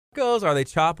Tacos? Are they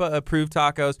Chapa approved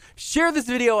tacos? Share this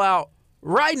video out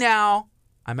right now.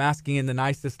 I'm asking in the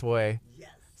nicest way.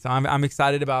 Yes. So I'm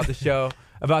excited about the show.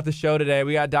 About the show today.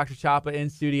 We got Dr. Chapa in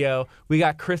studio. We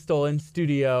got Crystal in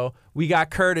studio. We got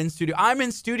Kurt in studio. I'm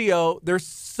in studio. There's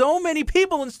so many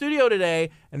people in studio today,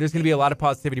 and there's going to be a lot of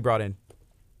positivity brought in.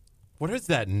 What is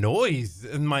that noise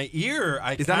in my ear?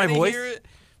 Is that my voice? Hear it,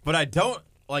 but I don't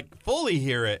fully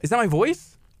hear it. Is that my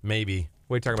voice? Maybe.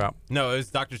 What are you talking about? No, it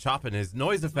was Dr. Chapa and his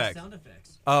noise effects. Sound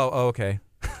effects. Oh, okay.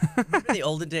 Remember the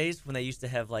olden days when they used to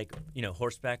have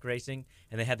horseback racing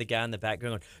and they had the guy in the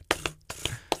background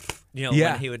going,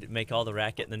 Yeah. when he would make all the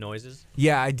racket and the noises?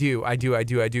 Yeah, I do.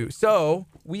 So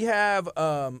we have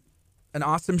an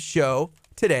awesome show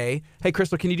today. Hey,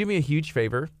 Crystal, can you do me a huge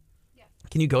favor? Yeah.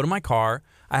 Can you go to my car?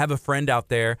 I have a friend out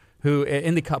there who,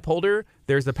 in the cup holder,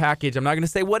 there's a package. I'm not going to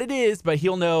say what it is, but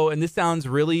he'll know. And this sounds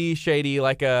really shady,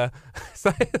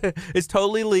 it's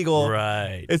totally legal.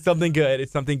 Right. It's something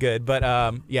good. But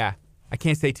yeah, I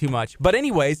can't say too much. But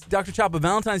anyways, Dr. Chapa,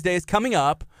 Valentine's Day is coming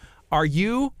up. Are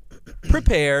you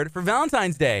prepared for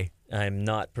Valentine's Day? I'm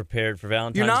not prepared for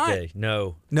Valentine's You're not? Day.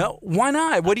 No. No? Why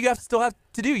not? What do you still have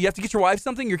to do? You have to get your wife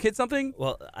something, your kid something?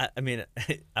 Well, I mean,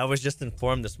 I was just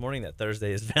informed this morning that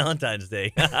Thursday is Valentine's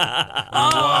Day.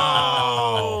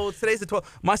 Oh, today's the 12th.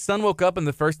 My son woke up and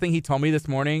the first thing he told me this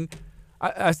morning,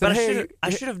 I said, But I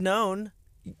should have known.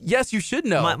 Yes, you should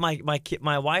know.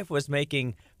 My wife was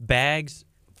making bags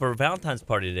for Valentine's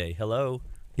party today. Hello.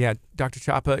 Yeah, Dr.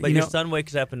 Chapa. But your son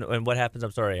wakes up and what happens?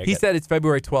 I'm sorry. He said it's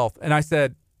February 12th. And I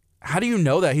said, how do you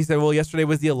know that? He said, well, yesterday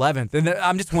was the 11th. And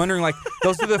I'm just wondering,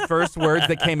 those are the first words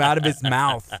that came out of his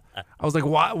mouth. I was like,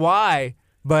 why?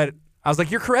 But I was like,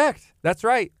 you're correct. That's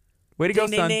right. Way to go,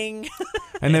 ding, son. Ding, ding.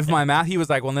 And then for my math, he was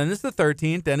like, well, then it's the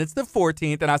 13th, then it's the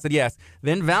 14th. And I said, yes.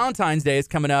 Then Valentine's Day is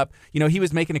coming up. He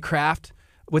was making a craft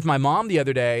with my mom the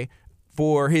other day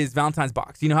for his Valentine's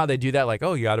box. You know how they do that? Like,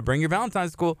 oh, you got to bring your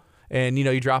Valentine's to school. And,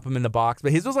 you drop them in the box.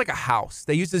 But his was like a house.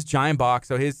 They used this giant box,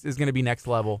 so his is going to be next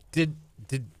level. Did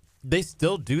they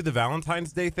still do the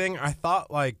Valentine's Day thing? I thought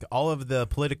all of the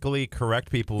politically correct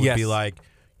people would be like,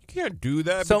 you can't do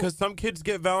that because some kids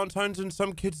get Valentine's and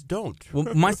some kids don't.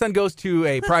 Well, my son goes to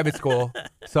a private school,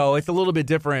 so it's a little bit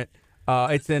different.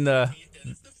 It's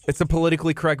a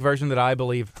politically correct version that I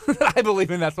believe. I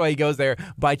believe in. That's why he goes there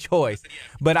by choice.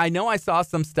 But I know I saw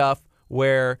some stuff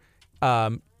where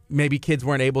maybe kids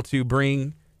weren't able to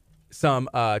bring some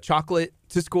chocolate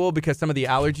to school because some of the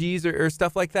allergies or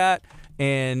stuff like that.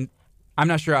 And I'm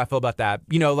not sure how I feel about that.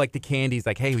 Like the candies,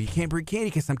 hey, you can't bring candy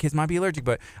because some kids might be allergic,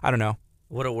 but I don't know.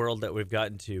 What a world that we've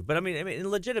gotten to. But I mean,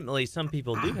 legitimately, some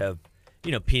people do have,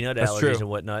 peanut That's allergies true. and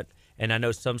whatnot. And I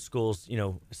know some schools,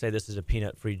 say this is a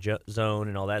peanut-free zone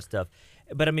and all that stuff.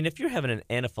 But I mean, if you're having an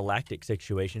anaphylactic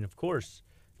situation, of course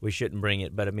we shouldn't bring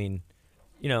it. But I mean,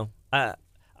 you're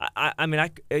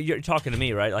talking to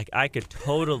me, right? I could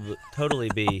totally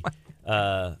be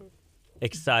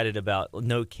excited about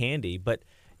no candy, but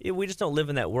we just don't live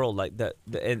in that world like that.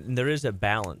 And there is a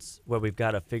balance where we've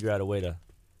got to figure out a way to,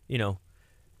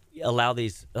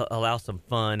 allow some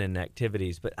fun and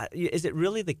activities. But is it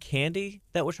really the candy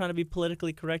that we're trying to be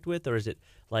politically correct with, or is it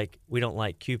we don't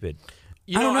like Cupid?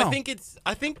 I don't know.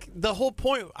 I think the whole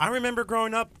point. I remember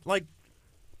growing up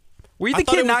Were you the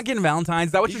kid not getting Valentine's?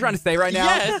 Is that what you're trying to say right now?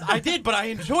 Yes, I did, but I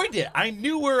enjoyed it. I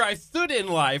knew where I stood in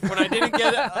life when I didn't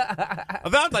get a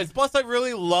Valentine's. Plus, I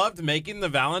really loved making the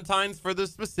Valentines for the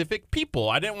specific people.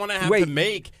 I didn't want to have to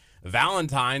make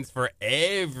Valentines for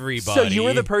everybody. So you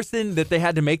were the person that they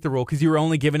had to make the rule because you were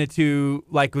only giving it to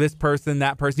this person,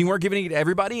 that person. You weren't giving it to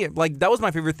everybody. That was my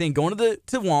favorite thing. Going to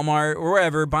Walmart or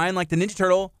wherever, buying the Ninja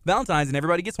Turtle Valentines, and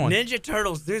everybody gets one. Ninja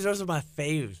Turtles, those are my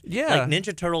faves. Yeah,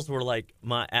 Ninja Turtles were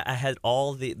I had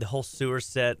all the whole sewer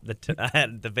set. I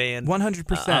had the van.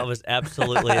 100%. I was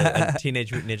absolutely a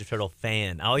Teenage Mutant Ninja Turtle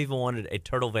fan. I even wanted a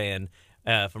turtle van.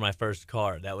 For my first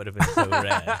car. That would have been so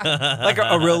rad.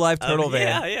 A real-life turtle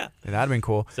van. Yeah. That would have been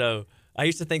cool. So I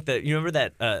used to think that, you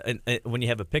remember that when you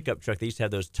have a pickup truck, they used to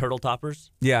have those turtle toppers?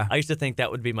 Yeah. I used to think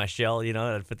that would be my shell,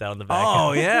 I'd put that on the back.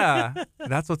 Oh, yeah.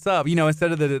 That's what's up.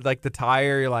 Instead of the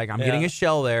tire, you're like, I'm getting a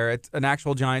shell there. It's an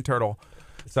actual giant turtle.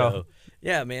 So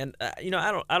yeah, man.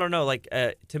 I don't know.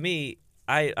 To me,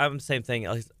 I'm the same thing.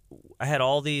 I had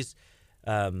all these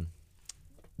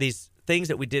things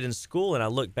that we did in school, and I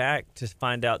look back to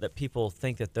find out that people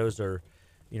think that those are,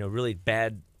 really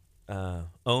bad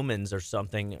omens or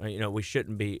something. We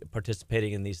shouldn't be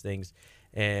participating in these things.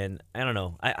 And I don't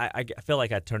know. I feel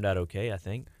like I turned out okay, I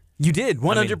think. You did,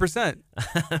 100%.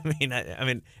 I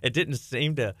mean, it didn't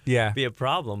seem to be a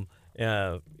problem.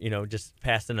 Just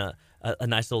passing a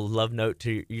nice little love note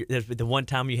to the one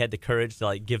time you had the courage to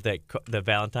like give the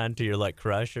Valentine to your like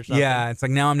crush or something. Yeah, it's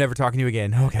like, now I'm never talking to you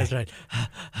again. Okay. That's right.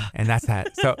 And that's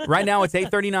that. So right now it's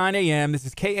 8:39 a.m. This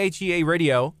is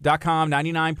KHEARadio.com,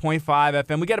 99.5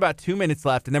 FM. We got about 2 minutes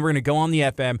left, and then we're going to go on the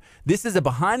FM. This is a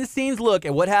behind-the-scenes look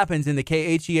at what happens in the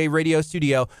KHEA radio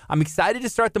studio. I'm excited to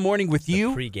start the morning with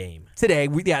you. Pregame. Today,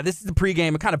 this is the pregame.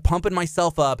 I'm kind of pumping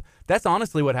myself up. That's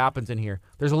honestly what happens in here.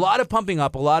 There's a lot of pumping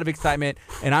up, a lot of excitement,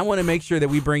 and I want to make sure that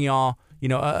we bring y'all,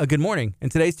 a good morning.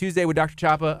 And today's Tuesday with Dr.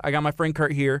 Chapa. I got my friend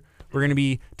Kurt here. We're going to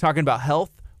be talking about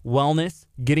health, wellness,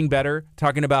 getting better,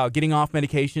 talking about getting off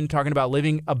medication, talking about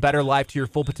living a better life to your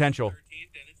full potential.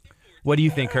 What do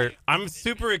you think, Kurt? I'm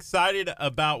super excited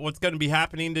about what's going to be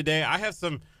happening today. I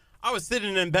was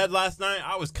sitting in bed last night.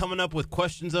 I was coming up with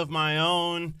questions of my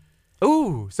own.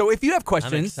 Ooh, so if you have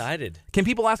questions, I'm excited. Can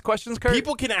people ask questions, Kurt?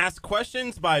 People can ask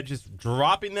questions by just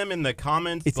dropping them in the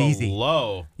comments It's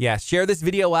below. Easy. Yeah, share this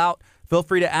video out. Feel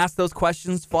free to ask those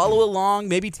questions. Follow along.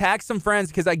 Maybe tag some friends,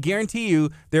 because I guarantee you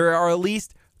there are at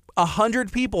least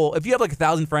 100 people. If you have like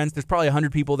 1,000 friends, there's probably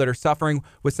 100 people that are suffering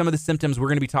with some of the symptoms we're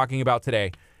going to be talking about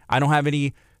today. I don't have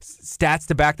any stats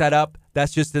to back that up.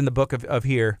 That's just in the book of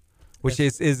here, which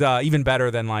is even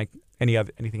better than like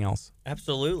anything else.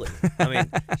 Absolutely. I mean,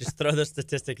 just throw the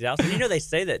statistics out. So, they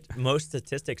say that most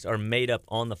statistics are made up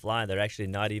on the fly. They're actually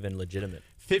not even legitimate.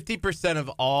 50% of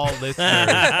all listeners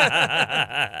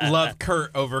love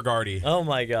Kurt over Gardy. Oh,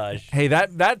 my gosh. Hey,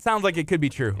 that sounds like it could be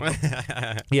true.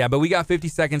 Yeah, but we got 50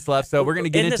 seconds left, so we're going to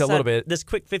get into a little bit. This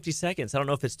quick 50 seconds, I don't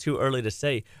know if it's too early to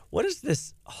say. What is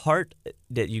this heart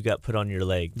that you got put on your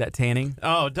leg? That tanning?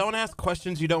 Oh, don't ask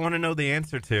questions you don't want to know the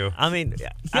answer to. I mean,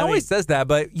 he always says that,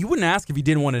 but you wouldn't ask if you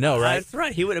didn't want to know, right? That's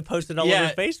right. He would have posted all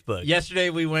over Facebook. Yesterday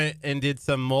we went and did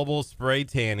some mobile spray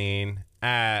tanning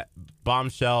at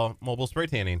Bombshell Mobile Spray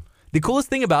Tanning. The coolest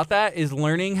thing about that is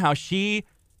learning how she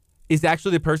is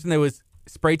actually the person that was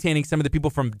spray tanning some of the people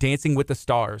from Dancing with the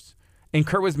Stars. And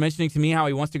Kurt was mentioning to me how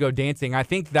he wants to go dancing. I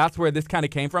think that's where this kind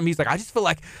of came from. He's like, I just feel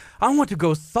like I want to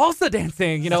go salsa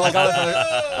dancing.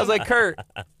 I was like, Kurt,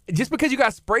 just because you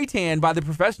got spray tanned by the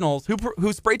professionals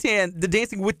who spray tan the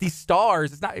Dancing with the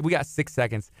Stars, it's not. We got 6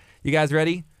 seconds. You guys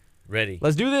ready? Ready.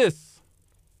 Let's do this.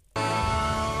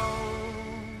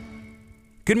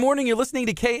 Good morning. You're listening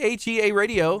to KHEA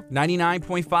Radio,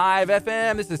 99.5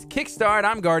 FM. This is Kickstart.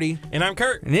 I'm Gardy. And I'm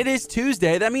Kurt. And it is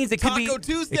Tuesday. That means it could be Taco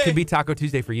Tuesday. It could be Taco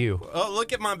Tuesday for you. Oh,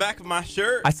 look at my back of my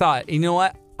shirt. I saw it. You know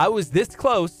what? I was this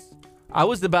close. I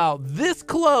was about this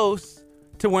close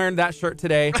to wearing that shirt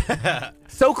today.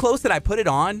 So close that I put it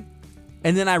on,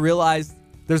 and then I realized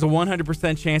there's a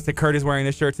 100% chance that Kurt is wearing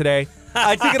this shirt today.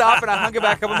 I took it off and I hung it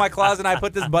back up in my closet and I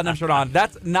put this button-up shirt on.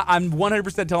 I'm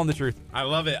 100% telling the truth. I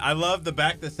love it. I love the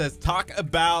back that says talk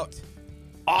about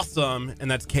awesome, and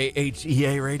that's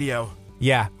KHEA Radio.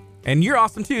 Yeah. And you're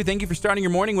awesome too. Thank you for starting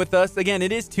your morning with us. Again,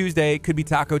 it is Tuesday. It could be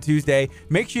Taco Tuesday.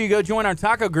 Make sure you go join our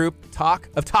taco group, Talk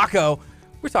of Taco.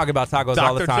 We're talking about tacos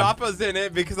all the time. Dr. Chapa's in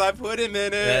it because I put him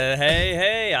in it.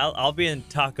 Hey, I'll be in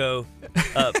Taco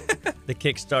Up, the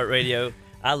Kickstart Radio.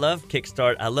 I love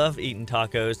Kickstart. I love eating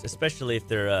tacos, especially if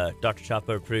they're Dr.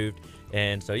 Chapa approved.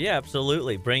 And so, yeah,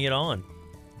 absolutely. Bring it on.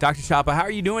 Dr. Chapa, how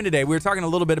are you doing today? We were talking a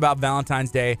little bit about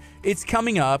Valentine's Day. It's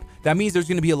coming up. That means there's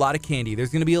going to be a lot of candy. There's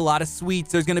going to be a lot of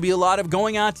sweets. There's going to be a lot of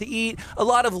going out to eat, a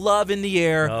lot of love in the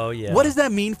air. Oh, yeah. What does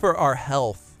that mean for our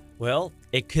health? Well,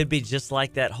 it could be just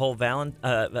like that whole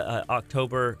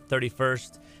October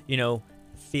 31st,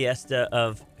 fiesta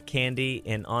of candy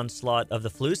and onslaught of the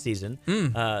flu season.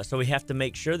 So we have to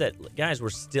make sure that, guys, we're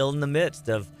still in the midst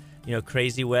of,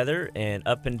 crazy weather and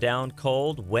up and down,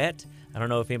 cold, wet. I don't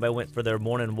know if anybody went for their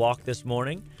morning walk this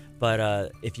morning,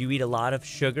 but if you eat a lot of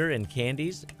sugar and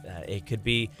candies, it could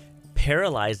be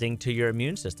paralyzing to your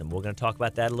immune system. We're going to talk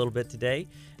about that a little bit today,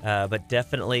 but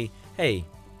definitely, hey,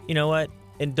 you know what?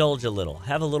 Indulge a little.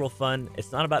 Have a little fun.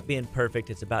 It's not about being perfect.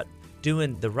 It's about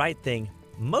doing the right thing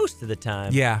most of the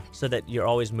time, so that you're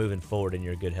always moving forward in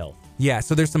your good health. Yeah,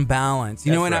 so there's some balance.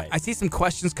 And I see some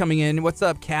questions coming in. What's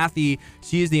up, Kathy?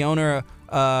 She is the owner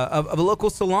of a local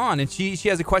salon, and she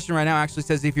has a question right now. Actually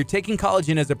says, if you're taking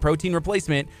collagen as a protein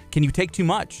replacement, can you take too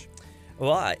much?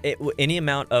 Well, any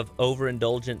amount of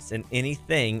overindulgence in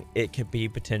anything, it could be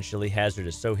potentially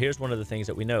hazardous. So here's one of the things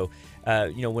that we know.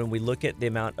 When we look at the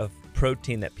amount of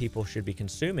protein that people should be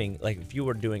consuming, like if you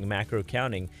were doing macro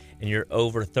counting and you're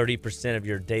over 30% of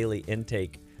your daily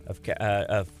intake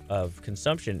of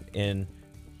consumption in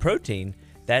protein,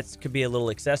 that could be a little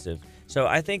excessive. So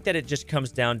I think that it just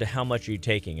comes down to how much are you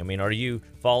taking. I mean, are you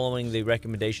following the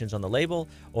recommendations on the label,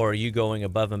 or are you going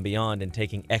above and beyond and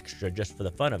taking extra just for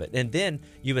the fun of it? And then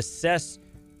you assess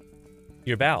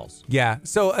your bowels. Yeah.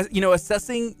 So,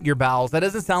 assessing your bowels, that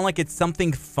doesn't sound like it's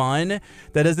something fun.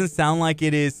 That doesn't sound like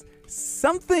it is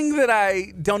something that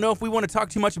I don't know if we want to talk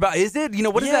too much about. Is it?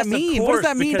 What does Yes, that mean? of What does course,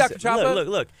 that mean, because Dr. Chapa?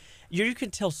 Look. You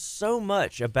can tell so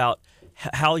much about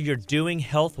how you're doing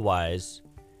health-wise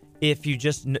if you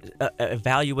just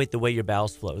evaluate the way your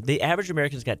bowels flow. The average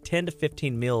American's got 10 to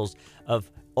 15 meals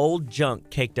of old junk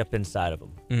caked up inside of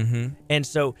them. Mm-hmm. And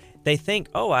so they think,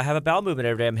 oh, I have a bowel movement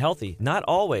every day, I'm healthy. Not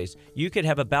always. You could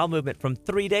have a bowel movement from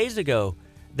 3 days ago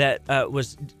that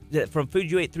was from food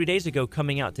you ate 3 days ago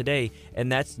coming out today, and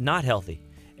that's not healthy.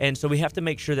 And so we have to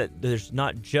make sure that there's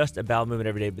not just a bowel movement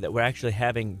every day, but that we're actually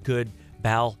having good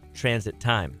bowel transit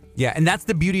time. Yeah, and that's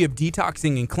the beauty of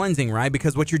detoxing and cleansing, right?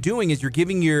 Because what you're doing is you're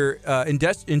giving your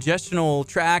ingestional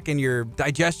tract and your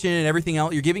digestion and everything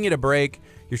else, you're giving it a break.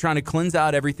 You're trying to cleanse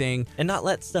out everything. And not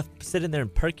let stuff sit in there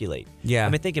and percolate. Yeah. I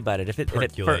mean, think about it. If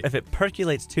it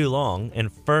percolates too long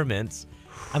and ferments,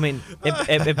 I mean,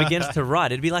 it begins to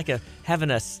rot. It'd be like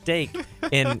having a steak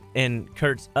in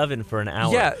Kurt's oven for an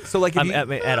hour. Yeah, so like if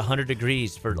at 100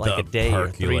 degrees for like a day or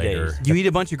 3 days. You eat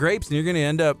a bunch of grapes and you're going to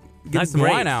end up getting some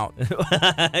wine out.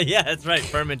 Yeah, that's right.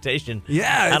 Fermentation.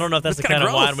 Yeah. I don't know if that's the kind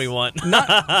of wine we want.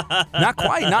 Not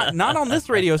quite. Not on this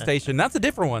radio station. That's a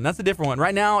different one.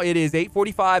 Right now it is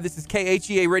 8:45. This is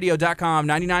KHEARadio.com,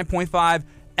 99.5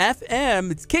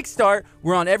 FM. It's Kickstart.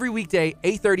 We're on every weekday,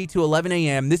 8:30 to 11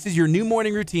 a.m. This is your new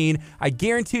morning routine. I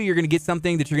guarantee you're going to get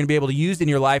something that you're going to be able to use in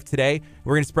your life today.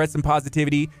 We're going to spread some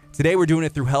positivity. Today we're doing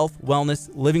it through health, wellness,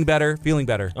 living better, feeling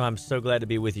better. Oh, I'm so glad to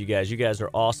be with you guys. You guys are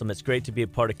awesome. It's great to be a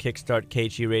part of Kickstart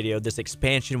KHE Radio. This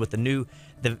expansion with the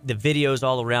videos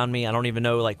all around me. I don't even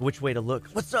know like which way to look.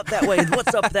 What's up that way?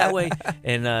 What's up that way?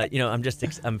 And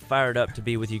I'm fired up to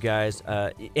be with you guys.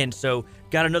 And so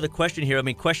got another question here. I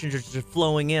mean, questions are just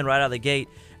flowing in right out of the gate.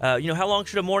 How long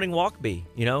should a morning walk be?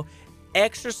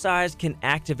 Exercise can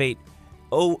activate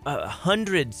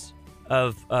hundreds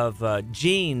of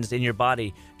genes in your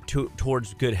body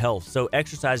towards good health. So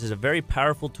exercise is a very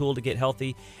powerful tool to get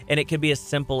healthy, and it can be as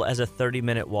simple as a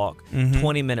 30-minute walk,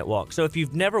 20-minute walk. So if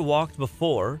you've never walked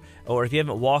before, or if you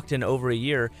haven't walked in over a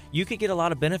year, you could get a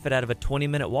lot of benefit out of a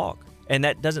 20-minute walk. And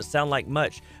that doesn't sound like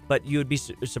much, but you would be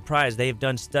surprised. They have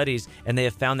done studies, and they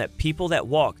have found that people that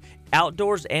walk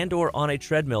outdoors and or on a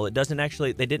treadmill,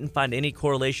 they didn't find any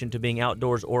correlation to being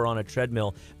outdoors or on a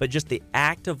treadmill, but just the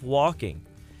act of walking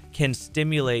can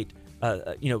stimulate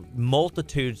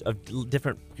multitudes of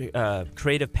different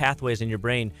creative pathways in your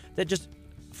brain that just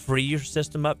free your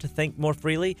system up to think more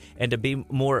freely and to be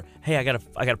more, hey, I got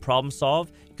a problem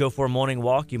solved. Go for a morning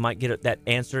walk. You might get that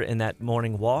answer in that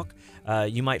morning walk.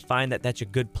 You might find that that's a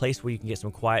good place where you can get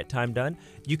some quiet time done.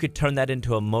 You could turn that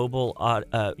into a mobile,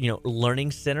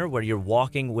 learning center where you're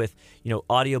walking with,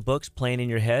 audiobooks playing in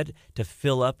your head to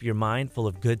fill up your mind full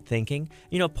of good thinking.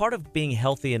 Part of being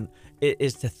healthy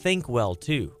is to think well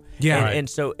too. Yeah. And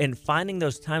so finding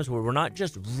those times where we're not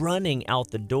just running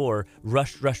out the door,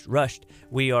 rushed.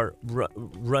 We are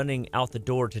running out the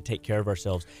door to take care of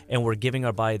ourselves, and we're giving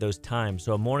our body those times.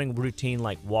 So a morning routine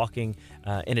like walking,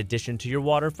 in addition to your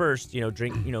water first,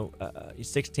 drink,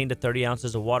 16 to 30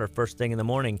 ounces of water first thing in the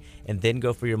morning, and then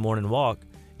go for your morning walk.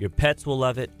 Your pets will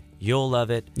love it. You'll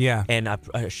love it. Yeah. And I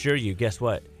assure you, guess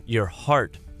what? Your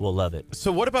heart will love it.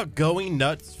 So what about going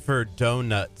nuts for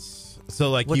donuts? So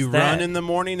like What's you that? run in the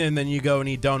morning and then you go and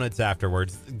eat donuts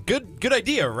afterwards. Good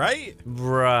idea, right?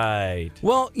 Right.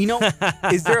 Well,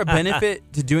 is there a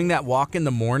benefit to doing that walk in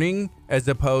the morning as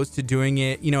opposed to doing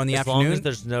it, in the As afternoon? long as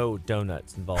there's no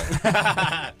donuts involved.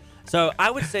 So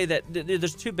I would say that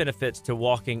there's two benefits to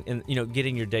walking and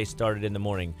getting your day started in the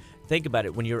morning. Think about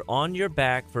it. When you're on your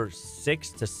back for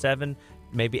 6 to 7,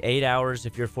 maybe 8 hours,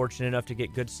 if you're fortunate enough to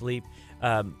get good sleep,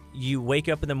 you wake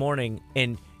up in the morning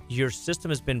and your system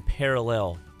has been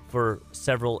parallel for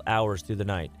several hours through the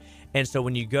night. And so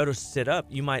when you go to sit up,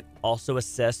 you might also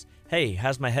assess, hey,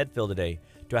 how's my head feel today?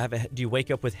 Do you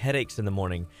wake up with headaches in the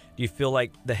morning? Do you feel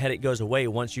like the headache goes away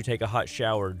once you take a hot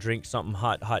shower, drink something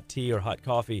hot tea or hot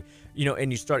coffee,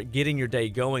 and you start getting your day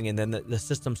going, and then the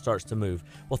system starts to move?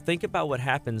 Well, think about what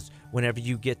happens whenever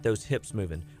you get those hips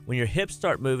moving. When your hips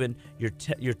start moving, your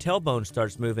tailbone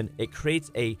starts moving, it creates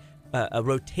a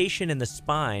rotation in the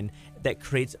spine that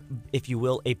creates, if you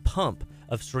will, a pump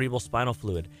of cerebral spinal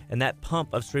fluid. And that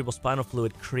pump of cerebral spinal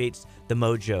fluid creates the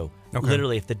mojo. Okay.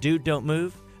 Literally, if the dude don't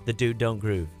move, the dude don't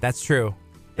groove. That's true.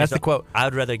 That's so the quote. I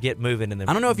would rather get moving in the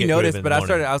I don't know if you noticed, but I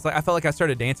felt like I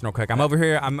started dancing real quick. I'm over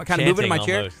here. I'm kind of moving in my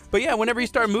chair. Almost. But yeah, whenever you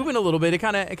start moving a little bit, it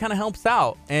kind of helps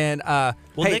out. And Well,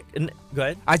 hey, Nick, go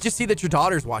ahead. I just see that your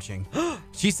daughter's watching.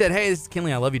 She said, "Hey, this is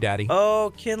Kinley. I love you, Daddy."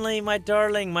 Oh, Kinley, my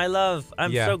darling, my love.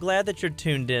 I'm Yeah. so glad that you're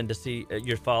tuned in to see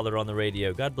your father on the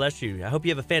radio. God bless you. I hope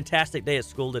you have a fantastic day at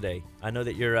school today. I know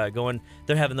that you're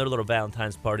they're having their little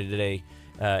Valentine's party today,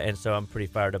 and so I'm pretty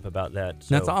fired up about that.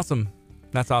 So. That's awesome.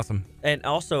 That's awesome. And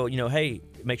also, hey,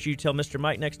 make sure you tell Mr.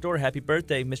 Mike next door happy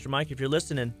birthday. Mr. Mike, if you're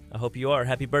listening, I hope you are.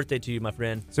 Happy birthday to you, my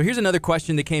friend. So here's another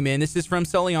question that came in. This is from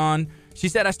Sullion. She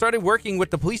said, I started working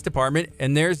with the police department,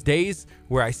 and there's days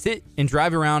where I sit and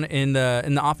drive around in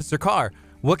the officer car.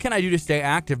 What can I do to stay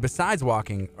active besides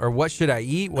walking? Or what should I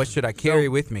eat? What should I carry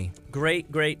with me?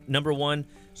 Great. Number one,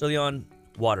 Sullion,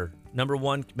 water. Number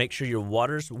one, make sure your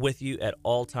water's with you at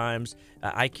all times.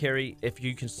 I carry, if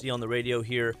you can see on the radio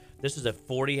here, this is a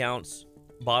 40-ounce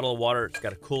bottle of water. It's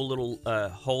got a cool little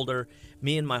holder.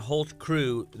 Me and my whole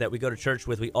crew that we go to church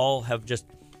with, we all have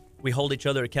we hold each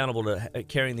other accountable to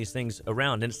carrying these things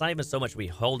around. And it's not even so much we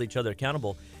hold each other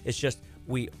accountable. It's just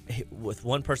with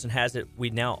one person has it,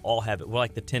 we now all have it. We're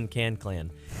like the Tin Can Clan.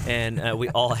 And we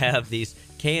all have these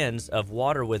cans of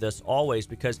water with us always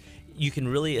because you can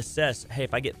really assess, hey,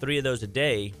 if I get 3 of those a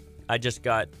day, I just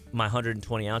got my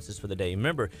 120 ounces for the day.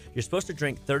 Remember, you're supposed to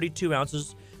drink 32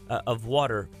 ounces of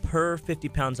water per 50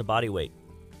 pounds of body weight.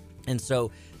 And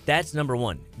so that's number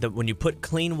one. When you put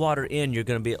clean water in, you're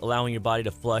going to be allowing your body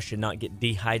to flush and not get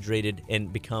dehydrated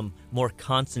and become more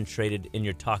concentrated in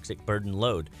your toxic burden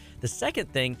load. The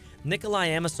second thing, Nikolai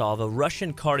Amosov, a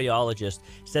Russian cardiologist,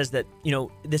 says that,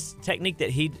 this technique that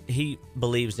he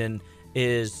believes in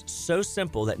is so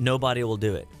simple that nobody will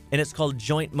do it. And it's called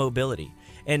joint mobility.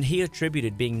 And he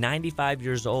attributed being 95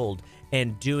 years old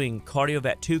and doing 2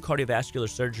 cardiovascular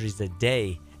surgeries a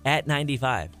day at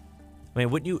 95.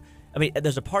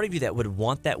 There's a part of you that would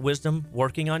want that wisdom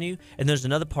working on you, and there's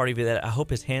another part of you that I hope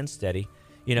his hand's steady,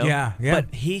 Yeah.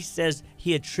 But he says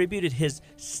he attributed his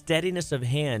steadiness of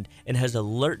hand and his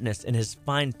alertness and his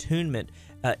fine-tunement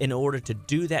in order to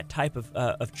do that type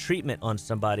of treatment on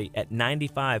somebody at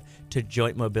 95 to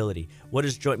joint mobility. What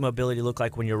does joint mobility look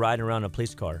like when you're riding around in a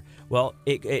police car? Well,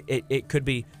 it could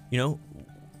be,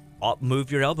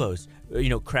 move your elbows,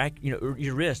 crack,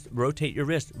 your wrist, rotate your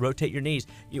knees.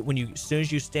 As soon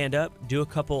as you stand up, do a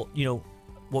couple,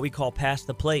 what we call pass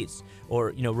the plates,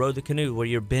 or row the canoe, where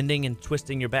you're bending and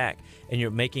twisting your back and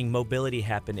you're making mobility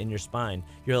happen in your spine.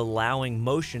 You're allowing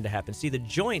motion to happen. See, the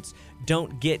joints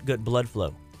don't get good blood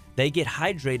flow. They get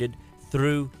hydrated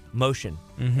through motion.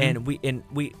 Mm-hmm. And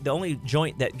we the only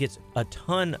joint that gets a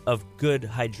ton of good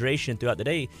hydration throughout the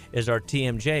day is our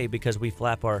TMJ, because we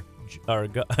flap our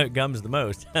gums the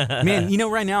most. Man,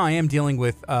 right now I am dealing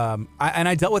with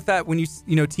I dealt with that when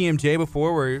TMJ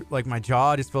before, where like my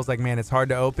jaw just feels like, man, it's hard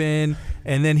to open.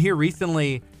 And then here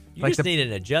recently, you just need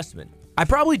an adjustment. I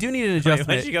probably do need an adjustment.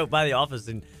 Why don't you go by the office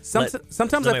and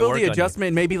sometimes I feel the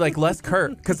adjustment maybe like less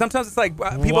curt, because sometimes it's like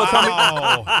people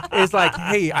tell me, it's like,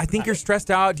 hey, I think you're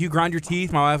stressed out. Do you grind your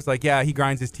teeth? My wife's like, yeah, he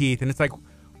grinds his teeth, and it's like,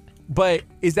 but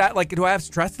is that like, do I have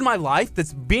stress in my life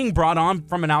that's being brought on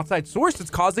from an outside source that's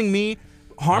causing me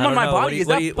harm on my body?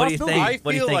 What do you think? What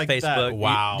do you think, like Facebook? that.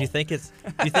 Wow. Do you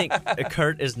think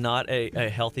Kurt is not a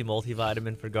healthy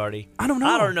multivitamin for Gardy? I don't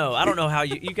know. I don't know how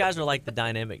you guys are like the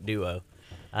dynamic duo.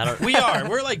 We are.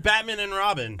 We're like Batman and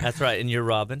Robin. That's right, and you're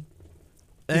Robin.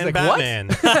 He's like, Batman.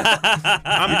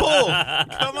 I'm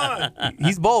both. Come on.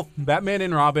 He's both Batman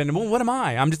and Robin. Well, what am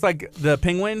I? I'm just like the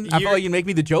Penguin. I feel like you make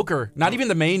me the Joker. Not even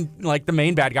the main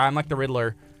bad guy. I'm like the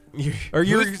Riddler.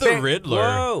 Who's the Riddler?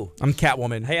 Whoa. I'm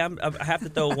Catwoman. Hey, I have to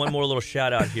throw one more little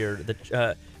shout out here.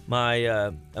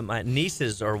 My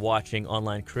nieces are watching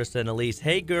online. Krista and Elise.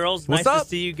 Hey, girls. What's nice up? to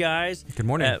see you guys. Good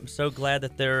morning. I'm so glad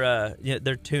that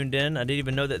they're tuned in. I didn't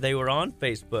even know that they were on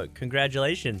Facebook.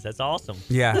 Congratulations. That's awesome.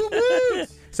 Yeah.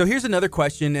 So here's another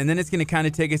question, and then it's going to kind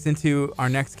of take us into our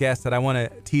next guest that I want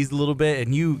to tease a little bit,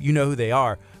 and you know who they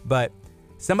are. But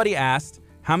somebody asked,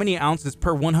 how many ounces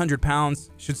per 100 pounds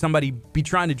should somebody be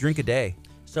trying to drink a day?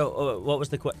 So what was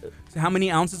the question? So how many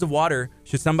ounces of water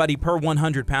should somebody per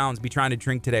 100 pounds be trying to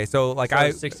drink today? So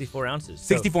 64 ounces.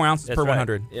 64 ounces per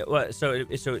 100. Yeah, well, so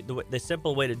the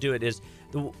simple way to do it is,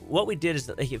 what we did is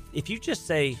that if you just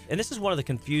say, and this is one of the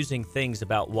confusing things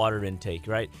about water intake,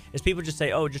 right? Is people just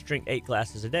say, oh, just drink 8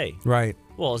 glasses a day. Right.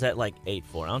 Well, is that like 8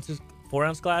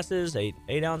 4-ounce glasses,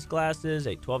 8-ounce glasses,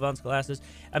 8 12-ounce glasses?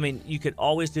 I mean, you could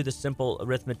always do the simple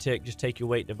arithmetic, just take your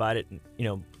weight, divide it,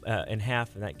 in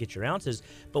half, and that gets your ounces.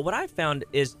 But what I found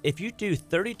is if you do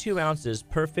 32 ounces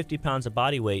per 50 pounds of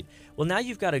body weight, well, now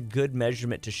you've got a good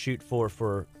measurement to shoot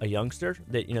for a youngster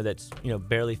that's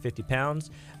barely 50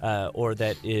 pounds, or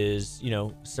that is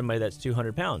somebody that's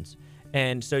 200 pounds.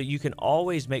 And so you can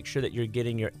always make sure that you're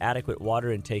getting your adequate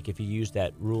water intake if you use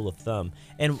that rule of thumb.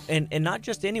 And not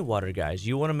just any water, guys.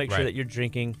 You want to make sure that you're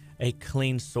drinking a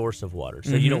clean source of water.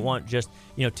 So you don't want just,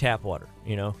 tap water,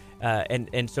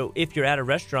 and so if you're at a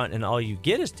restaurant and all you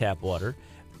get is tap water,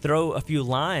 throw a few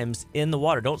limes in the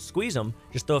water. Don't squeeze them.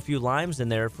 Just throw a few limes in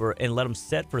there and let them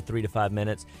set for 3 to 5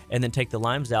 minutes, and then take the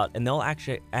limes out, and they'll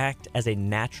actually act as a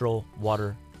natural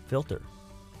water filter.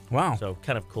 Wow. So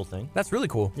kind of cool thing. That's really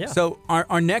cool. Yeah. So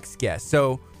our next guest.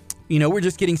 So, we're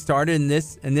just getting started in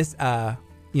this this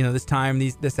time,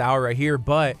 this hour right here.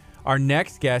 But our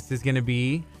next guest is going to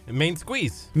be Main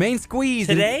Squeeze. Main Squeeze.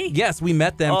 Today? And yes, we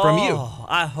met them from you.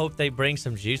 I hope they bring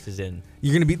some juices in.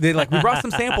 You're going to be, we brought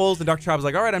some samples, and Dr. Chop was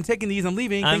like, all right, I'm taking these, I'm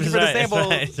leaving. Thank you for the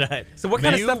samples. Right. So what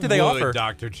kind of stuff do they offer?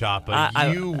 Dr.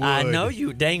 Choppa, you would. I know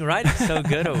you. Dang right, it's so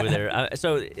good over there.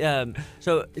 So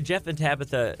Jeff and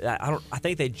Tabitha, I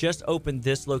think they just opened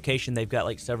this location. They've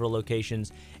got several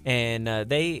locations, and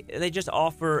they just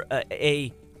offer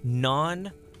a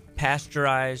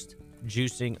non-pasteurized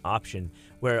juicing option,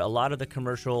 where a lot of the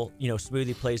commercial,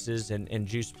 smoothie places and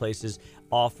juice places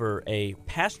offer a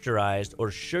pasteurized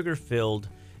or sugar-filled,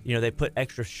 they put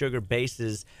extra sugar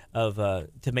bases to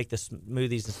make the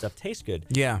smoothies and stuff taste good.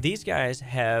 Yeah. These guys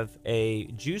have a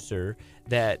juicer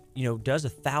that, does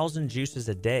 1,000 juices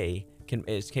a day,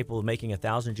 is capable of making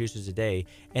 1,000 juices a day,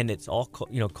 and it's all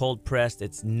cold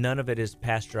pressed. None of it is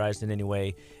pasteurized in any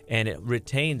way, and it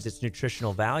retains its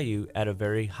nutritional value at a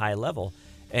very high level.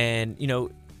 And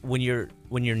when you're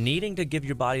needing to give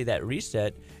your body that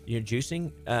reset,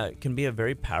 juicing can be a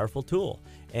very powerful tool,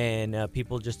 and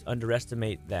people just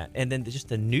underestimate that. And then just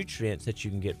the nutrients that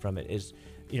you can get from it is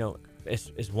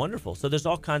wonderful. So there's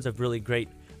all kinds of really great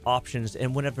options,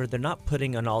 and whenever they're not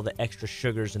putting on all the extra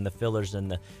sugars and the fillers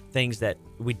and the things that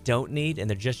we don't need, and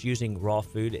they're just using raw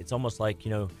food, it's almost like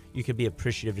you could be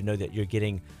appreciative to know that you're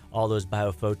getting all those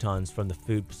biophotons from the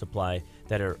food supply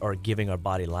that are giving our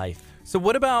body life. So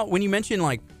what about when you mention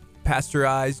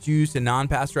pasteurized juice and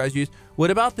non-pasteurized juice? What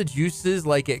about the juices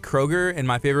at Kroger and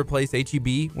my favorite place,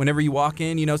 H-E-B? Whenever you walk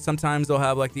in, sometimes they'll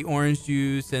have the orange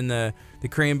juice and the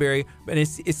cranberry. But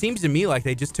it seems to me like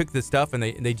they just took the stuff and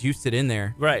they juiced it in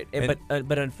there. Right.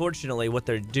 But unfortunately what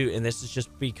they're doing, and this is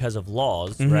just because of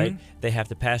laws, right? They have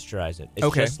to pasteurize it.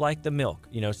 It's just like the milk,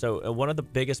 So one of the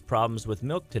biggest problems with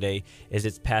milk today is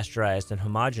it's pasteurized and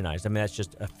homogenized. I mean, that's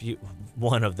just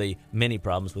one of the many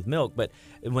problems with milk. But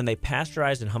when they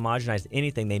pasteurize and homogenize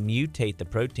anything, they mutate the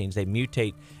proteins. They mutate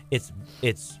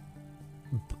its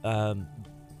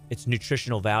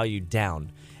nutritional value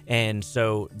down. And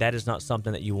so that is not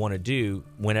something that you want to do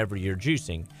whenever you're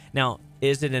juicing. Now,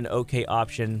 is it an okay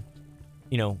option,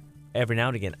 every now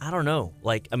and again? I don't know.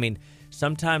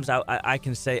 Sometimes I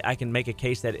can make a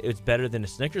case that it's better than a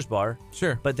Snickers bar.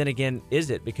 Sure. But then again, is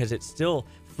it? Because it's still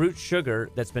fruit sugar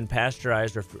that's been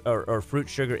pasteurized, or fruit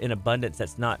sugar in abundance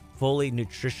that's not fully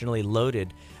nutritionally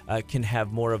loaded can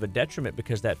have more of a detriment,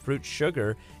 because that fruit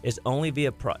sugar is only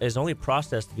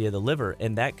processed via the liver,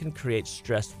 and that can create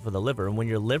stress for the liver. And when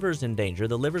your liver's in danger,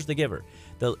 the liver's the giver,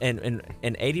 and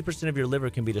 80% of your liver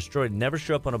can be destroyed, never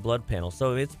show up on a blood panel.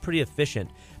 So it's pretty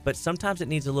efficient, but sometimes it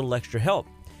needs a little extra help.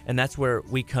 And that's where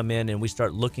we come in and we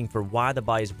start looking for why the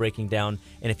body's breaking down.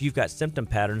 And if you've got symptom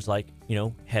patterns like,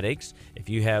 headaches, if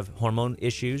you have hormone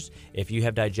issues, if you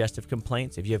have digestive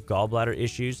complaints, if you have gallbladder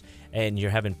issues, and you're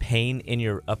having pain in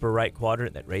your upper right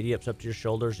quadrant that radiates up to your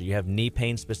shoulders, or you have knee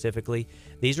pain specifically,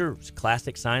 these are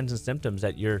classic signs and symptoms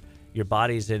that your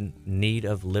body's in need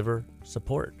of liver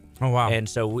support. Oh, wow. And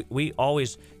so we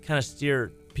always kind of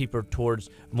steer people towards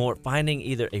more finding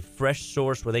either a fresh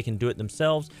source where they can do it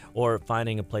themselves, or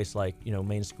finding a place like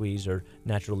Main Squeeze or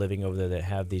Natural Living over there that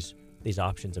have these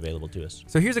options available to us.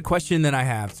 So here's a question that I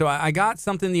have. So I got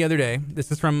something the other day.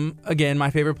 This is from, again, my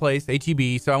favorite place,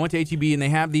 H-E-B. So I went to H-E-B, and they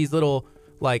have these little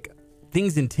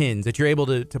things in tins that you're able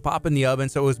to pop in the oven.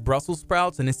 So it was Brussels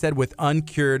sprouts, and it said with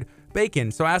uncured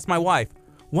bacon. So I asked my wife,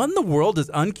 what in the world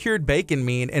does uncured bacon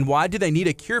mean, and why do they need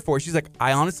a cure for it? She's like,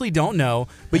 I honestly don't know,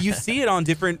 but you see it on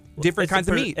different kinds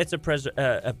of meat. It's a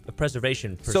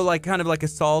preservation. So kind of like a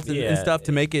salt and stuff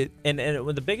to make it. And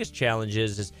the biggest challenge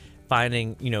is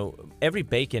finding, every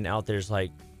bacon out there is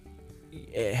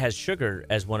it has sugar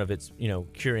as one of its,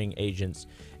 curing agents,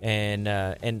 and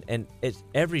it's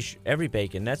every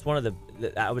bacon. That's one of the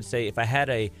I would say if I had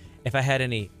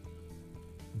any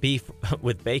beef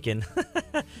with bacon,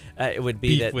 it would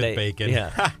be beef with bacon.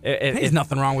 Yeah, there's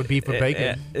nothing wrong with beef with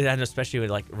bacon, and especially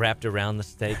with wrapped around the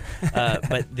steak.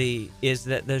 But the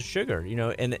sugar,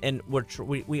 and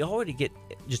we already get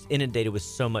just inundated with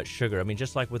so much sugar. I mean,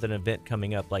 just like with an event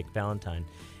coming up like Valentine,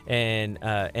 and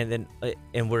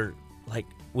we're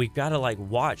we've got to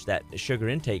watch that sugar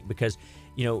intake, because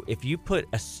if you put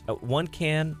a 1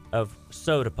 can of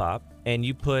soda pop and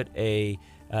you put a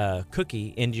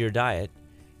cookie into your diet,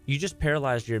 you just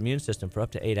paralyzed your immune system for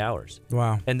up to 8 hours.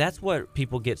 Wow. And that's what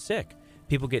people get sick.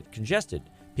 People get congested.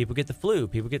 People get the flu.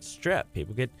 People get strep.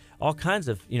 People get all kinds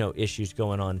of issues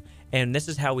going on. And this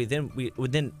is how we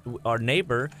then our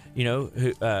neighbor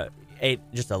who ate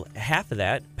just half of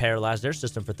that, paralyzed their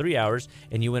system for 3 hours,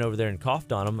 and you went over there and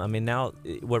coughed on them. I mean, now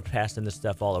we're passing this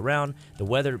stuff all around. The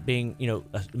weather being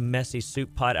a messy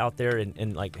soup pot out there,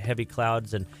 and like heavy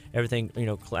clouds and everything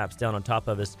collapsed down on top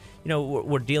of us.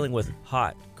 We're dealing with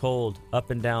hot, cold,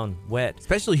 up and down, wet.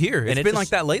 Especially here. It's been like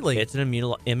that lately. It's an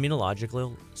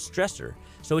immunological stressor.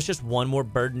 So it's just one more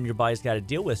burden your body's got to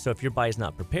deal with. So if your body's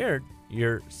not prepared,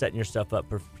 you're setting yourself up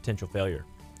for potential failure.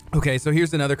 Okay, so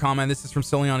here's another comment. This is from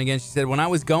Solion again. She said, when I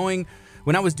was doing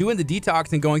the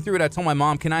detox and going through it, I told my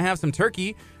mom, can I have some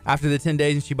turkey after the 10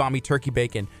 days? And she bought me turkey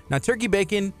bacon. Now, turkey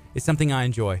bacon is something I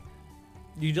enjoy.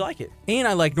 You like it? And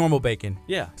I like normal bacon.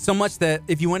 Yeah. So much that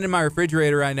if you went in my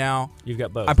refrigerator right now, you've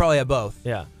got both. I probably have both.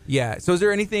 Yeah. Yeah. So is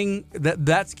there anything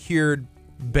that's cured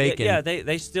bacon? Yeah,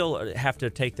 they still have to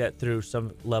take that through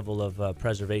some level of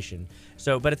preservation.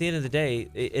 So, but at the end of the day,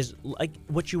 is like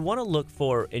what you want to look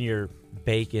for in your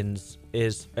bacons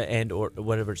is, or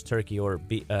whatever, it's turkey or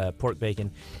pork bacon,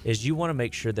 is you want to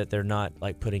make sure that they're not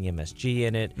like putting MSG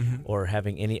in it or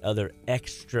having any other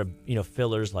extra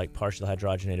fillers like partial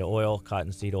hydrogenated oil,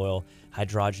 cottonseed oil,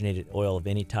 hydrogenated oil of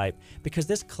any type, because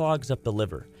this clogs up the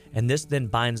liver, and this then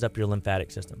binds up your lymphatic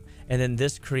system, and then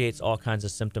this creates all kinds of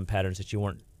symptom patterns that you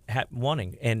weren't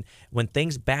wanting. And when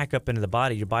things back up into the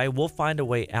body, your body will find a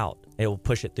way out. It will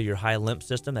push it through your high lymph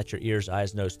system. That's your ears,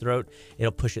 eyes, nose, throat.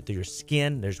 It'll push it through your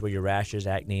skin. There's where your rashes,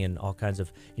 acne, and all kinds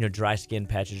of dry skin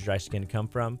patches, dry skin come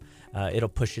from. It'll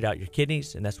push it out your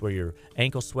kidneys, and that's where your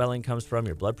ankle swelling comes from,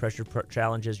 your blood pressure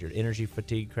challenges, your energy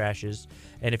fatigue crashes.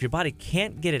 And if your body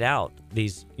can't get it out,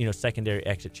 these secondary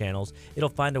exit channels, it'll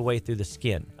find a way through the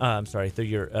skin. Through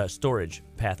your storage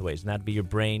pathways, and that'd be your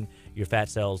brain, your fat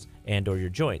cells, and or your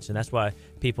joints. And that's why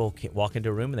people walk into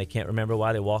a room and they can't remember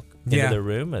why they walk into their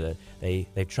room, or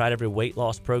they've tried every weight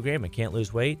loss program and can't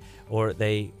lose weight, or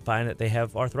they find that they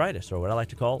have arthritis, or what I like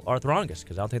to call arthrongus,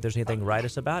 because I don't think there's anything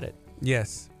rightus about it.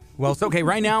 Yes. Well, it's okay.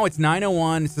 Right now it's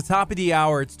 9:01. It's the top of the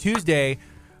hour. It's Tuesday.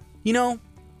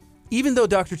 Even though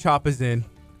Dr. Chop is in,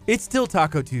 it's still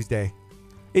Taco Tuesday.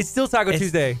 It's still Taco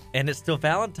Tuesday. And it's still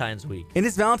Valentine's week. And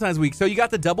it's Valentine's week. So you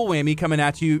got the double whammy coming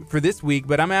at you for this week,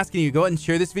 but I'm asking you, go ahead and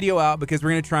share this video out, because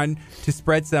we're going to try to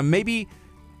spread some maybe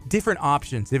different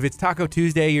options. If it's Taco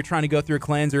Tuesday, you're trying to go through a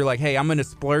cleanse, or like, hey, I'm going to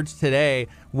splurge today.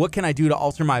 What can I do to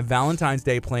alter my Valentine's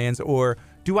Day plans? Or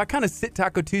do I kind of sit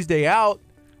Taco Tuesday out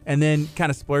and then kind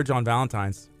of splurge on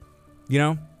Valentine's?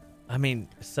 I mean,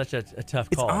 such a tough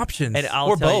It's call. options, and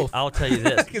or both. I'll tell you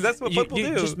this, because that's what people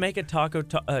do. Just make a taco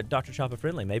Dr. Choppa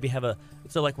friendly. Maybe have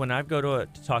so like when I go to a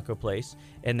taco place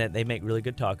and that they make really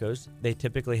good tacos, they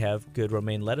typically have good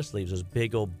romaine lettuce leaves, those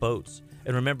big old boats.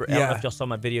 And remember, I don't know if y'all saw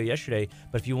my video yesterday,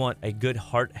 but if you want a good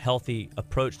heart healthy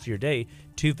approach to your day,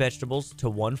 2 vegetables to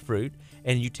 1 fruit,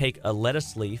 and you take a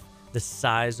lettuce leaf the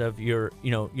size of your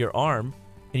arm,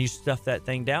 and you stuff that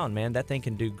thing down, man. That thing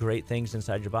can do great things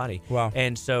inside your body. Wow.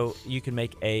 And so you can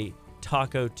make a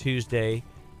Taco Tuesday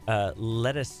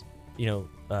lettuce,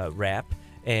 wrap,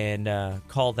 and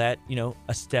call that,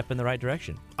 a step in the right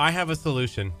direction. I have a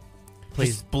solution.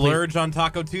 Please splurge on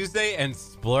Taco Tuesday and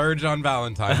splurge on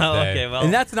Valentine's Day. Okay, well,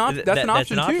 and that's an option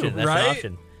too, that's right?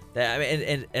 An option.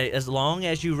 And as long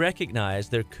as you recognize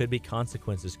there could be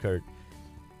consequences, Kurt.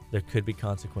 There could be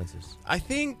consequences. I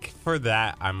think for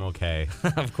that, I'm okay.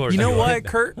 Of course. You know what,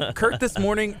 Kurt this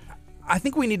morning, I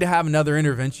think we need to have another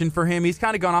intervention for him. He's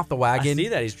kind of gone off the wagon. I see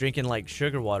that. He's drinking like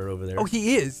sugar water over there. Oh,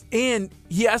 he is. And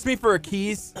he asked me for a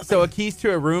keys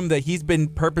to a room that he's been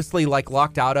purposely like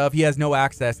locked out of. He has no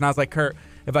access. And I was like, Kurt,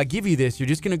 if I give you this, you're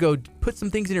just going to go put some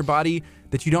things in your body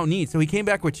that you don't need. So he came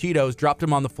back with Cheetos, dropped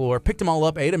them on the floor, picked them all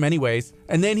up, ate them anyways.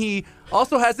 And then he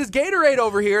also has this Gatorade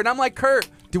over here. And I'm like, Kurt,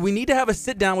 do we need to have a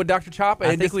sit down with Dr. Choppa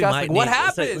and discuss what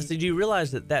happened? So do you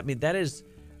realize that is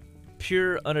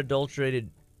pure unadulterated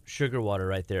sugar water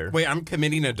right there? Wait, I'm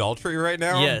committing adultery right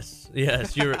now? Yes.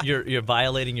 You're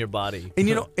violating your body. And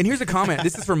and here's a comment.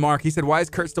 This is from Mark. He said, "Why is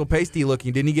Kurt still pasty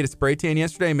looking? Didn't he get a spray tan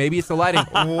yesterday? Maybe it's the lighting.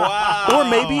 Wow. Or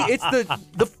maybe it's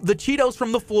the Cheetos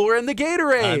from the floor and the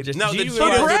Gatorade. The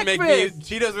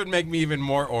Cheetos would make me even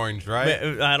more orange,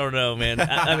 right? I don't know, man.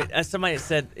 I mean, as somebody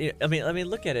said, I mean,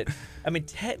 look at it. I mean,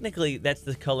 technically, that's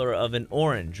the color of an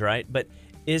orange, right? But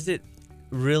is it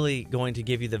really going to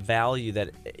give you the value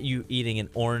that you eating an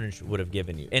orange would have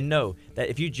given you. And know that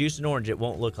if you juice an orange, it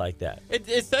won't look like that.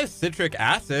 It says citric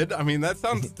acid. I mean, that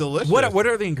sounds delicious. What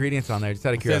are the ingredients on there? Just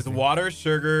out of It says curiosity. water,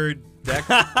 sugar,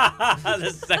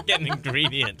 The second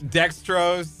ingredient.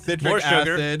 dextrose, citric More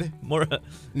sugar. acid, More.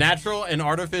 natural and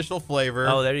artificial flavor,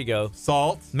 Oh, there you go.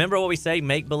 salt, Remember what we say?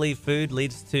 Make-believe food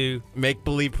leads to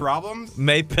make-believe problems.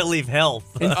 make-believe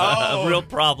health. Oh. Real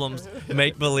problems.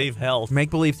 Make-believe health.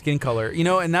 Make believe skin color,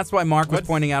 and that's why Mark was What's-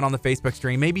 pointing out on the Facebook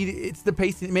stream. Maybe it's the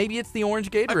paste. Maybe it's the orange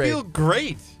Gatorade. I feel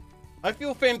great. I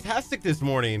feel fantastic this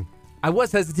morning. I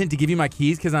was hesitant to give you my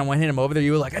keys because I went him over there.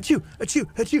 You were like, achoo, achoo,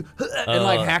 achoo, and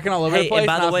like hacking all over hey, the place. and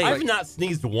by the I was way- like, I've not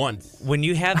sneezed once. When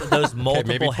you have those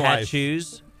multiple twice.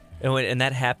 hatchoos, and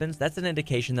that happens, that's an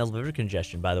indication of liver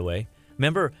congestion, by the way.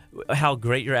 Remember how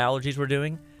great your allergies were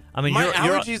doing? I mean, My you're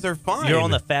allergies are fine. You're on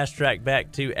the fast track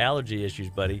back to allergy issues,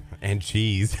 buddy. And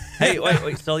cheese. Hey,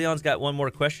 wait. Solion's got one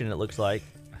more question, it looks like.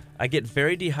 I get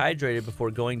very dehydrated before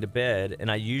going to bed,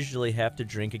 and I usually have to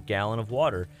drink a gallon of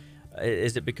water.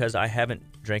 Is it because I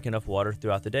haven't drank enough water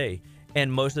throughout the day?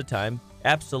 And most of the time,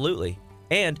 absolutely.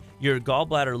 And your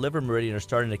gallbladder liver meridian are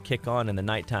starting to kick on in the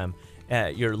nighttime.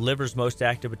 Your liver's most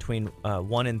active between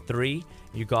 1 and 3.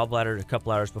 Your gallbladder a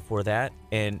couple hours before that.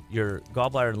 And your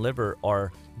gallbladder and liver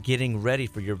are getting ready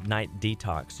for your night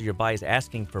detox. So your body's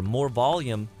asking for more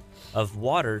volume of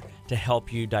water to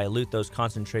help you dilute those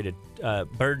concentrated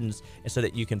burdens, and so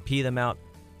that you can pee them out,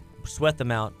 sweat them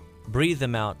out, breathe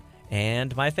them out,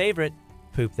 and my favorite,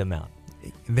 poop them out.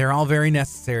 they're all very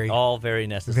necessary. All very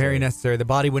necessary. Very necessary. The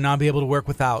body would not be able to work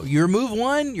without. You remove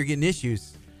one, you're getting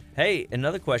issues. Hey,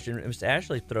 another question Mr.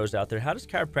 Ashley throws out there. How does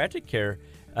chiropractic care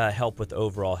help with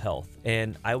overall health?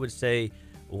 And I would say,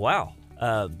 wow,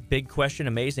 big question,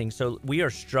 amazing. So we are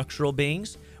structural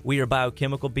beings, we are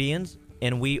biochemical beings,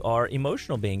 and we are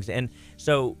emotional beings. And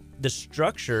so the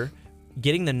structure,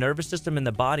 getting the nervous system and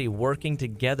the body working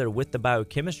together with the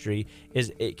biochemistry,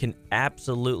 it can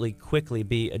absolutely quickly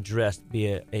be addressed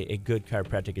via a good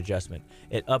chiropractic adjustment.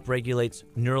 It upregulates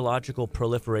neurological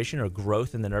proliferation or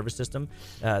growth in the nervous system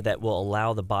that will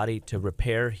allow the body to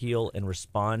repair, heal, and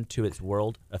respond to its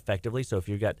world effectively. So if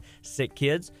you've got sick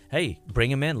kids, hey, bring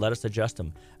them in. Let us adjust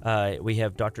them. We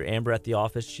have Dr. Amber at the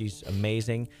office. She's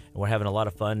amazing, and we're having a lot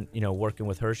of fun, working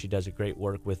with her. She does a great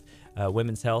work with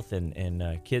women's health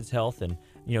and kids' health, and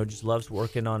just loves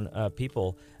working on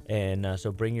people. And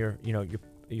so bring your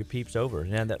peeps over.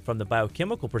 And that from the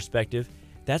biochemical perspective,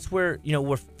 that's where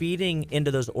we're feeding into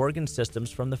those organ systems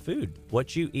from the food.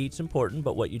 What you eat's important,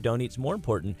 but what you don't eat's more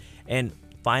important. And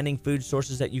finding food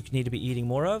sources that you need to be eating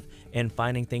more of, and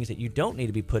finding things that you don't need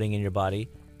to be putting in your body.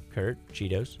 Kurt,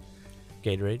 Cheetos,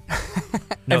 Gatorade.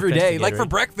 No Every offense day, to like for Gatorade.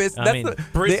 breakfast. I That's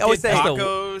mean, they always say,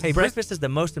 tacos. hey, breakfast is the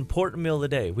most important meal of the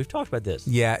day. We've talked about this.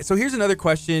 Yeah. So here's another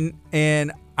question,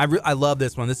 and I love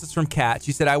this one. This is from Kat.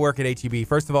 She said, "I work at HEB.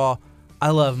 First of all, I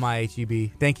love my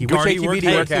HEB. Thank you. Gardy Which HEB works do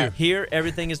you there work too. at?" Here,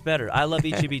 everything is better. I love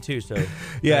HEB too. So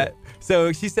Yeah.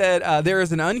 So she said there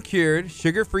is an uncured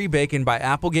sugar-free bacon by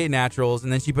Applegate Naturals,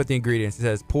 and then she put the ingredients. It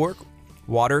says pork,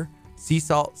 water, sea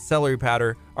salt, celery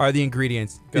powder are the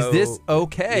ingredients. Is Go. this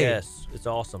okay? Yes, it's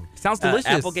awesome. Sounds delicious.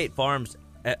 Applegate Farms.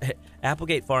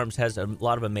 Applegate Farms has a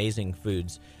lot of amazing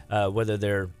foods, whether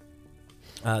they're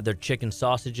chicken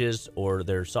sausages or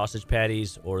their sausage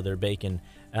patties or their bacon.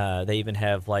 They even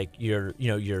have like your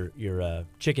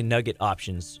chicken nugget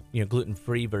options,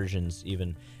 gluten-free versions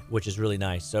even, which is really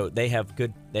nice. So they have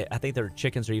good. I think their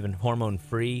chickens are even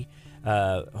hormone-free.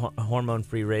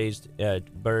 Hormone-free raised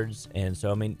birds, and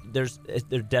so I mean, they're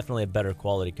definitely a better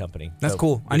quality company. That's So,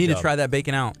 cool. I good need to job. try that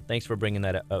bacon out. Thanks for bringing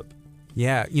that up.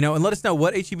 Yeah, and let us know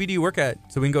what HEB do you work at,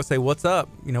 so we can go say what's up.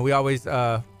 We always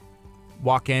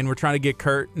walk in. We're trying to get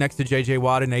Kurt next to JJ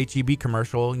Watt in an HEB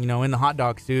commercial, in the hot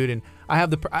dog suit, and I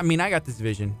got this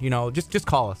vision. Just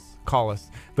call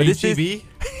us. But this is HEB?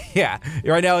 yeah.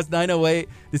 Right now it's 9:08.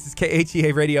 This is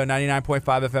KHEA Radio 99.5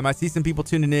 FM. I see some people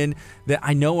tuning in that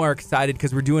I know are excited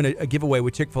because we're doing a giveaway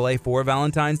with Chick-fil-A for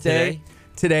Valentine's Day.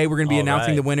 Today we're going to be All announcing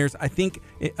right. the winners. I think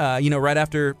right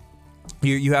after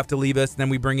you have to leave us, then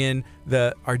we bring in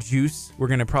our juice. We're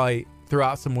going to probably throw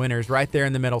out some winners right there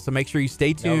in the middle. So make sure you stay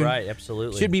All tuned. right,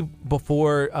 absolutely. Should be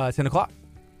before 10 o'clock.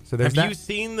 So there's Have that. you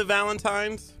seen the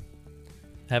Valentines?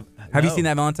 Have you no. seen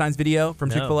that Valentine's video from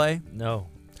No. Chick-fil-A? No.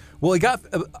 Well, it got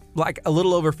like a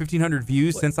little over 1,500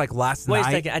 views since like last Wait night.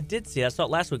 a second. I did see it. I saw it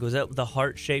last week. Was that the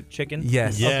heart-shaped chicken?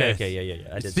 Yes. Yes. Okay. Yeah.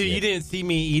 I did So see you it. didn't see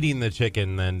me eating the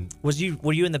chicken then? Were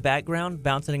you in the background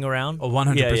bouncing around? Oh,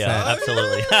 100%. Yeah,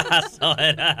 absolutely. I saw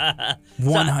it.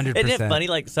 100%. Isn't it funny?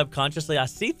 Like subconsciously, I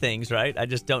see things, right? I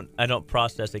don't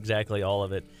process exactly all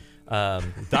of it.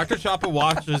 Dr. Chapa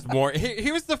watches more.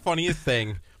 Here's the funniest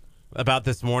thing about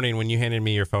this morning when you handed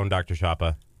me your phone, Dr.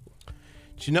 Chapa.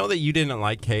 Did you know that you didn't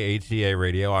like KHEA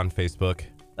Radio on Facebook?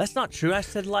 That's not true. I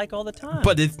said like all the time.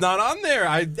 But it's not on there.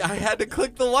 I had to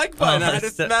click the like button. I had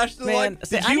to smash the like.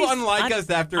 Did you unlike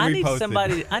us after we posted?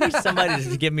 I need somebody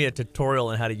to give me a tutorial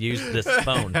on how to use this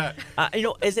phone.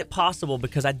 Is it possible?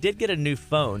 Because I did get a new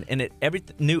phone, and every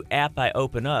new app I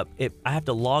open up, I have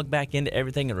to log back into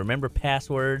everything and remember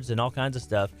passwords and all kinds of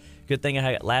stuff. Good thing I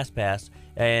had LastPass,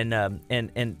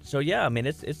 and so yeah, I mean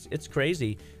it's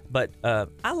crazy. But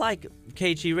I like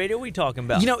KHE Radio. What are you talking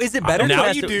about? Is it better? Now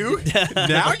you do.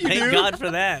 Now you do. Thank God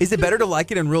for that. Is it better to like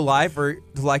it in real life or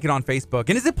to like it on Facebook?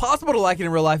 And is it possible to like it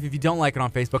in real life if you don't like it on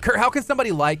Facebook? Kurt, how can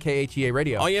somebody like KHEA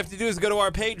Radio? All you have to do is go to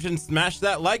our page and smash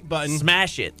that like button.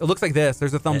 Smash it. It looks like this.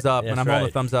 There's a thumbs up, and I'm holding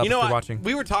a thumbs up if you're watching.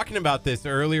 We were talking about this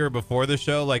earlier before the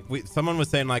show. Like, someone was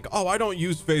saying, like, oh, I don't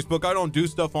use Facebook. I don't do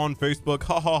stuff on Facebook.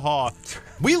 Ha, ha, ha.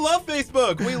 We love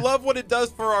Facebook. We love what it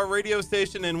does for our radio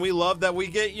station, and we love that we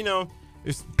get,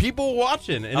 there's people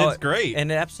watching, and it's great.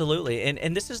 And absolutely.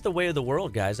 And this is the way of the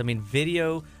world, guys. I mean,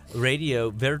 video,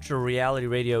 radio, virtual reality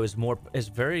radio is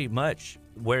very much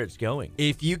where it's going.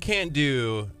 If you can't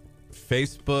do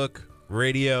Facebook,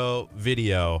 radio,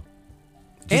 video,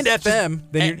 and FM,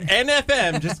 and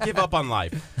FM, just give up on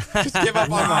life. Just give up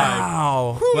on life.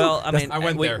 Wow. Well, I mean, I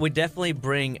went there. We definitely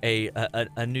bring a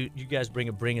new. You guys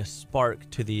bring a spark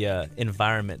to the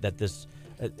environment that this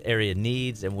area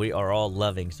needs, and we are all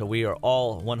loving. So we are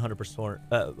all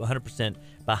 100%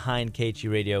 behind KHE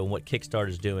Radio and what Kickstart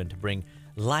is doing to bring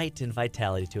light and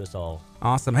vitality to us all.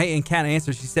 Awesome. Hey, and Kat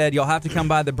answered. She said, you'll have to come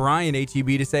by the Bryan HEB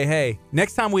to say, hey,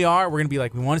 next time we're going to be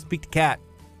like, we want to speak to Kat.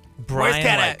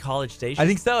 Bryan, like College Station? I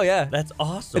think so, yeah. That's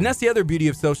awesome. And that's the other beauty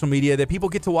of social media, that people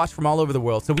get to watch from all over the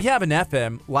world. So we have an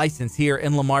FM license here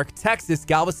in Lamarck, Texas,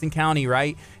 Galveston County,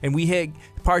 right? And we hit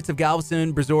parts of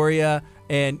Galveston, Brazoria,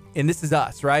 and this is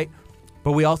us, right?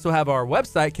 But we also have our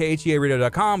website,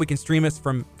 khearadio.com. We can stream us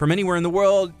from anywhere in the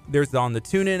world. There's on the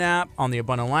TuneIn app, on the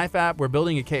Abundant Life app. We're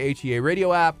building a KHEA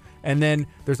radio app. And then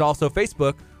there's also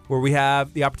Facebook, where we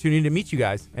have the opportunity to meet you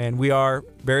guys. And we are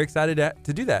very excited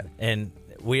to do that. And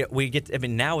we get to,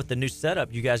 now with the new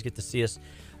setup, you guys get to see us,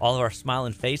 all of our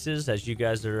smiling faces as you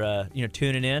guys are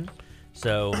tuning in.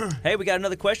 So, hey, we got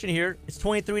another question here. It's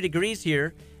 23 degrees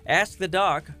here. Ask the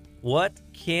doc, what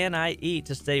can I eat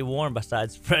to stay warm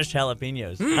besides fresh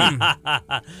jalapenos?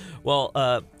 Well,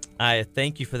 I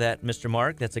thank you for that, Mr.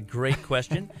 Mark. That's a great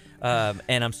question.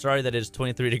 And I'm sorry that it is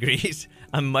 23 degrees.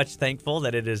 I'm much thankful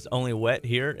that it is only wet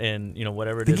here and,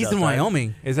 whatever it is. I think he's in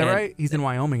Wyoming. Is that right? He's in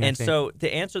Wyoming, I think. So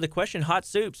to answer the question, hot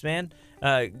soups, man.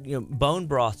 Bone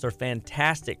broths are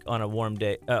fantastic on a warm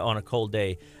day, on a cold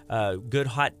day. Good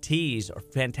hot teas are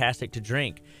fantastic to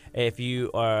drink. If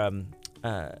you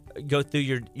go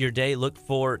through your day, look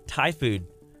for Thai food.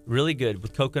 Really good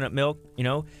with coconut milk.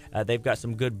 They've got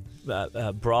some good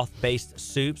broth-based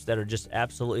soups that are just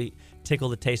absolutely tickle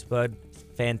the taste bud.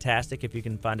 Fantastic if you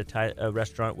can find a Thai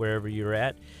restaurant wherever you're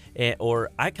at. Or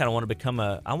I kind of want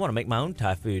to make my own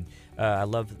Thai food. I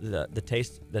love the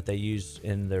taste that they use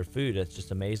in their food. It's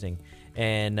just amazing.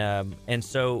 And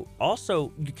so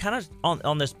also you kind of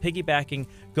on this piggybacking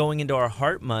going into our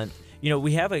Heart Month.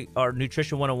 We have our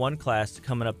Nutrition 101 class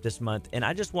coming up this month, and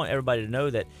I just want everybody to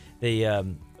know that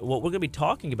what we're going to be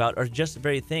talking about are just the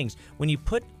very things. When you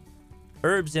put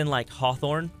herbs in like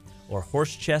hawthorn or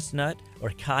horse chestnut or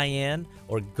cayenne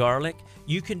or garlic,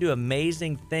 you can do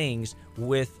amazing things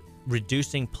with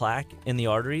reducing plaque in the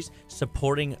arteries,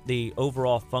 supporting the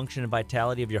overall function and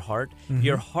vitality of your heart. Mm-hmm.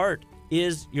 Your heart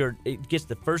it gets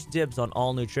the first dibs on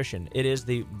all nutrition. It is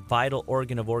the vital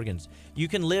organ of organs. You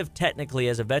can live technically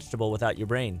as a vegetable without your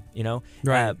brain,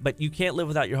 right. But you can't live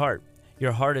without your heart.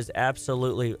 Your heart is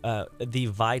absolutely the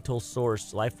vital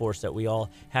life force that we all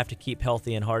have to keep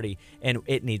healthy and hearty. And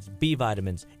it needs B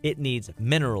vitamins. It needs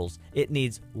minerals. It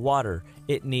needs water.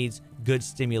 It needs good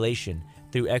stimulation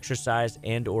through exercise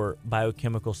and or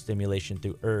biochemical stimulation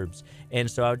through herbs. And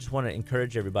so I just want to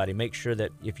encourage everybody, make sure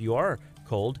that if you are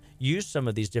cold, use some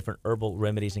of these different herbal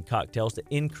remedies and cocktails to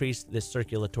increase the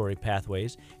circulatory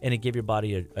pathways and to give your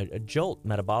body a jolt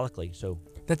metabolically. So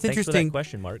that's thanks interesting. For that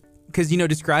question, Mark. Because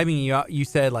describing you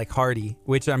said like hearty,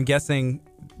 which I'm guessing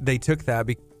they took that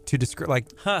to describe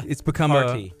it's become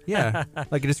hearty.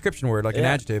 Like a description word, like an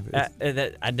adjective.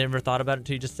 I never thought about it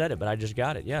until you just said it, but I just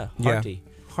got it. Yeah, hearty.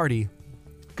 Yeah. Hearty.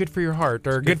 good for your heart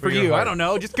or good for your you. heart. I don't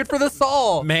know. Just good for the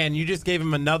soul. Man, you just gave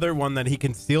him another one that he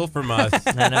can steal from us.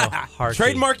 I know. Hearty.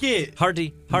 Trademark it.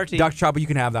 Hearty. Dr. Chopper, you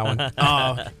can have that one.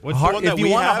 What's the one that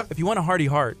we have? If you want a hearty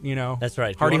heart, That's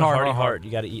right. If Hearty you want a heart, hearty heart. heart.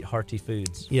 You got to eat hearty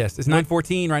foods. Yes, it's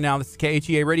 9:14 right now. This is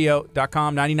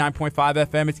KHEARadio.com, 99.5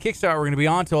 FM. It's Kickstart. We're going to be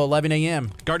on till 11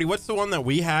 a.m. Gardy, what's the one that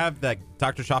we have that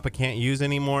Dr. Choppa can't use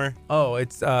anymore? Oh,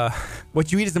 it's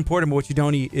what you eat is important, but what you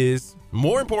don't eat is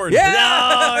More important.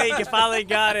 Yeah! No, he finally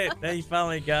got it. He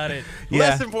finally got it.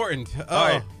 Less important. Oh. All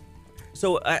right.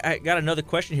 So I got another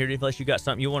question here, unless you got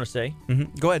something you want to say.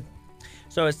 Go ahead.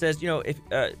 So it says, if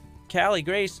Callie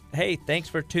Grace, hey, thanks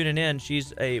for tuning in.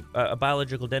 She's a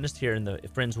biological dentist here in the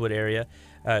Friendswood area,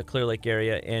 Clear Lake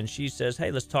area, and she says,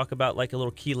 hey, let's talk about like a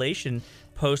little chelation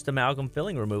post-amalgam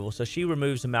filling removal. So she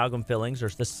removes amalgam fillings or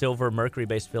the silver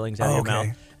mercury-based fillings out of your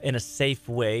mouth in a safe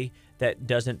way that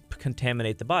doesn't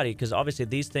contaminate the body, because obviously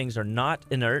these things are not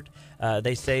inert.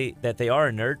 They say that they are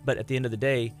inert, but at the end of the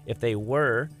day, if they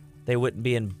were, they wouldn't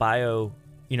be in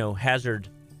hazard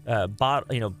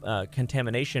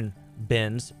contamination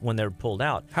bins when they're pulled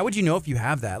out. How would you know if you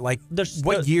have that? Like, There's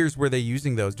what years were they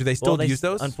using those? Do they still use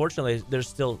those? Unfortunately,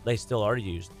 they still are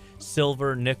used.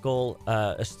 Silver, nickel,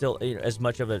 is still as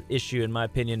much of an issue in my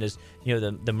opinion as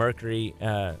the mercury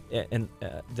and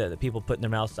the people put in their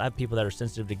mouths. I have people that are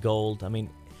sensitive to gold. I mean,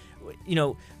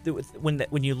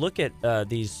 when you look at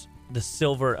the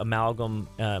silver amalgam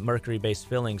mercury-based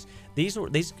fillings, these were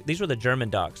the German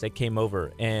docs that came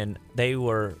over, and they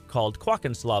were called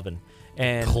Quackenslaven.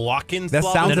 And that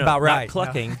sounds about right. Not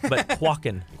clucking, but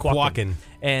Quacken. Quacken.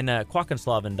 And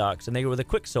Quackenslaven docs, and they were the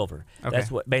Quicksilver. Okay.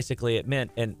 That's what basically it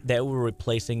meant, and they were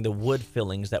replacing the wood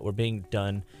fillings that were being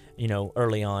done,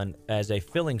 early on as a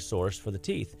filling source for the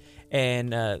teeth. And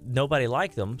nobody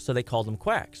liked them, so they called them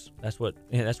quacks. That's where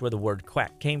the word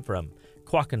quack came from.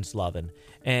 Quackenslaven.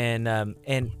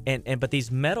 But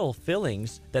these metal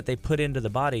fillings that they put into the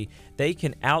body, they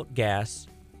can outgas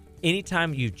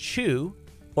anytime you chew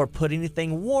or put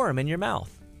anything warm in your mouth.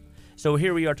 So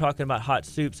here we are talking about hot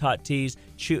soups, hot teas,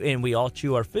 and we all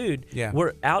chew our food. Yeah.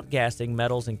 We're outgassing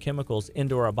metals and chemicals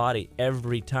into our body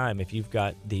every time if you've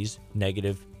got these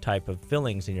negative type of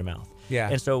fillings in your mouth. Yeah.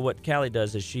 And so what Callie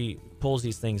does is she pulls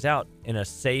these things out in a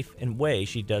safe way.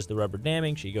 She does the rubber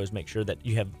damming. She goes make sure that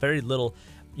you have very little,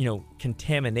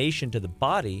 contamination to the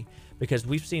body, because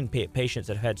we've seen patients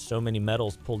that have had so many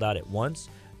metals pulled out at once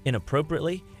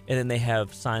inappropriately, and then they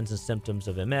have signs and symptoms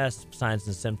of MS, signs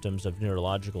and symptoms of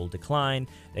neurological decline.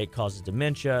 It causes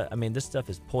dementia. I mean, this stuff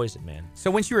is poison, man.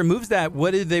 So when she removes that,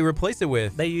 what did they replace it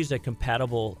with? They use a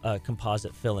compatible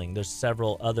composite filling. There's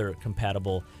several other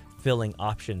compatible filling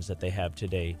options that they have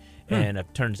today, and it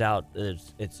turns out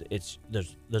there's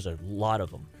a lot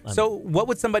of them. So what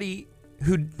would somebody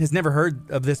who has never heard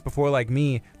of this before, like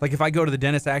me, like if I go to the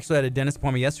dentist, I actually had a dentist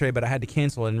appointment yesterday, but I had to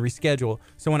cancel it and reschedule.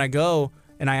 So when I go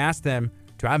and I ask them,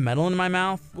 do I have metal in my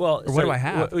mouth? Well, or what do I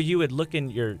have? You would look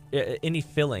in your any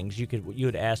fillings. You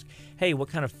would ask, hey, what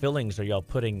kind of fillings are y'all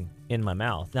putting in my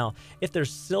mouth? Now, if they're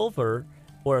silver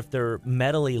or if they're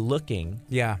metally looking,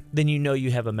 then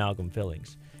you have amalgam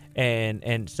fillings.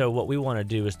 And so what we want to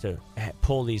do is to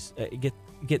pull these,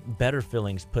 get better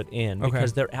fillings put in,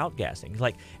 because they're outgassing.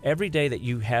 Like every day that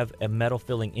you have a metal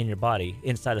filling in your body,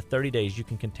 inside of 30 days, you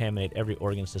can contaminate every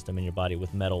organ system in your body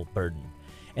with metal burden.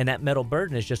 And that metal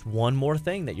burden is just one more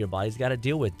thing that your body's got to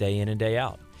deal with day in and day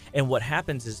out. And what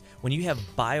happens is when you have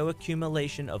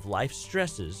bioaccumulation of life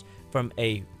stresses from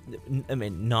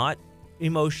not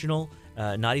emotional,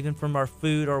 not even from our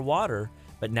food or water,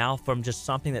 but now from just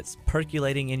something that's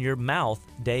percolating in your mouth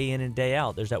day in and day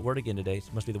out. There's that word again today.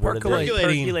 It must be the word of the day.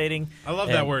 Percolating. I love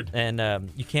that word. And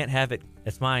you can't have it.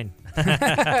 It's mine.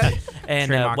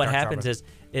 And what happens is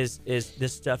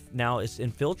this stuff now is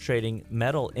infiltrating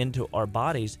metal into our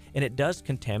bodies, and it does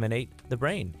contaminate the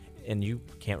brain. And you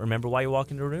can't remember why you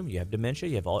walk into a room. You have dementia.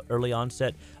 You have early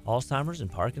onset Alzheimer's and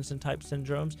Parkinson type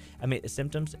syndromes.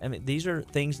 Symptoms. These are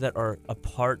things that are a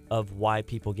part of why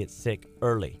people get sick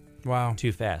early. Wow.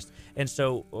 Too fast. And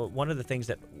so one of the things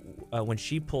that when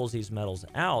she pulls these metals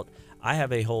out, I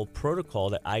have a whole protocol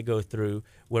that I go through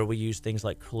where we use things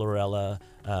like chlorella,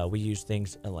 we use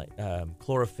things like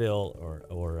chlorophyll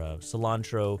or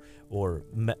cilantro, or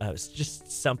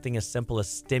just something as simple as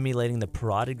stimulating the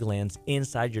parotid glands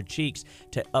inside your cheeks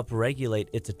to upregulate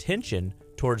its attention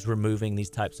towards removing these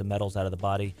types of metals out of the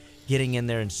body, getting in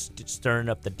there and stirring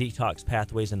up the detox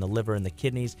pathways in the liver and the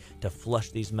kidneys to flush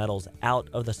these metals out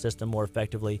of the system more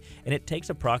effectively. And it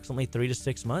takes approximately 3 to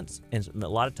 6 months, and a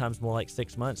lot of times more like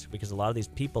 6 months, because a lot of these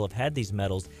people have had these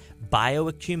metals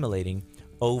bioaccumulating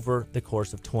over the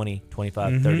course of 20,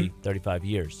 25, 30, 35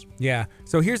 years. Yeah.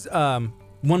 So here's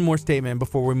one more statement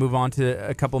before we move on to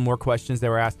a couple more questions that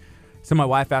were asked. So my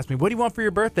wife asked me, "What do you want for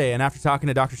your birthday?" And after talking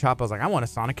to Dr. Chapa, I was like, "I want a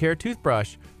Sonicare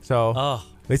toothbrush." So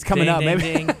it's coming up.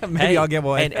 Maybe hey, I'll get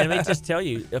one. And let me just tell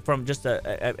you, from just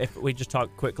if we just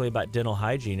talk quickly about dental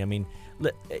hygiene. I mean,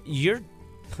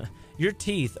 your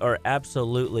teeth are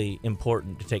absolutely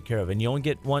important to take care of, and you only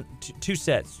get two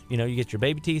sets. You get your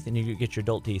baby teeth and you get your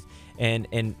adult teeth,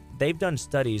 and they've done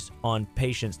studies on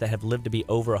patients that have lived to be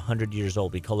over 100 years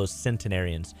old. We call those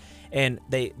centenarians, and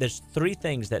there's three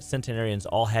things that centenarians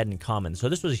all had in common. So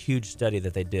this was a huge study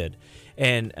that they did,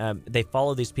 and they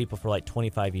followed these people for like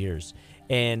 25 years.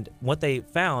 And what they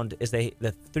found is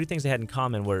the three things they had in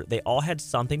common were they all had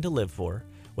something to live for,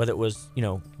 whether it was,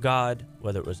 God,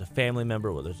 whether it was a family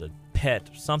member, whether it was a pet,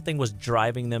 something was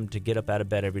driving them to get up out of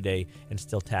bed every day and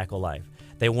still tackle life.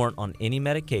 They weren't on any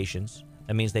medications.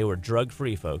 That means they were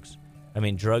drug-free, folks. I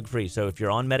mean, drug-free. So if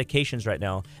you're on medications right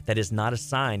now, that is not a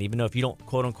sign, even though if you don't,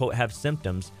 quote-unquote, have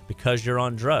symptoms because you're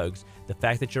on drugs, the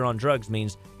fact that you're on drugs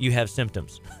means you have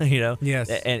symptoms, Yes.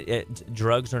 And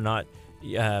drugs are not...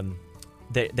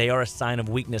 They are a sign of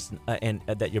weakness and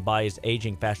that your body is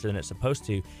aging faster than it's supposed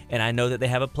to. And I know that they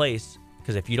have a place,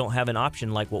 because if you don't have an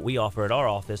option like what we offer at our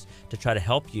office to try to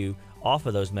help you off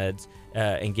of those meds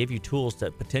and give you tools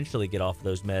to potentially get off of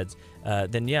those meds,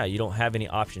 then yeah, you don't have any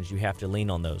options. You have to lean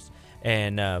on those.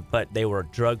 And but they were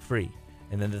drug-free.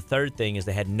 And then the third thing is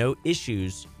they had no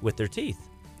issues with their teeth.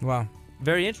 Wow.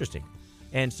 Very interesting.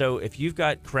 And so if you've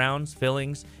got crowns,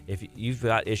 fillings, if you've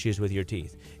got issues with your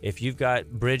teeth, if you've got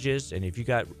bridges, and if you've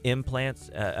got implants,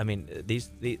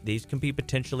 these can be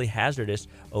potentially hazardous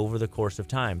over the course of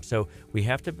time. So we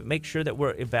have to make sure that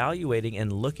we're evaluating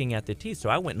and looking at the teeth. So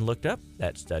I went and looked up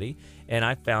that study, and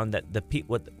I found that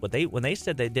when they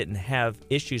said they didn't have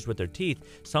issues with their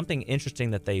teeth, something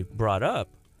interesting that they brought up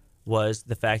was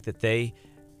the fact that they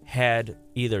had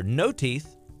either no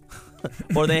teeth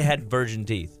or they had virgin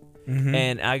teeth. Mm-hmm.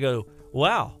 And I go,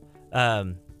 wow.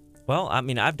 Well, I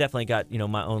mean, I've definitely got,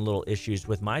 my own little issues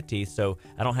with my teeth, so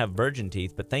I don't have virgin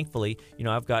teeth. But thankfully,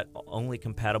 I've got only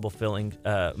compatible filling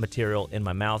material in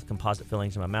my mouth, composite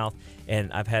fillings in my mouth.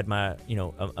 And I've had my,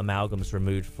 amalgams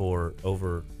removed for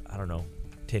over,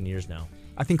 10 years now.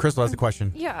 I think Crystal has a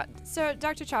question. Yeah. So,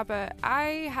 Dr. Chapa,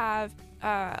 I have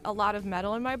a lot of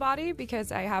metal in my body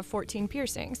because I have 14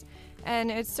 piercings.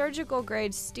 And it's surgical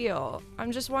grade steel.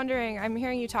 I'm just wondering, I'm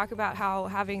hearing you talk about how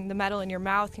having the metal in your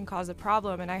mouth can cause a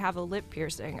problem, and I have a lip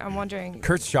piercing. I'm wondering...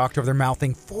 Kurt's shocked over their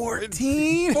mouthing.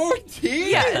 14? 14?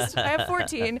 Yes, I have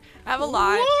 14. I have a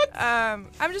lot. What?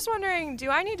 I'm just wondering, do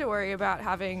I need to worry about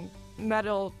having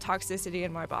metal toxicity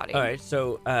in my body? All right,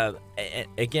 so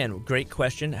again, great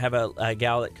question. I have a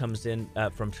gal that comes in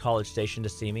from College Station to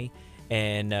see me,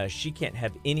 and she can't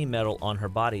have any metal on her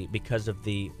body because of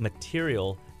the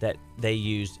material that they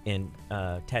use in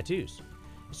tattoos.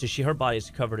 So her body is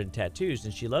covered in tattoos,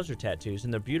 and she loves her tattoos,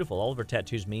 and they're beautiful. All of her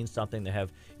tattoos mean something. They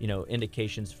have,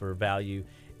 indications for value,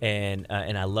 and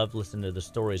I love listening to the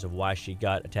stories of why she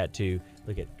got a tattoo.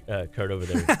 Look at Kurt over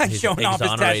there. He's showing off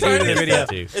his exonerating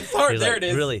tattoo. It's hard. He's There like, it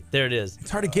is. Really, there it is.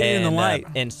 It's hard to get it in the light.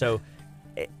 And so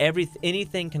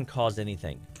anything can cause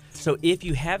anything. So if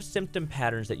you have symptom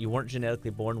patterns that you weren't genetically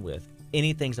born with,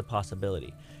 anything's a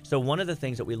possibility. So one of the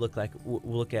things that we look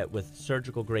at with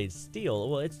surgical grade steel,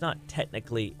 well, it's not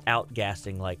technically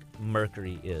outgassing like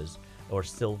mercury is or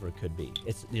silver could be.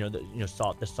 It's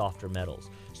the softer metals.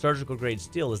 Surgical grade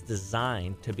steel is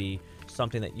designed to be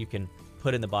something that you can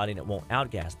put in the body and it won't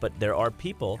outgas. But there are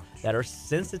people that are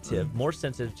more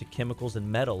sensitive to chemicals and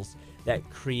metals that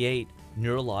create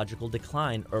neurological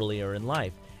decline earlier in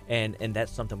life. And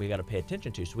that's something we got to pay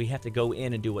attention to. So we have to go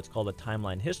in and do what's called a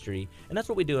timeline history. And that's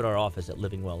what we do at our office at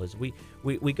Living Well is we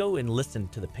go and listen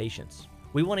to the patients.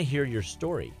 We want to hear your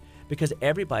story because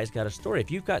everybody's got a story.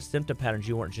 If you've got symptom patterns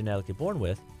you weren't genetically born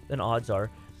with, then odds are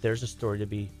there's a story to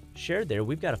be shared there.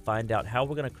 We've got to find out how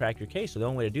we're going to crack your case. So the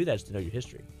only way to do that is to know your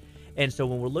history. And so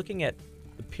when we're looking at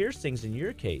the piercings in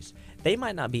your case, they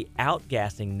might not be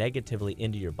outgassing negatively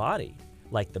into your body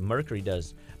like the mercury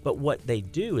does. But what they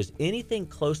do is anything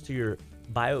close to your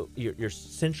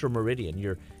central meridian,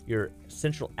 your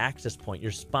central access point,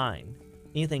 your spine,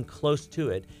 anything close to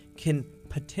it can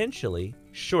potentially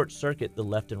short circuit the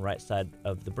left and right side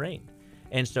of the brain.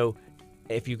 And so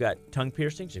if you've got tongue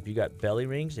piercings, if you've got belly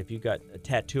rings, if you've got a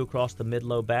tattoo across the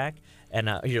mid-low back, and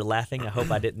you're laughing, I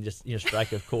hope I didn't just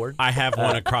strike a chord. I have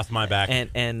one across my back.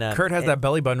 And Kurt has that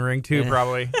belly button ring too,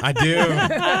 probably. I do.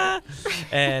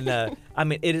 And I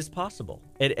mean, it is possible.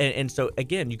 And so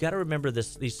again, you got to remember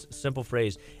these simple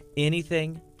phrase: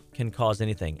 anything can cause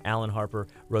anything. Alan Harper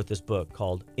wrote this book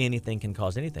called Anything Can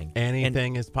Cause Anything.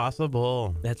 Anything is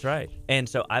possible. That's right. And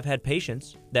so I've had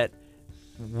patients that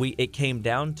it came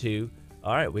down to,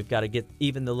 all right, we've got to get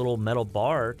even the little metal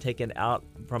bar taken out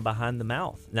from behind the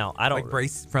mouth. Now, I don't Like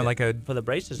brace for like a for the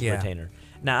braces Yeah. retainer.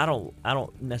 Now, I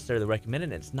don't necessarily recommend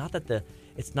it. It's not that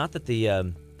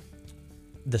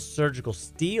the surgical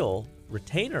steel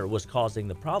retainer was causing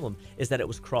the problem, is that it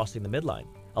was crossing the midline.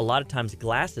 A lot of times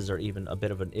glasses are even a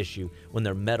bit of an issue when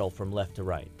they're metal from left to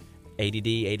right.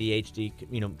 ADD, ADHD,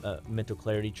 mental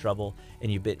clarity trouble,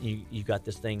 and you got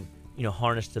this thing,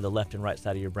 harnessed to the left and right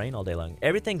side of your brain all day long.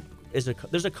 Everything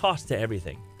there's a cost to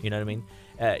everything. You know what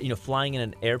I mean? Flying in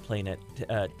an airplane at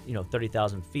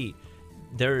 30,000 feet,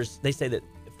 they say that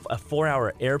a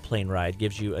 4-hour airplane ride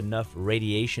gives you enough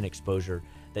radiation exposure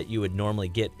that you would normally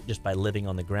get just by living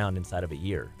on the ground inside of a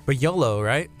year. But YOLO,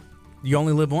 right? You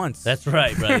only live once. That's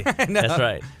right, buddy. No. That's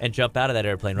right. And jump out of that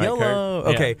airplane, right, YOLO.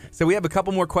 Kurt? Okay, so we have a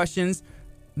couple more questions.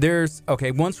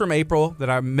 One's from April that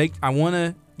I want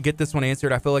to get this one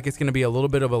answered. I feel like it's going to be a little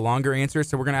bit of a longer answer,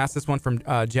 so we're going to ask this one from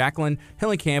Jacqueline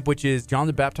Hillenkamp, which is John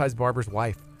the Baptized Barber's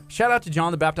wife. Shout out to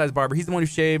John the Baptized Barber. He's the one who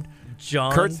shaved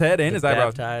John Kurt's head and his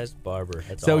eyebrows. Baptized Barber.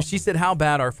 That's So awesome. she said, how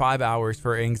bad are 5 hours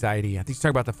for anxiety? I think she's talking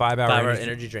about the 5-hour 5-hour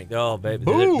energy drink. Oh, baby.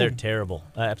 They're terrible.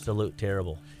 Absolute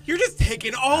terrible. You're just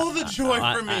taking all the joy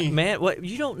from me. Man, what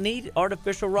you don't need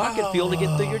artificial rocket fuel to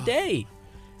get through your day.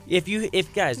 If you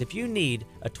need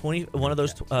one of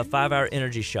those 5-hour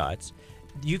energy shots,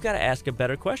 you've got to ask a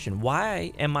better question.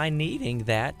 Why am I needing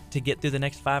that to get through the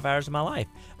next 5 hours of my life?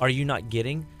 Are you not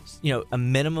getting, a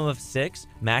minimum of 6,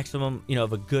 maximum,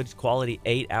 of a good quality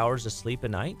 8 hours of sleep a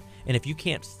night? And if you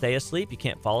can't stay asleep, you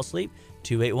can't fall asleep,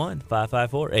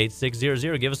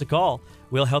 281-554-8600. Give us a call.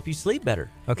 We'll help you sleep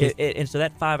better. Okay. And so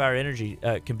that 5-hour energy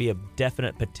can be a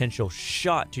definite potential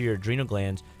shot to your adrenal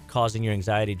glands, causing your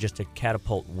anxiety just to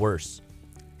catapult worse.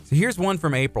 So here's one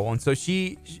from April. And so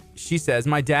she says,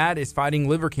 my dad is fighting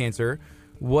liver cancer.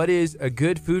 What is a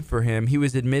good food for him? He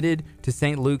was admitted to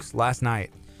St. Luke's last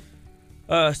night.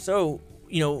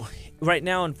 Right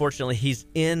now, unfortunately, he's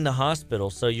in the hospital.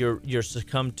 So you're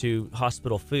succumbed to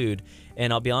hospital food.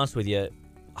 And I'll be honest with you,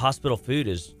 hospital food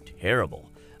is terrible.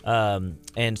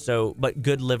 But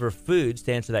good liver foods,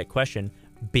 to answer that question,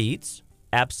 beets,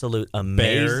 absolute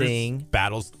amazing.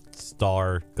 Bears,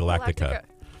 Battlestar Galactica.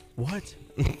 What?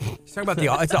 She's talking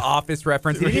about it's an Office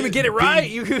reference. You didn't even get it right.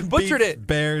 You butchered it.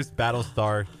 Bears,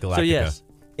 Battlestar Galactica. So yes,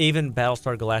 even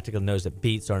Battlestar Galactica knows that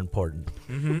beets are important.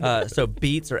 Mm-hmm. So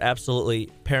beets are absolutely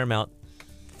paramount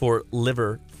for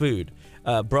liver food.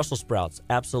 Brussels sprouts,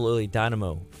 absolutely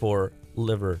dynamo for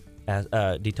liver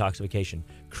detoxification.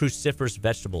 Cruciferous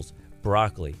vegetables,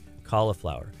 broccoli,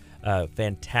 cauliflower,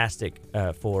 fantastic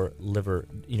for liver,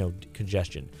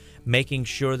 congestion. Making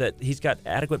sure that he's got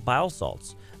adequate bile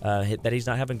salts, that he's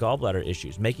not having gallbladder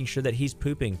issues. Making sure that he's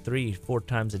pooping 3-4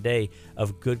 times a day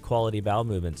of good quality bowel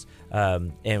movements.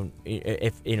 And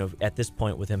if at this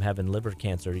point with him having liver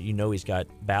cancer, he's got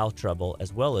bowel trouble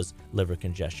as well as liver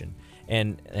congestion.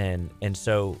 And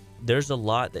so there's a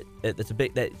lot that's a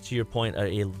big, that to your point,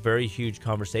 a very huge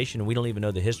conversation. We don't even know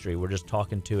the history. We're just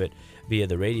talking to it via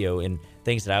the radio and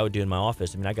things that I would do in my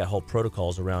office. I mean, I got whole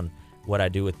protocols around what I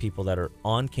do with people that are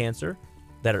on cancer,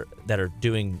 that are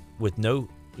doing with no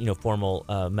formal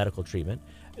medical treatment,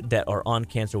 that are on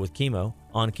cancer with chemo,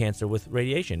 on cancer with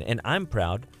radiation. And I'm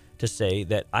proud to say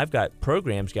that I've got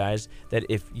programs, guys, that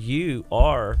if you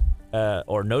are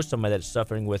or know somebody that's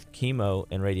suffering with chemo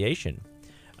and radiation,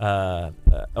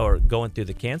 or going through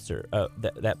the cancer,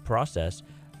 that process,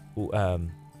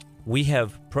 we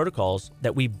have protocols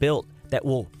that we built that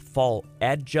will fall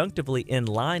adjunctively in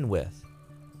line with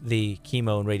the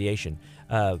chemo and radiation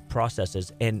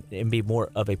processes and be more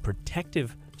of a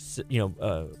protective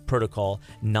protocol,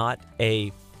 not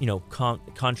a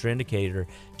contraindicator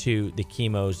to the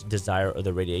chemo's desire or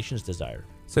the radiation's desire.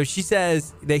 So she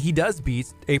says that he does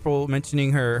beets. April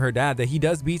mentioning her dad, that he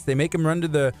does beets. They make him run to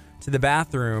the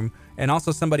bathroom. And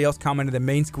also somebody else commented that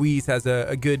Main Squeeze has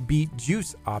a good beet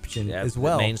juice option as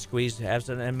well. Main Squeeze has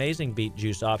an amazing beet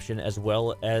juice option, as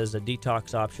well as a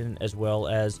detox option, as well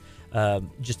as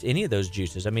just any of those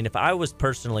juices. I mean, if I was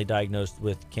personally diagnosed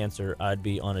with cancer, I'd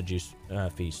be on a juice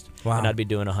feast. Wow. And I'd be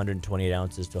doing 128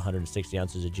 ounces to 160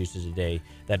 ounces of juices a day.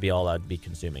 That'd be all I'd be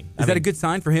consuming. Is that a good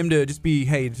sign for him to just be,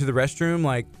 hey, to the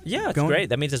restroom? Yeah, it's great.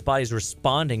 That means his body's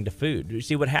responding to food. You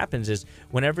see, what happens is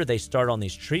whenever they start on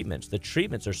these treatments, the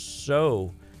treatments are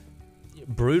so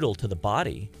brutal to the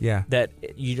body that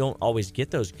you don't always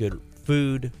get those good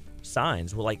food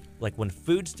signs. Well, like when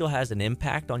food still has an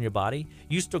impact on your body,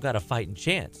 you still got a fighting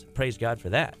chance. Praise God for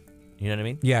that. You know what I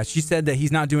mean? Yeah, she said that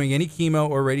he's not doing any chemo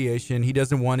or radiation. He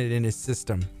doesn't want it in his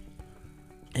system.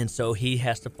 And so he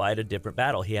has to fight a different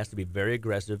battle. He has to be very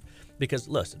aggressive because,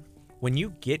 listen, when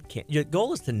you get your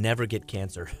goal is to never get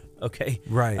cancer, okay?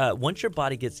 Right. Once your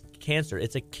body gets cancer,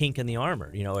 it's a kink in the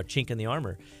armor, you know, a chink in the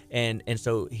armor. And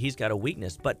so he's got a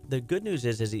weakness. But the good news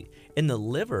is he in the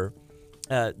liver,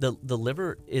 the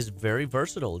liver is very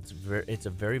versatile. It's a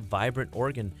very vibrant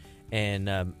organ,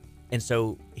 and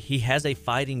so he has a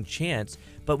fighting chance.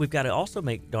 But we've got to also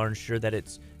make darn sure that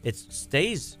it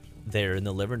stays there in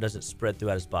the liver and doesn't spread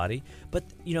throughout his body. But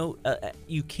you know,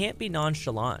 you can't be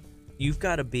nonchalant. You've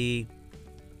got to be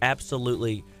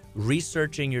absolutely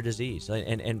researching your disease,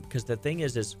 and because the thing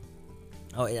is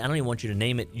I don't even want you to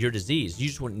name it your disease.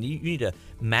 You need to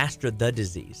master the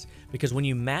disease, because when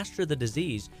you master the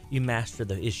disease, you master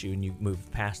the issue and you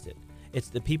move past it. It's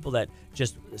the people that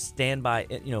just stand by,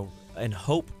 you know, and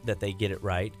hope that they get it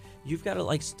right. You've got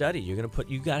to study. You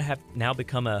got to have now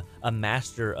become a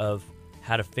master of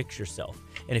how to fix yourself.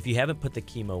 And if you haven't put the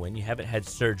chemo in, you haven't had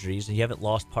surgeries, and you haven't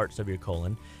lost parts of your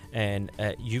colon, and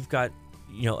you've got,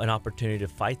 you know, an opportunity to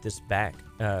fight this back,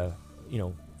 you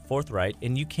know, forthright,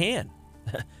 and you can.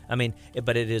 I mean,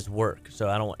 but it is work. So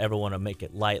I don't ever want to make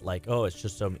it light, like, oh, it's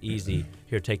just some easy,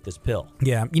 here, take this pill.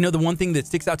 Yeah. You know, the one thing that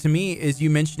sticks out to me is you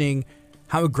mentioning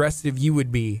how aggressive you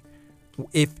would be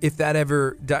if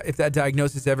that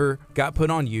diagnosis ever got put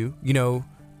on you, you know,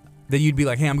 that you'd be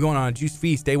like, hey, I'm going on a juice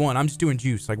feast day one. I'm just doing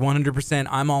juice, like 100%.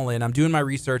 I'm all in. I'm doing my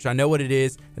research. I know what it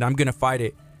is, and I'm going to fight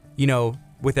it, you know,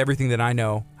 with everything that I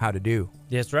know how to do.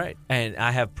 That's right. And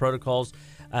I have protocols.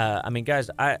 I mean, guys,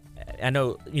 I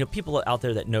know, you know, people out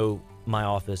there that know my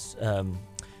office,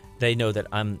 they know that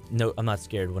I'm not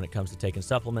scared when it comes to taking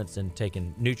supplements and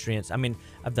taking nutrients. I mean,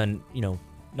 I've done, you know,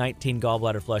 19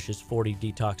 gallbladder flushes, 40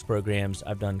 detox programs.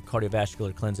 I've done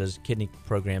cardiovascular cleanses, kidney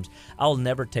programs. I'll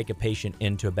never take a patient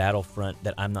into a battlefront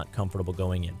that I'm not comfortable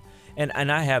going in. And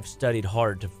I have studied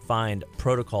hard to find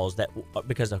protocols that,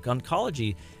 because of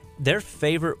oncology, their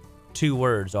favorite 2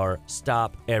 words are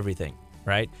stop everything,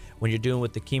 right? When you're doing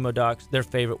with the chemo docs, their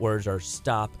favorite words are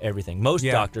stop everything. Most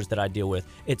doctors that I deal with,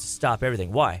 it's stop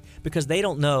everything. Why? Because they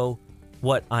don't know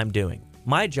what I'm doing.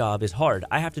 My job is hard.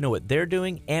 I have to know what they're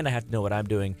doing, and I have to know what I'm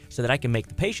doing so that I can make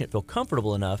the patient feel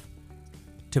comfortable enough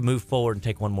to move forward and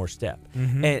take one more step.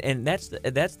 Mm-hmm. And that's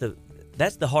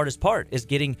the hardest part, is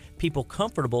getting people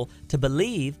comfortable to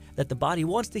believe that the body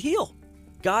wants to heal.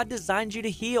 God designed you to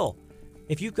heal.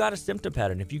 If you've got a symptom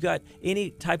pattern, if you've got any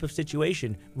type of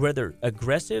situation, whether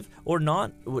aggressive or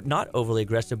not overly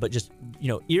aggressive, but just, you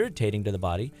know, irritating to the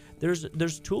body,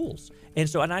 there's tools.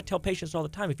 And I tell patients all the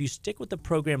time, if you stick with the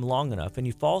program long enough and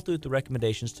you follow through with the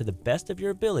recommendations to the best of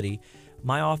your ability,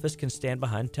 my office can stand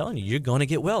behind telling you, you're going to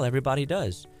get well. Everybody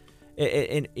does.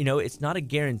 And, you know, it's not a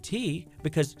guarantee,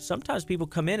 because sometimes people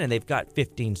come in and they've got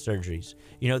 15 surgeries.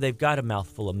 You know, they've got a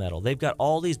mouthful of metal. They've got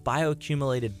all these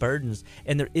bioaccumulated burdens,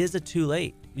 and there is a too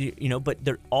late, you know, but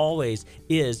there always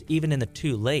is, even in the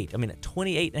too late. I mean, at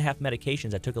 28 and a half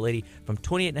medications, I took a lady from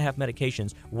 28 and a half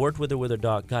medications, worked with her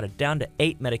dog, got it down to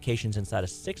 8 medications inside of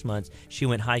 6 months. She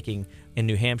went hiking in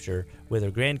New Hampshire with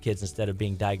her grandkids instead of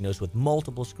being diagnosed with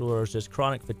multiple sclerosis,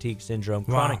 chronic fatigue syndrome,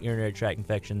 chronic urinary tract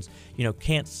infections, you know,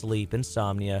 can't sleep,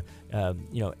 insomnia,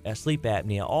 you know, sleep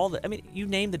apnea, I mean, you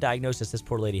name the diagnosis, this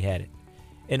poor lady had it.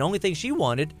 And the only thing she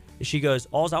wanted is, she goes,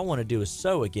 all I want to do is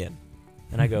sew again.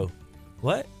 And I go,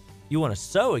 what? You want to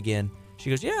sew again? She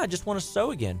goes, yeah, I just want to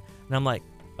sew again. And I'm like,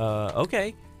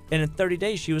 okay. And in 30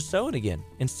 days, she was sewing again.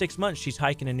 In 6 months, she's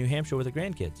hiking in New Hampshire with her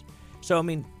grandkids. So, I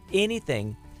mean,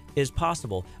 anything is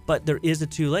possible, but there is a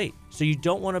too late. So you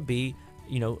don't want to be,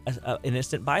 you know, an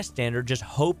innocent bystander just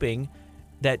hoping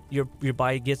that your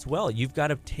body gets well. You've got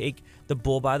to take the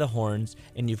bull by the horns,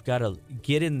 and you've got to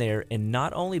get in there and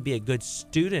not only be a good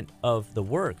student of the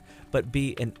work, but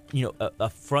be a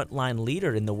frontline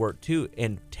leader in the work too,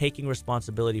 and taking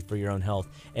responsibility for your own health,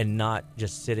 and not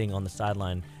just sitting on the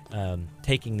sideline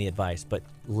taking the advice, but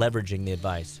leveraging the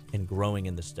advice and growing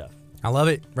in the stuff. I love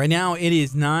it. Right now, it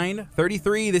is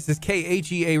 9:33. This is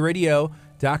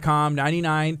KHEARadio.com,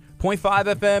 99.5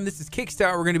 FM. This is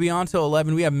Kickstart. We're going to be on till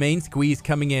 11. We have Main Squeeze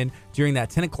coming in during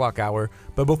that 10 o'clock hour.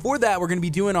 But before that, we're going to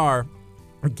be doing our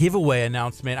giveaway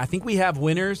announcement. I think we have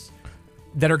winners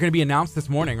that are going to be announced this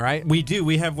morning, right? We do.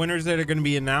 We have winners that are going to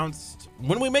be announced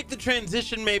when we make the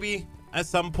transition, maybe at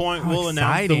some point. We'll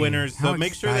announce the winners. So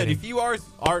make sure that if you are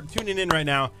tuning in right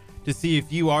now to see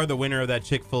if you are the winner of that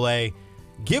Chick-fil-A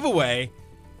giveaway,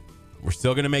 we're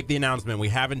still going to make the announcement. We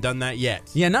haven't done that yet.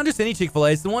 Yeah, not just any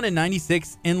Chick-fil-A. It's the one in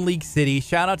 96 in League City.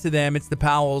 Shout out to them. It's the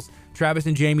Powells, Travis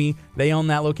and Jamie. They own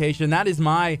that location. That is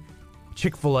my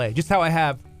Chick-fil-A. Just how I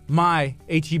have my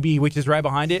HEB, which is right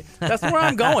behind it, that's where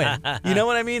I'm going. You know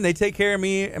what I mean? They take care of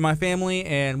me and my family,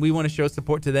 and we want to show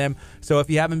support to them. So if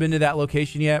you haven't been to that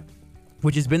location yet,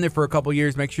 which has been there for a couple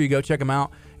years, make sure you go check them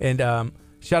out. And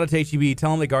shout out to HEB.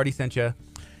 Tell them that Gardy sent you.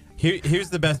 Here's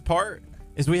the best part.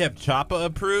 Is we have Choppa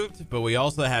approved, but we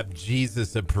also have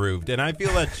Jesus approved. And I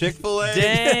feel that Chick-fil-A...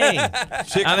 Dang.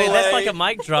 Chick-fil-A, I mean, that's like a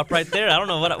mic drop right there. I don't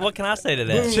know. What can I say to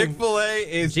that? Chick-fil-A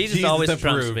is Jesus always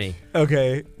approved. trumps me.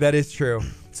 Okay, that is true.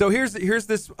 So here's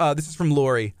this. This is from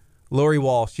Lori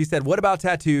Walsh. She said, "What about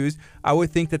tattoos? I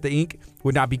would think that the ink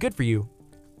would not be good for you."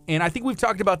 And I think we've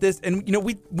talked about this, and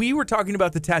we were talking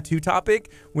about the tattoo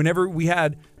topic whenever we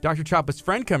had Dr. Choppa's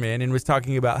friend come in and was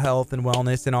talking about health and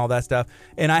wellness and all that stuff.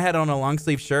 And I had on a long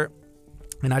sleeve shirt,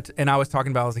 and I was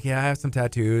talking about, I was like, yeah, I have some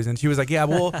tattoos, and she was like, yeah,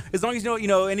 well, as long as you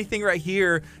know anything right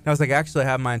here. And I was like, actually, I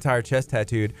have my entire chest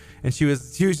tattooed, and she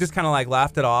was just kind of like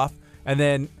laughed it off. And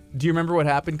then, do you remember what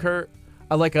happened, Kurt?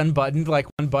 I like unbuttoned like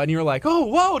one button. You were like, oh,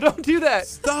 whoa, don't do that.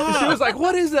 Stop. And she was like,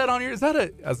 what is that on your? Is that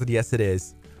a? I said, yes, it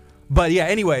is. But yeah,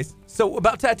 anyways, so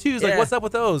about tattoos, like what's up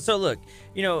with those? So look,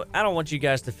 I don't want you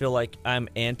guys to feel like I'm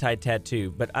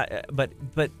anti-tattoo,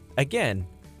 but again,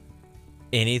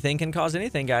 anything can cause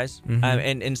anything, guys.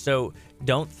 Mm-hmm. And so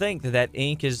don't think that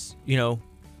ink is,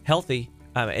 healthy.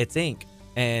 It's ink,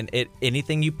 and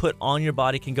anything you put on your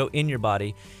body can go in your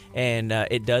body, and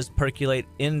it does percolate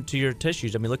into your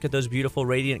tissues. I mean, look at those beautiful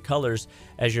radiant colors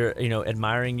as you're,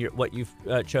 admiring what you've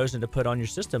chosen to put on your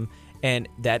system. And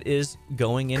that is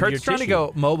going into your Kurt's trying tissue. to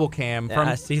go mobile cam. From,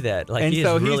 I see that. Like, and he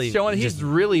so is really he's showing. He's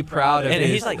really proud of it. and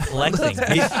he's like flexing.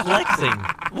 He's flexing.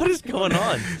 What is going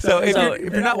on? So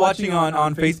if you're not watching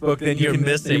on Facebook, then you're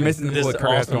missing this what Kurt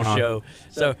has awesome going on. show.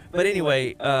 So, but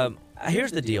anyway,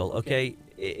 here's the deal. Okay,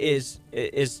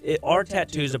 are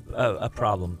tattoos a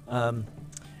problem?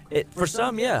 For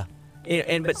some, yeah,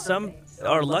 but some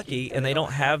are lucky and they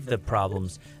don't have the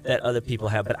problems that other people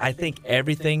have. But I think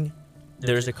everything.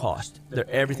 There's a cost.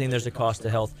 There's a cost to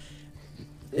health.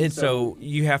 And so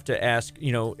you have to ask,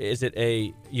 is it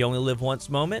a you only live once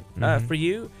moment for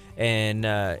you? And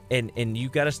you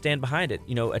got to stand behind it.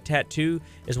 A tattoo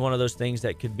is one of those things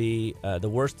that could be the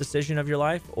worst decision of your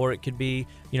life, or it could be,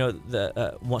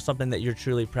 something that you're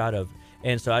truly proud of.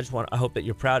 And so I hope that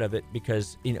you're proud of it,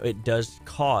 because, it does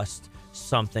cost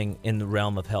something in the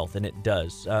realm of health, and it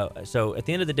does. So at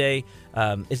the end of the day,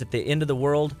 is it the end of the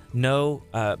world? No,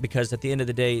 because at the end of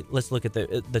the day, let's look at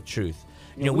the truth.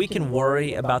 We can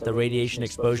worry about the radiation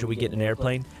exposure we get in an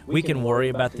airplane. We can worry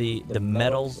about the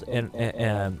metals in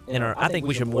our. I think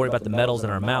we should worry about the metals in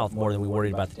our mouth more than we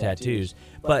worry about the tattoos.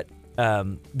 But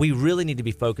we really need to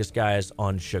be focused, guys,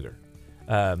 on sugar.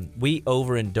 We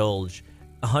overindulge.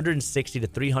 160 to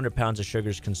 300 pounds of sugar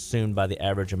is consumed by the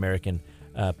average American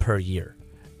per year,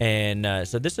 and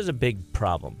so this is a big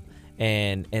problem,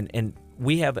 and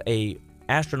we have a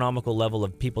astronomical level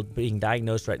of people being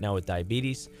diagnosed right now with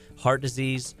diabetes, heart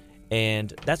disease,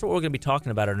 and that's what we're going to be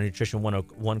talking about in our Nutrition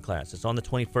 101 class. It's on the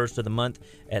 21st of the month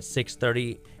at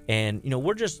 6:30, and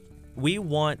we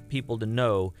want people to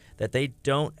know that they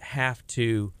don't have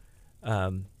to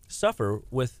suffer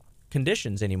with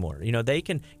conditions anymore. They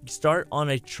can start on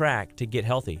a track to get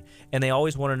healthy, and they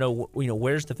always want to know,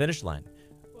 where's the finish line.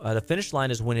 The finish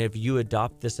line is whenever you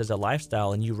adopt this as a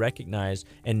lifestyle and you recognize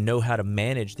and know how to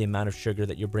manage the amount of sugar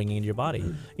that you're bringing into your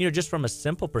body. Just from a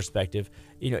simple perspective,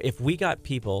 if we got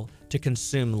people to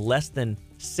consume less than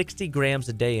 60 grams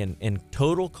a day in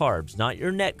total carbs, not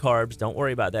your net carbs, don't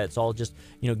worry about that. It's all just,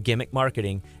 gimmick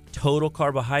marketing, total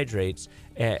carbohydrates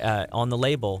on the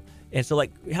label. And so,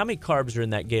 like, how many carbs are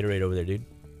in that Gatorade over there, dude?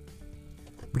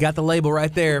 We got the label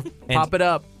right there. Pop it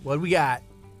up. What do we got?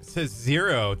 It says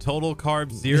 0. Total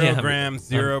carbs, 0 grams,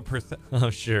 0%. Oh,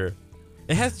 sure.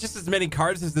 It has just as many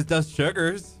carbs as it does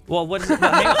sugars. Well, what is it?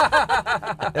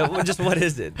 Just what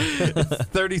is it? It's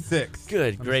 36.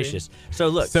 Good gracious. So,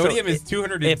 look. Sodium is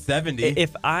 270.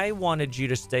 If I wanted you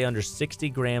to stay under 60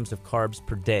 grams of carbs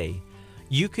per day,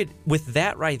 you could, with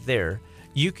that right there,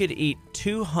 you could eat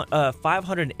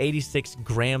 586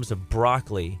 grams of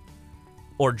broccoli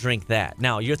or drink that.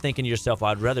 Now, you're thinking to yourself,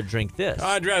 I'd rather drink this.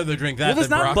 I'd rather drink that than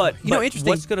not, broccoli. But interesting.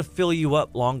 what's going to fill you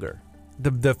up longer?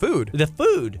 The food. The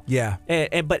food. Yeah.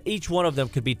 But each one of them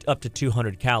could be up to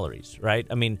 200 calories, right?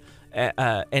 I mean,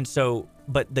 and so,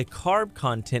 but the carb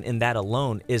content in that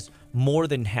alone is more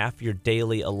than half your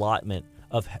daily allotment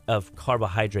of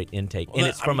carbohydrate intake, and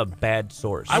it's from a bad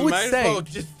source. I would say, as well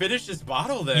just finish this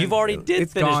bottle then. You've already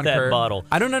finish gone, that Kurt. bottle.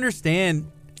 I don't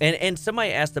understand. And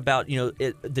somebody asked about,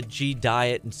 the G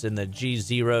diet and the G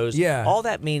zeros. Yeah. All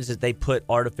that means is they put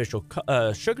artificial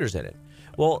sugars in it.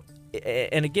 Well,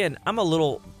 and again, I'm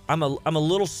I'm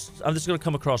just going to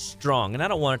come across strong, and I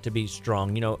don't want it to be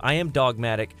strong. I am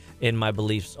dogmatic in my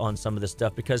beliefs on some of this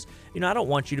stuff because, I don't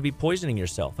want you to be poisoning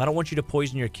yourself. I don't want you to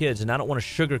poison your kids, and I don't want to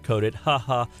sugarcoat it,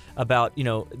 about,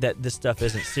 that this stuff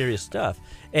isn't serious stuff.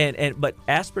 But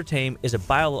aspartame is a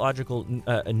biological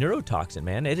a neurotoxin,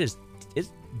 man. It's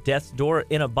death's door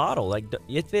in a bottle. Like,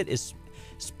 if it is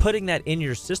putting that in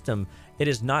your system, it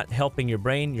is not helping your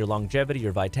brain, your longevity,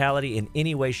 your vitality in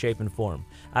any way, shape, and form.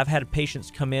 I've had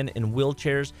patients come in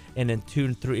wheelchairs and then 2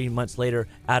 and 3 months later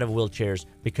out of wheelchairs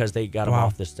because they got them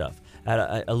off this stuff. I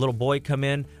had a little boy come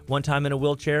in one time in a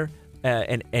wheelchair,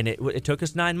 and it took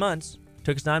us 9 months.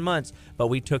 But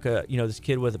we took this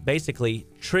kid with basically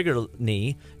trigger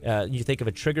knee. You think of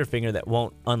a trigger finger that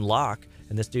won't unlock,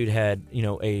 and this dude had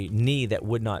a knee that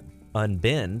would not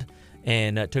unbend,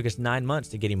 and it took us 9 months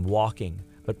to get him walking.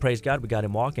 But praise God, we got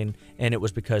him walking, and it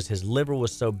was because his liver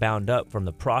was so bound up from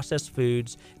the processed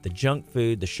foods, the junk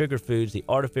food, the sugar foods, the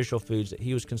artificial foods that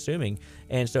he was consuming.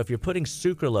 And so if you're putting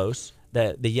sucralose,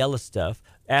 the yellow stuff,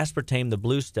 aspartame, the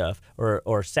blue stuff, or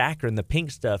saccharin, the pink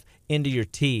stuff, into your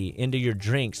tea, into your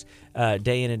drinks,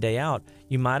 day in and day out,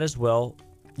 you might as well,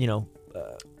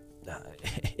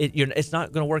 it's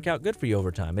not going to work out good for you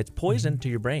over time. It's poison to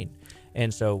your brain.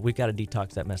 And so we've got to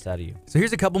detox that mess out of you. So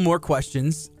here's a couple more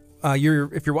questions.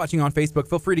 If you're watching on Facebook,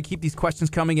 feel free to keep these questions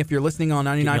coming. If you're listening on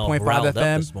 99.5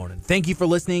 FM, thank you for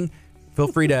listening. Feel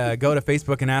free to go to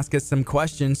Facebook and ask us some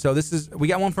questions. So we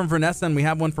got one from Vanessa, and we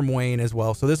have one from Wayne as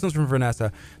well. So this one's from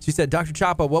Vanessa. She said, Dr.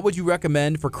 Chapa, what would you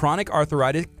recommend for chronic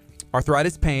arthritis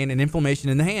pain and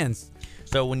inflammation in the hands?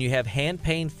 So when you have hand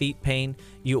pain, feet pain,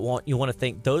 you want to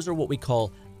think those are what we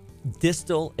call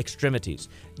distal extremities.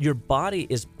 Your body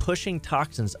is pushing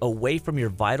toxins away from your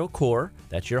vital core.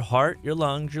 That's your heart, your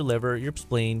lungs, your liver, your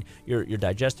spleen, your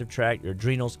digestive tract, your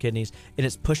adrenals, kidneys, and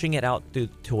it's pushing it out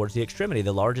towards the extremity.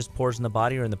 The largest pores in the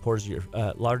body are in the pores. Your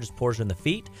largest pores are in the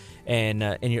feet, and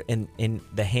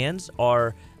the hands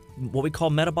are what we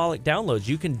call metabolic downloads.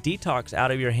 You can detox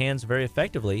out of your hands very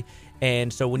effectively,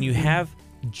 and so when you have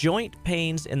joint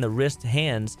pains in the wrist,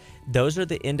 hands, those are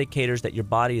the indicators that your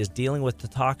body is dealing with the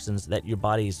toxins that your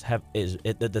bodies have,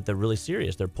 that they're really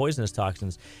serious. They're poisonous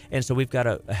toxins. And so we've got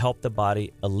to help the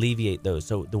body alleviate those.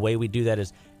 So the way we do that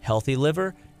is healthy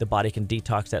liver. The body can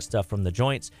detox that stuff from the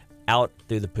joints out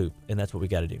through the poop. And that's what we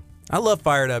got to do. I love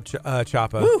Fired Up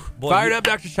Chapa. Woo, boy, Fired Up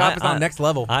Dr. Chapa's on next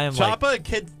level. I am Chapa, it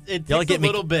takes a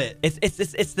little bit.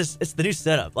 It's the new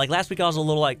setup. Like last week, I was a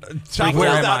little like Chapa was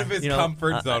out of his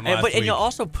comfort zone last week. And you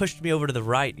also pushed me over to the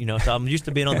right. So I'm used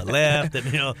to being on the left,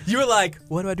 and you were like,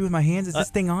 "What do I do with my hands? Is this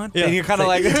thing on?" Yeah. And you're kind of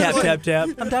like, tap tap.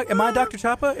 Am I Dr.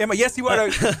 Chapa? Yes, you are.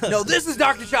 No, this is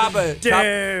Dr. Chapa.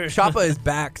 Chapa is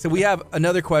back. So we have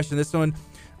another question. This one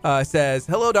says,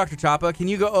 "Hello, Dr. Chapa. Can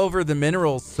you go over the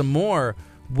minerals some more?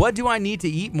 What do I need to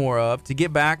eat more of to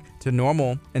get back to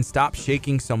normal and stop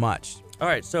shaking so much?" All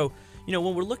right. So,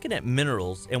 when we're looking at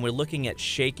minerals and we're looking at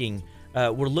shaking,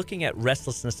 we're looking at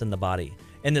restlessness in the body.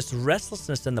 And this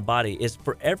restlessness in the body is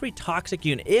for every toxic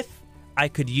unit. If I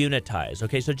could unitize,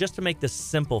 okay, so just to make this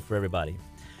simple for everybody,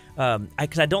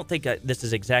 because I don't think this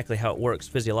is exactly how it works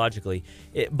physiologically,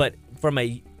 but from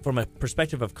a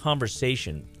perspective of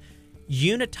conversation,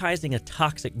 unitizing a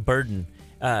toxic burden,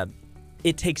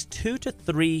 it takes 2 to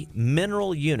 3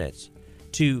 mineral units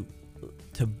to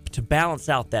balance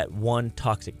out that one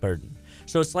toxic burden.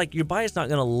 So it's like your body's not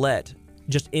going to let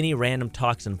just any random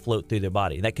toxin float through their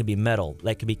body. That could be metal,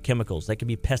 that could be chemicals, that could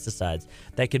be pesticides,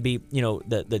 that could be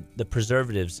the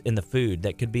preservatives in the food,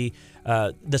 that could be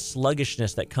the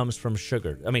sluggishness that comes from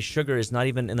sugar. I mean, sugar is not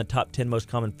even in the top 10 most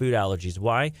common food allergies.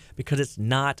 Why? Because it's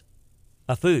not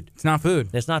a food. It's not food.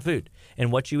 It's not food.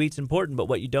 And what you eat's important, but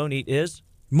what you don't eat is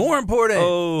more important.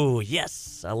 Oh,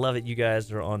 yes. I love it. You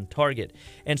guys are on target.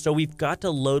 And so we've got to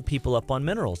load people up on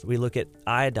minerals. We look at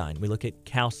iodine. We look at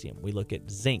calcium. We look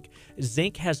at zinc.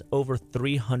 Zinc has over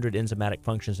 300 enzymatic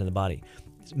functions in the body.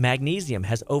 Magnesium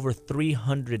has over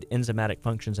 300 enzymatic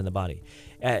functions in the body.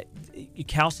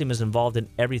 Calcium is involved in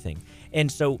everything. And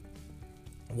so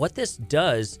what this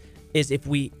does is if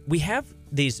we have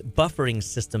these buffering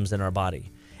systems in our body,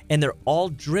 and they're all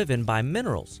driven by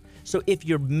minerals. So if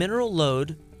your mineral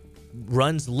load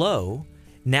runs low,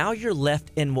 now you're left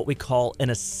in what we call an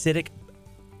acidic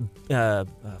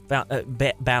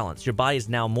balance. Your body is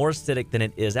now more acidic than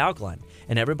it is alkaline.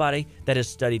 And everybody that has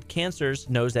studied cancers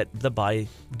knows that the body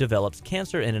develops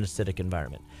cancer in an acidic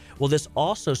environment. Well, this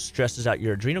also stresses out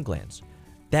your adrenal glands.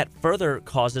 That further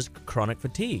causes chronic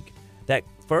fatigue. That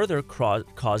further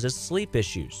causes sleep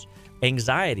issues,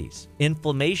 anxieties,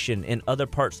 inflammation in other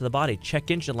parts of the body. Check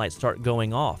engine lights start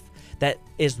going off. That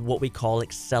is what we call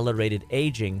accelerated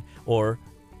aging, or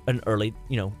an early,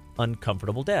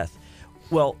 uncomfortable death.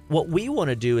 Well, what we want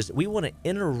to do is we want to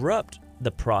interrupt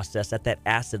the process at that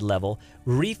acid level,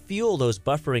 refuel those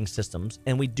buffering systems,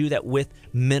 and we do that with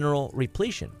mineral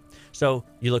repletion. So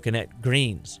you're looking at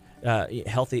greens,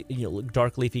 healthy,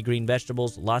 dark leafy green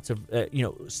vegetables, lots of,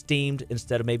 steamed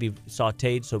instead of maybe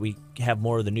sautéed, so we have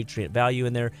more of the nutrient value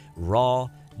in there, raw,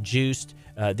 juiced.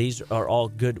 These are all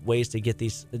good ways to get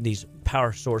these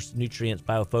power source nutrients,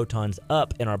 biophotons,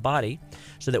 up in our body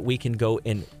so that we can go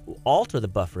and alter the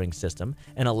buffering system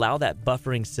and allow that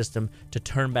buffering system to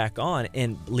turn back on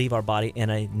and leave our body in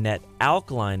a net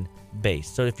alkaline base.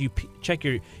 So if you check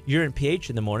your urine pH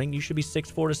in the morning, you should be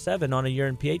 6.4 to 7 on a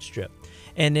urine pH strip.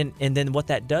 And then what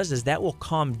that does is that will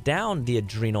calm down the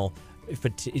adrenal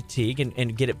fatigue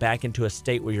and get it back into a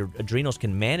state where your adrenals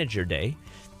can manage your day.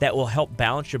 That will help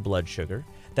balance your blood sugar.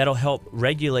 That'll help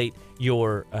regulate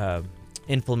your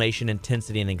inflammation,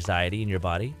 intensity, and anxiety in your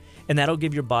body. And that'll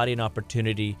give your body an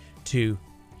opportunity to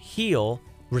heal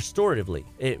restoratively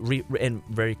and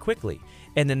very quickly.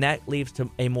 And then that leads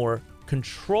to a more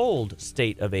controlled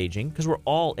state of aging, because we're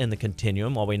all in the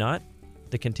continuum, are we not?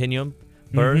 The continuum,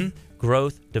 birth,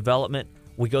 growth, development.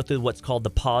 We go through what's called the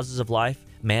pauses of life,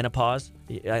 menopause.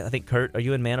 I think, Kurt, are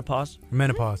you in menopause?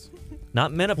 Menopause.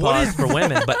 Not menopause for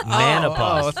women, but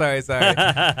menopause. Oh, sorry.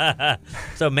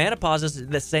 So menopause is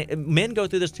the same. Men go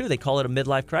through this too. They call it a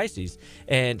midlife crisis.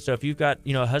 And so if you've got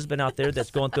a husband out there that's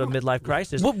going through a midlife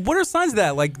crisis, what are signs of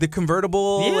that? Like the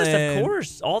convertible? Yes, of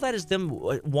course. All that is them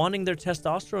wanting their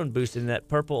testosterone boosted in that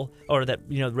purple or that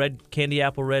red candy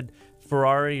apple red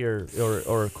Ferrari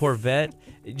or Corvette.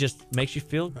 It just makes you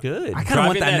feel good. I kind of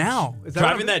want that now.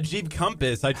 Driving that Jeep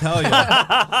Compass, I tell you,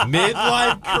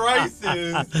 midlife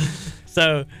crisis.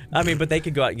 So, but they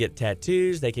could go out and get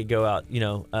tattoos. They could go out,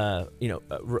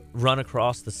 run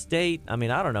across the state. I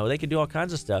don't know. They could do all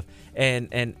kinds of stuff. And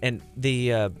these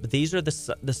are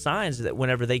the signs that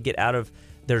whenever they get out of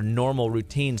their normal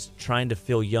routines, trying to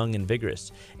feel young and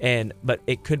vigorous. But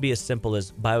it could be as simple as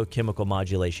biochemical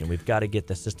modulation. We've got to get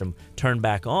the system turned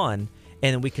back on,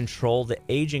 and then we control the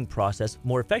aging process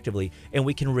more effectively, and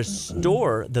we can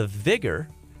restore the vigor,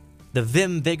 the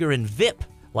vim, vigor, and vip,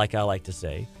 like I like to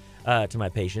say to my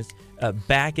patients,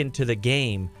 back into the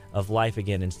game of life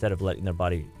again instead of letting their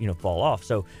body, fall off.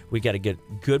 So we got to get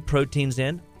good proteins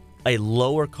in, a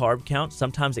lower carb count,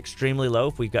 sometimes extremely low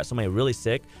if we've got somebody really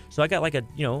sick. So I got like a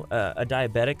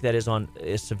diabetic that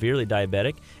is severely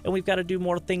diabetic, and we've got to do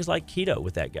more things like keto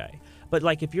with that guy. But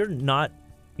like if you're not,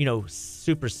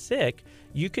 super sick,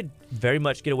 you could very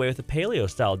much get away with a paleo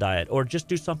style diet or just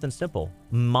do something simple.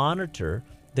 Monitor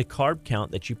the carb count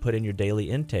that you put in your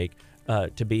daily intake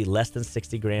to be less than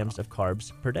 60 grams of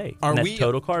carbs per day. And that's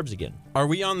total carbs again. Are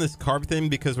we on this carb thing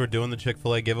because we're doing the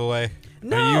Chick-fil-A giveaway?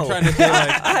 No. Are you trying to say like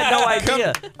I had no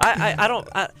idea.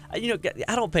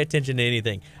 I don't pay attention to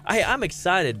anything. I'm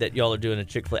excited that y'all are doing a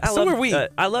Chick-fil-A.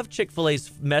 I love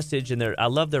Chick-fil-A's message and I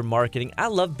love their marketing. I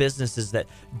love businesses that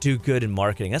do good in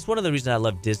marketing. That's one of the reasons I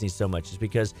love Disney so much is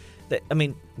because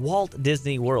Walt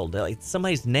Disney World, like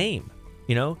somebody's name,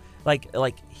 like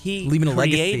he leaving a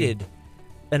created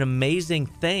an amazing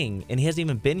thing, and he hasn't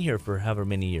even been here for however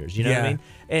many years. You know what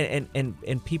I mean?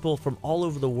 And people from all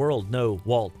over the world know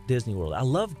Walt Disney World. I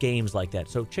love games like that.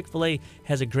 So Chick-fil-A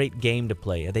has a great game to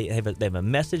play. They have a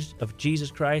message of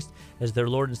Jesus Christ as their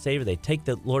Lord and Savior. They take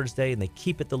the Lord's Day and they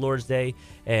keep it the Lord's Day,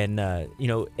 and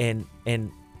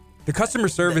the customer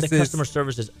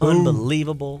service is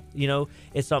unbelievable.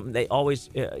 It's something they always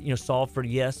solve for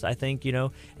yes, I think,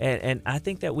 and I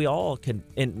think that we all can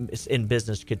in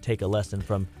business could take a lesson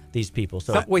from these people.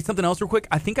 Wait, something else real quick.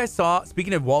 I think I saw,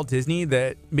 speaking of Walt Disney,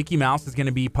 that Mickey Mouse is going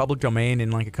to be public domain in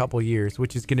like a couple of years,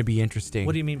 which is going to be interesting.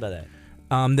 What do you mean by that?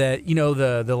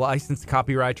 That the licensed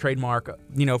copyright trademark,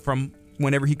 from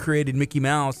whenever he created Mickey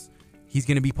Mouse, he's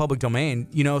going to be public domain.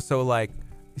 So like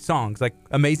songs like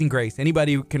Amazing Grace,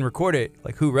 anybody can record it,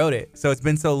 like who wrote it. So it's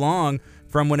been so long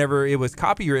from whenever it was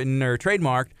copywritten or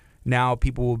trademarked, now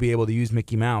people will be able to use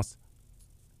Mickey Mouse,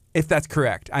 if that's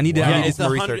correct. I need to do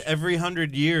some research. Every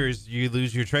 100 years you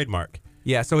lose your trademark.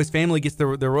 Yeah, so his family gets the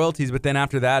royalties, but then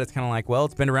after that it's kind of like, well,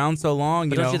 it's been around so long.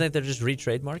 But don't you think they'll just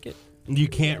re-trademark it? You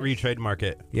can't re-trademark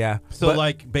it. Yeah. So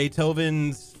like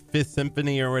Beethoven's Fifth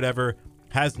Symphony or whatever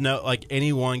has no, like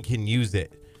anyone can use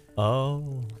it.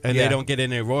 Oh. And they don't get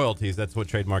any royalties. That's what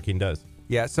trademarking does.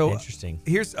 Yeah, so interesting.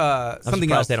 Here's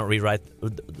something else. They don't rewrite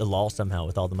the law somehow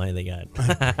with all the money they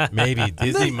got. Maybe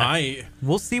Disney might.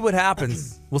 We'll see what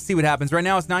happens. Right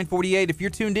now it's 9:48. If you're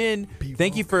tuned in,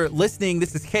 thank you for listening.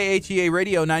 This is KHEA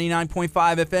Radio 99.5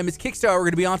 FM. It's Kickstarter. We're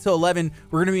going to be on till 11.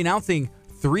 We're going to be announcing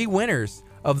 3 winners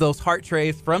of those heart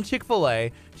trays from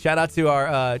Chick-fil-A. Shout out to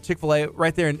our Chick-fil-A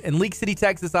right there in League City,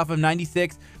 Texas, off of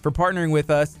 96 for partnering with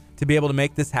us to be able to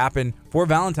make this happen for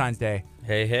Valentine's Day.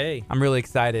 Hey. I'm really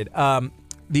excited.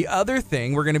 The other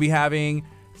thing, we're going to be having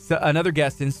another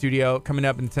guest in studio coming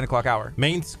up in the 10 o'clock hour.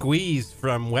 Main Squeeze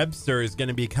from Webster is going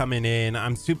to be coming in.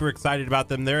 I'm super excited about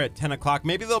them. They're at 10 o'clock.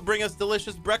 Maybe they'll bring us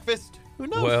delicious breakfast. Who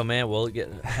knows? Well, man, we'll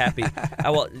get happy.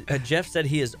 Jeff said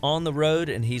he is on the road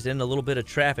and he's in a little bit of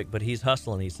traffic, but he's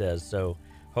hustling, he says. So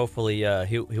hopefully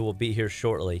he will be here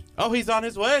shortly. Oh, he's on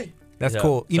his way. That's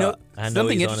cool. You know, I know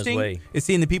something he's on his interesting way. is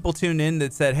seeing the people tune in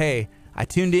that said, hey, I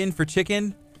tuned in for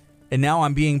chicken, and now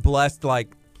I'm being blessed,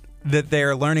 like, that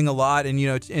they're learning a lot, and, you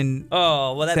know,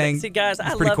 see, guys,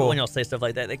 I love it when y'all say stuff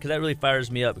like that, because that really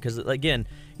fires me up, because, again,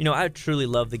 you know, I truly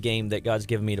love the game that God's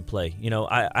given me to play. You know,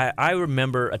 I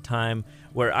remember a time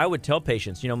where I would tell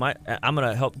patients, you know, I'm going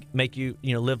to help make you,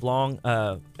 you know, live long,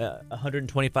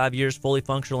 125 years, fully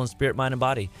functional in spirit, mind, and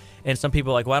body. And some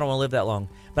people are like, well, I don't want to live that long.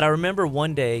 But I remember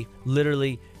one day,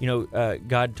 literally, you know,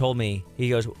 God told me, he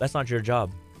goes, that's not your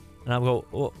job. And I go,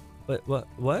 well,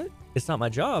 what? It's not my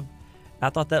job. I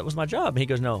thought that was my job. And he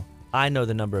goes, no, I know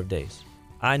the number of days.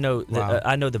 I know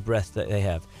I know the breath that they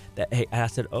have. And I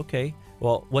said, okay,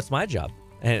 well, what's my job?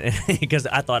 And because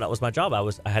I thought that was my job,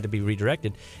 I had to be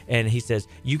redirected. And he says,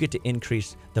 you get to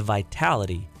increase the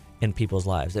vitality in people's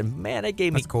lives. And man, it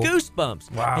gave me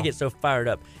goosebumps. Wow. I get so fired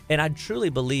up. And I truly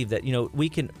believe that, you know, we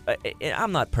can,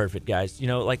 I'm not perfect, guys. You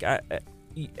know, like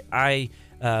I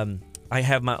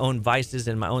have my own vices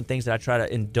and my own things that I try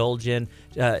to indulge in,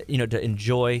 you know, to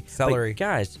enjoy. Celery. But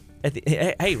guys,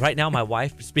 hey, right now my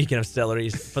wife, speaking of celery,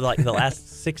 for like the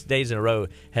last 6 days in a row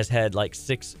has had like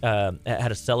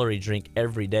had a celery drink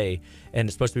every day, and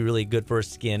it's supposed to be really good for her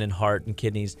skin and heart and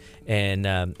kidneys, and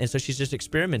so she's just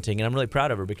experimenting, and I'm really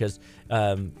proud of her because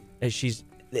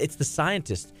it's the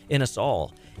scientist in us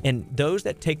all, and those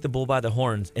that take the bull by the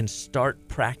horns and start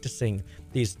practicing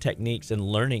these techniques and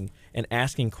learning and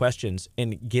asking questions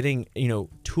and getting, you know,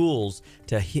 tools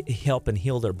to help and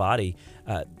heal their body.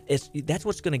 That's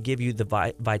what's going to give you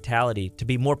the vitality to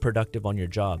be more productive on your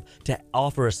job, to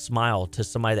offer a smile to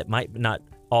somebody that might not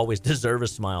always deserve a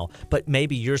smile, but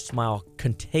maybe your smile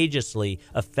contagiously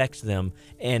affects them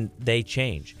and they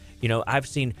change. You know, I've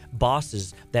seen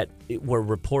bosses that were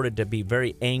reported to be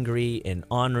very angry and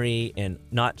ornery and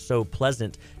not so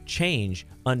pleasant change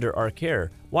under our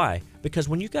care. Why? Because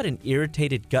when you've got an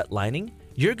irritated gut lining,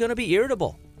 you're going to be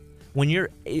irritable. When you're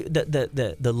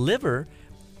the liver,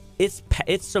 it's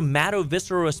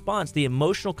somatovisceral response. The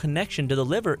emotional connection to the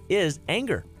liver is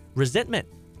anger, resentment.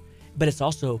 But it's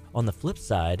also, on the flip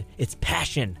side, it's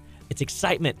passion. It's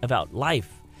excitement about life.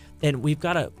 And we've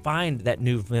got to find that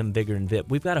new vim, vigor, and vip.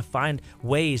 We've got to find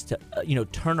ways to,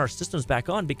 turn our systems back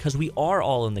on, because we are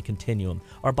all in the continuum.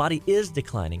 Our body is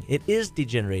declining. It is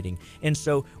degenerating. And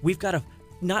so we've got to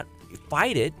not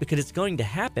fight it, because it's going to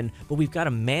happen, but we've got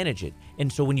to manage it.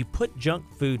 And so when you put junk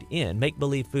food in,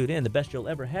 make-believe food in, the best you'll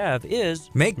ever have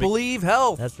is... Make-believe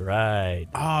health. That's right.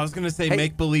 Oh, I was going to say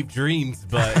make-believe dreams,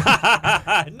 but...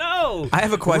 No! I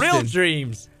have a question. Real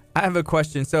dreams. I have a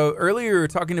question. So earlier you were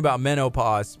talking about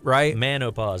menopause, right?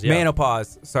 Menopause, yeah.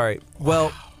 Menopause, sorry.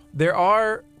 Well, there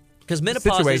are... Because menopause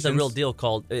is a situations. real deal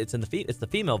called, it's the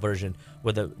female version,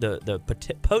 where the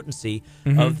potency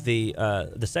Mm-hmm. of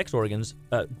the sex organs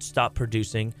stop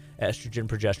producing estrogen,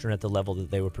 progesterone at the level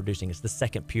that they were producing. It's the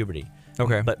second puberty.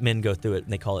 Okay. But men go through it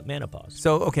and they call it menopause.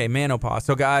 So, okay, menopause.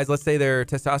 So guys, let's say their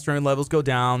testosterone levels go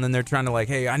down, then they're trying to like,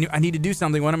 hey, I need to do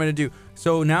something. What am I going to do?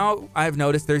 So now I've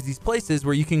noticed there's these places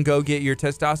where you can go get your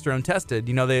testosterone tested.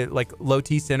 You know, they like Low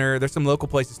T Center. There's some local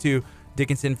places too.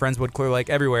 Dickinson, Friendswood, Clear Lake,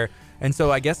 everywhere. And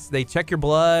so I guess they check your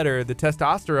blood or the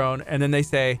testosterone, and then they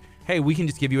say, hey, we can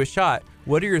just give you a shot.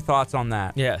 What are your thoughts on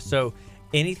that? Yeah, so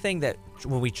anything that,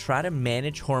 when we try to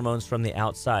manage hormones from the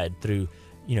outside through,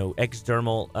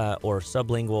 exdermal or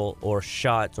sublingual or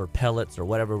shots or pellets or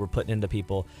whatever we're putting into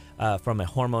people from a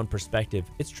hormone perspective,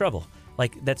 it's trouble.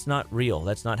 Like, that's not real.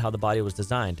 That's not how the body was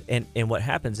designed. And what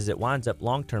happens is it winds up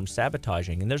long-term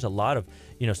sabotaging. And there's a lot of,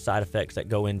 side effects that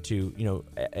go into,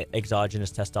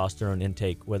 exogenous testosterone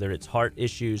intake, whether it's heart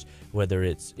issues, whether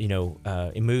it's,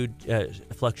 mood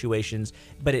fluctuations.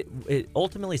 But it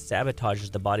ultimately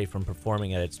sabotages the body from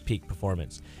performing at its peak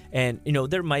performance. And,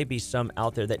 there might be some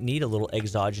out there that need a little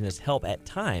exogenous help at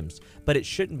times, but it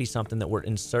shouldn't be something that we're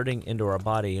inserting into our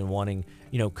body and wanting,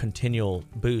 continual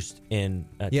boost in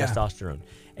testosterone.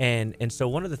 And so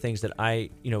one of the things that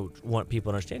I, want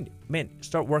people to understand, man,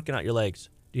 start working out your legs.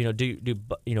 Do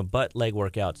butt leg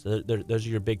workouts. Those are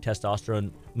your big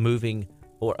testosterone moving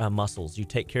or muscles. You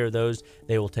take care of those,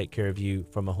 they will take care of you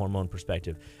from a hormone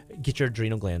perspective. Get your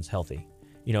adrenal glands healthy.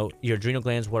 your adrenal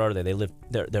glands, what are they?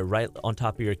 They're right on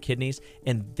top of your kidneys,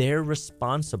 and they're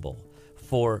responsible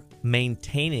for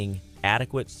maintaining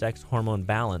adequate sex hormone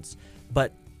balance.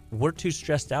 But we're too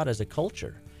stressed out as a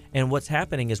culture. And what's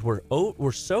happening is we're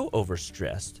so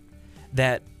overstressed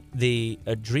that the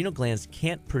adrenal glands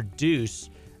can't produce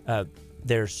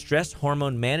their stress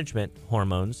hormone management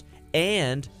hormones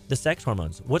and the sex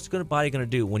hormones. What's the body going to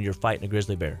do when you're fighting a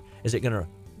grizzly bear? Is it going to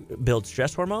build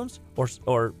stress hormones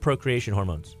or procreation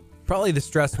hormones? Probably the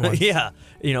stress one. Yeah,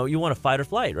 you want to fight or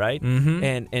flight, right?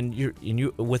 Mm-hmm. And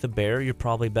you with a bear, you're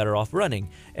probably better off running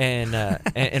and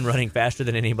and running faster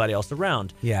than anybody else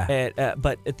around. Yeah.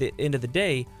 But at the end of the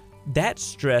day, that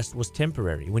stress was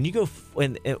temporary. When you go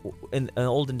in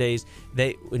olden days,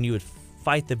 when you would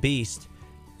fight the beast,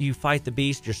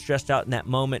 you're stressed out in that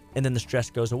moment, and then the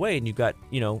stress goes away, and you've got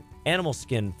animal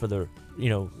skin for the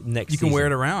next. You can season, wear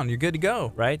it around. You're good to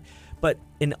go. right? But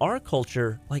in our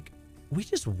culture, like, we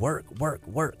just work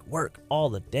all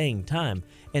the dang time.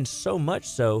 And so much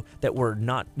so that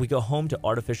we go home to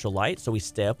artificial light, so we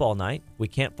stay up all night. We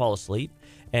can't fall asleep.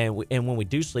 And when we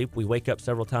do sleep, we wake up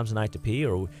several times a night to pee,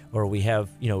 or we have,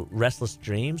 restless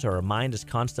dreams, or our mind is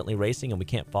constantly racing and we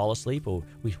can't fall asleep, or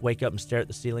we wake up and stare at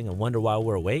the ceiling and wonder why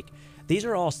we're awake. These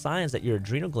are all signs that your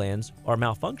adrenal glands are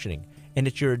malfunctioning. And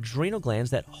it's your adrenal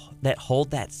glands that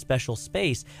hold that special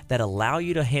space that allow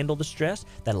you to handle the stress,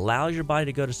 that allow your body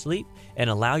to go to sleep, and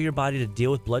allow your body to deal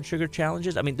with blood sugar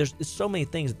challenges. I mean, there's so many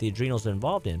things that the adrenals are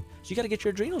involved in. So you got to get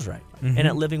your adrenals right. Mm-hmm. And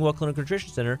at Living Well Clinical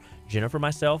Nutrition Center, Jennifer,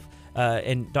 myself,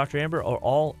 and Dr. Amber are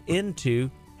all into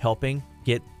helping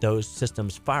get those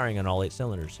systems firing on all 8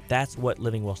 cylinders. That's what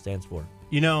Living Well stands for.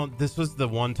 This was the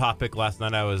one topic last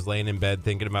night I was laying in bed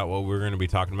thinking about what we were going to be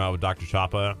talking about with Dr.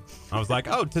 Chapa. I was like,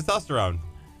 testosterone,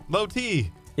 low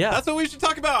T. Yeah. That's what we should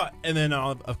talk about. And then,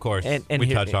 of course, we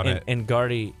touch on it. And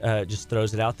Gardy just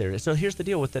throws it out there. So here's the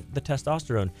deal with the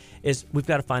testosterone is we've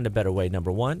got to find a better way,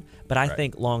 number one. But I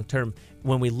think long term,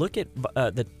 when we look at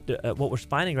what we're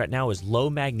finding right now is low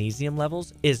magnesium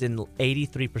levels is in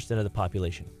 83% of the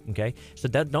population. Okay, so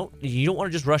you don't want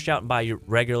to just rush out and buy your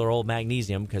regular old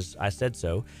magnesium because I said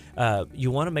so.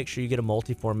 You want to make sure you get a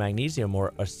multiform magnesium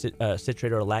or a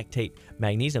citrate or a lactate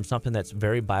magnesium, something that's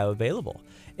very bioavailable.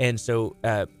 And so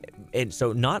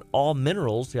not all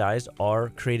minerals, guys, are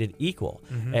created equal.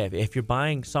 Mm-hmm. If you're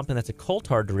buying something that's a coal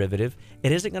tar derivative,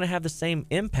 it isn't going to have the same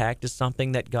impact as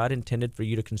something that God intended for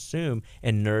you to consume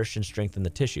and nourish and strengthen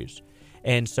the tissues.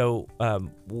 And so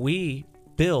we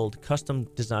build custom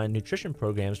designed nutrition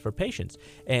programs for patients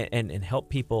and help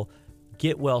people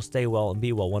get well, stay well, and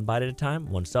be well, one bite at a time,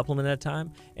 one supplement at a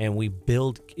time. And we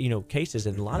build, cases.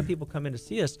 And a lot of people come in to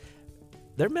see us,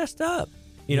 they're messed up.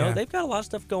 They've got a lot of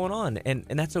stuff going on, and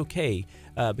that's okay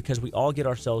because we all get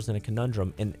ourselves in a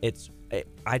conundrum. And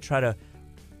I try to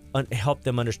help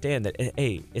them understand that,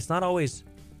 hey, it's not always,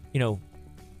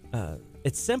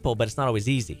 it's simple, but it's not always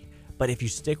easy. But if you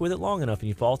stick with it long enough and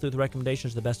you follow through the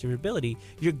recommendations to the best of your ability,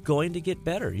 you're going to get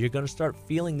better. You're going to start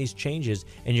feeling these changes,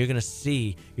 and you're going to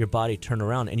see your body turn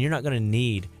around, and you're not going to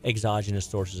need exogenous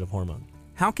sources of hormone.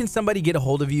 How can somebody get a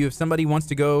hold of you if somebody wants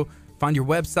to go find your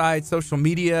website, social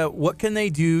media? What can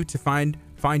they do to find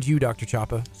you, Dr.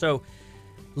 Chapa? So,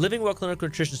 Living Well Clinical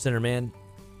Nutrition Center, man.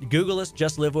 Google us,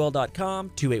 justlivewell.com,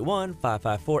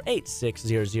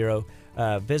 281-554-8600.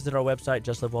 Visit our website,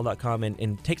 justlivewell.com,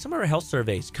 and take some of our health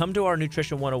surveys. Come to our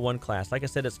Nutrition 101 class. Like I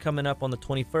said, it's coming up on the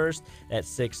 21st at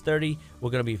 6:30.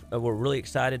 We're really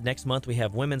excited. Next month, we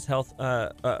have women's health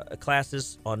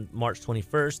classes on March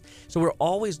 21st. So we're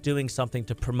always doing something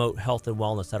to promote health and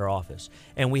wellness at our office.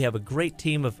 And we have a great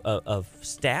team of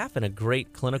staff and a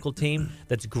great clinical team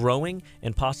that's growing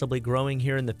and possibly growing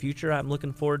here in the future. I'm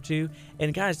looking forward to.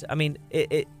 And guys, I mean,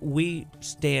 we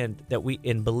stand that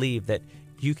and believe that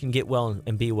you can get well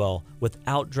and be well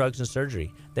without drugs and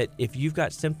surgery. That if you've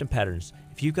got symptom patterns,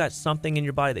 if you've got something in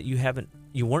your body that you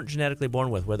weren't genetically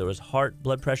born with, whether it was heart,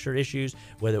 blood pressure issues,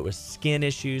 whether it was skin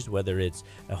issues, whether it's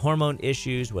hormone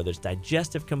issues, whether it's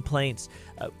digestive complaints,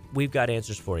 we've got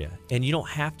answers for you. And you don't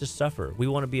have to suffer. We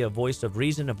want to be a voice of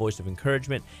reason, a voice of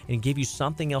encouragement, and give you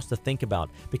something else to think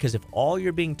about. Because if all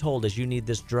you're being told is you need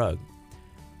this drug,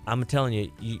 I'm telling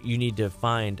you, you need to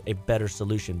find a better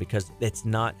solution, because it's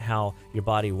not how your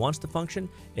body wants to function.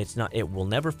 It will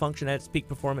never function at its peak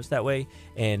performance that way.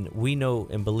 And we know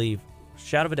and believe,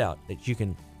 shadow of a doubt, that you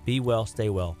can be well, stay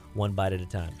well, one bite at a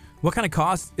time. What kind of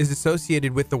cost is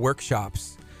associated with the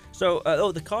workshops? So,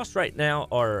 the costs right now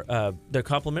are they're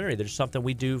complimentary. They're something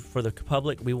we do for the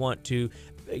public. We want to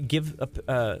give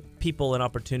people an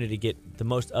opportunity to get the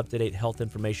most up-to-date health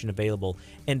information available,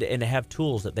 and to have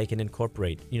tools that they can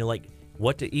incorporate. Like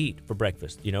what to eat for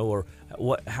breakfast, or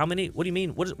what do you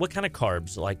mean? What kind of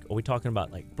carbs? Like, are we talking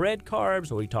about like bread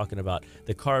carbs? Are we talking about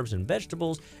the carbs and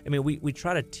vegetables? I mean, we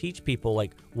try to teach people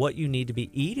like what you need to be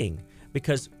eating,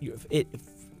 because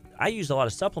I use a lot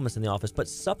of supplements in the office, but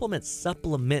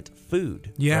supplement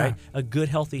food. Yeah. Right? A good,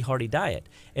 healthy, hearty diet.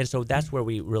 And so that's where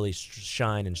we really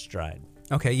shine and stride.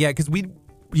 Okay, yeah, because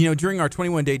during our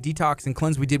 21-day detox and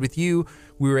cleanse we did with you,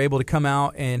 we were able to come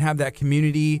out and have that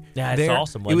community. Yeah, there. It's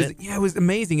awesome, wasn't it? Yeah, it was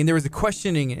amazing. And there was a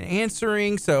questioning and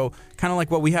answering. So kind of like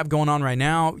what we have going on right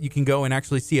now, you can go and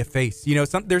actually see a face. You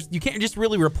can't just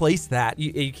really replace that.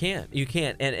 You can't.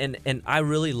 And I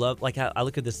really love, like, I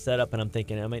look at this setup and I'm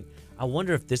thinking, I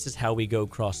wonder if this is how we go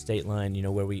cross state line,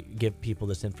 where we give people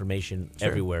this information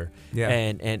everywhere.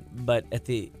 Yeah.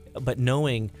 But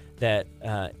knowing that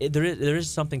there is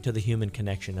something to the human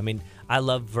connection. I mean, I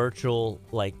love virtual,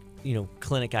 like,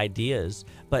 clinic ideas,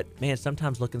 but man,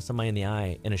 sometimes looking somebody in the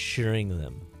eye and assuring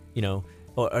them,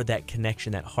 or that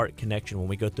connection, that heart connection when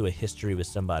we go through a history with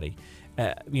somebody,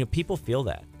 people feel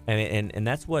that. And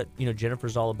that's what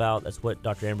Jennifer's all about. That's what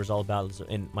Dr. Amber's all about,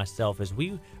 and myself, is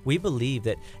we believe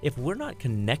that if we're not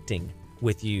connecting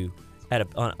with you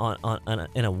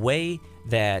in a way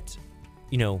that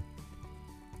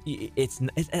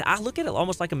I look at it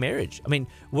almost like a marriage. I mean,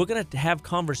 we're gonna have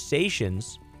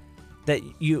conversations that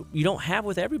you don't have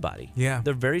with everybody. Yeah.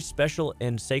 They're very special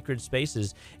and sacred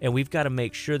spaces, and we've got to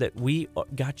make sure that we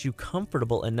got you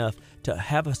comfortable enough to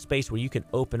have a space where you can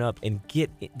open up and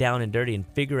get down and dirty and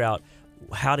figure out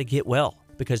how to get well,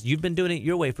 because you've been doing it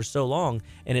your way for so long,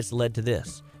 and it's led to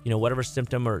this, whatever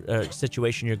symptom or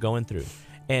situation you're going through.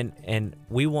 And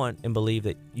we want and believe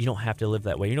that you don't have to live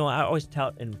that way. I always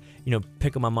tout and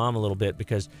pick on my mom a little bit,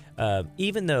 because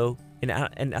even though,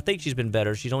 and I think she's been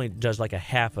better. She only does like a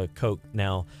half a Coke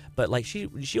now, but like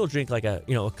she'll drink like a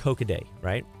Coke a day,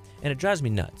 right? And it drives me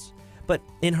nuts. But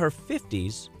in her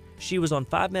 50s, she was on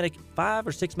 5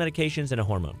 or 6 medications and a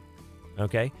hormone.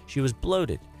 Okay, she was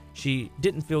bloated. She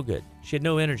didn't feel good. She had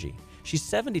no energy. She's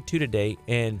 72 today,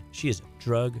 and she is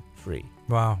drug free.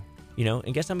 Wow.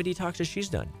 And guess how many detoxes she's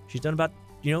done? She's done about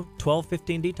 12,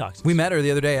 15 detoxes. We met her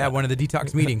the other day at one of the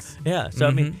detox meetings. Yeah. So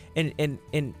I mean,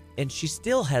 and she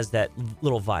still has that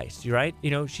little vice, right?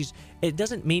 It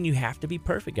doesn't mean you have to be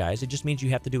perfect, guys. It just means you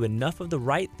have to do enough of the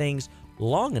right things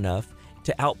long enough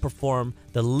to outperform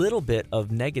the little bit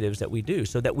of negatives that we do,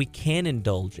 so that we can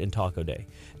indulge in Taco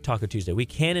Tuesday. We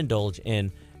can indulge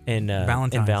in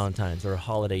Valentine's or a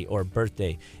holiday or a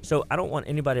birthday. So I don't want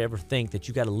anybody to ever think that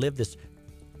you got to live this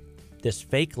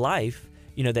fake life,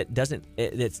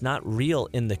 that's not real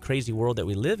in the crazy world that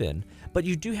we live in. But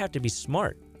you do have to be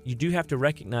smart. You do have to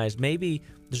recognize maybe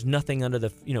there's nothing under the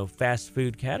fast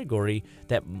food category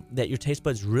that your taste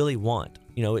buds really want.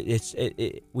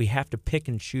 We have to pick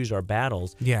and choose our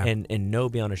battles. Yeah. And know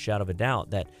beyond a shadow of a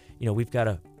doubt that we've got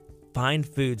to find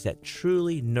foods that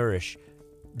truly nourish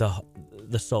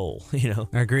the soul.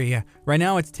 I agree. Yeah. Right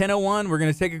now it's 10:01. We're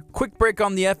going to take a quick break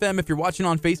on the FM. If you're watching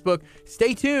on Facebook,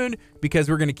 stay tuned, because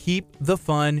we're going to keep the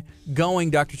fun going.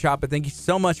 Dr. Chapa, thank you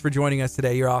so much for joining us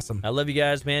today. You're awesome. I love you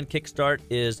guys, man. Kickstart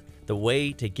is the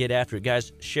way to get after it.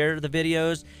 Guys, share the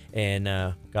videos, and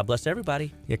God bless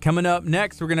everybody. Yeah. Coming up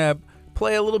next, we're going to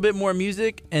play a little bit more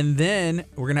music, and then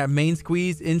we're going to have Main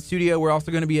Squeeze in studio. We're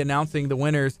also going to be announcing the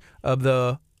winners of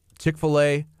the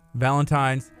Chick-fil-A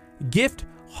Valentine's gift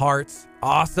hearts.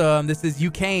 Awesome. This is You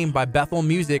Came by Bethel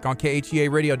Music on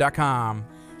KHEARadio.com.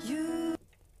 Oh,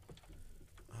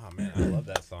 man, I love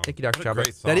that song. Thank you, Dr. What a Chapa.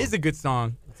 great song. That is a good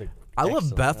song. I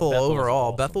love Bethel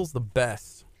overall. Awesome. Bethel's the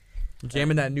best. I'm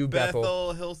jamming that new Bethel.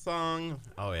 Bethel, Hillsong.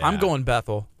 Oh, yeah. I'm going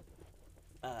Bethel.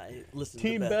 Listen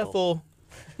Team to Bethel.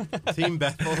 Team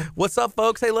Bethel. What's up,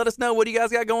 folks? Hey, let us know. What do you guys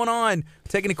got going on?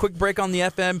 Taking a quick break on the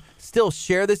FM. Still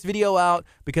share this video out,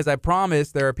 because I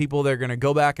promise there are people that are going to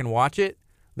go back and watch it,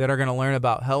 that are going to learn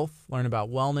about health, learn about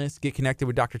wellness, get connected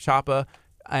with Dr. Chapa.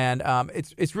 And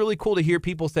it's really cool to hear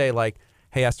people say, like,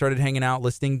 hey, I started hanging out,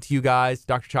 listening to you guys.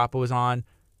 Dr. Chapa was on,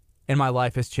 and my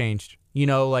life has changed.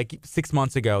 Like 6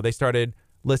 months ago, they started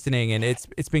listening, and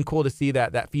it's been cool to see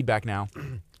that feedback now.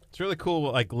 It's really cool.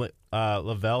 Like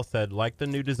Lavelle said, like the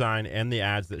new design and the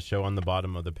ads that show on the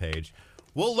bottom of the page.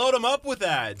 We'll load them up with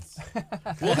ads.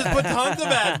 We'll just put tons of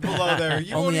ads below there.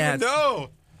 You won't even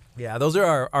know. Yeah, those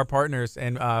are our partners.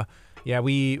 And,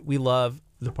 we love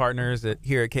the partners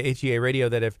here at KHEA Radio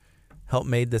that have helped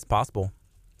made this possible.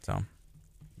 So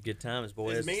Good times,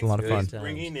 boys. Is Main a lot of fun. Squeeze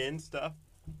bringing in stuff?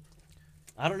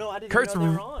 I don't know. I didn't Kurt's, know they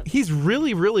were on. he's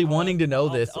really, really wanting to know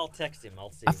this. I'll text him.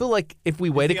 I'll see. I feel like if we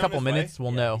wait a he on couple his way? minutes,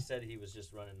 we'll know. He said he was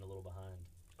just running a little behind.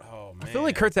 Oh man. I feel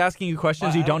like Kurt's asking you questions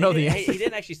Well, you don't know the he answer.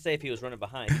 didn't actually say if he was running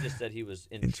behind. He just said he was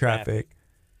in traffic.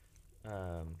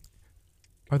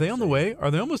 Are they on the way?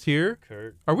 Are they almost here?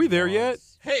 Kurt Are we there yet?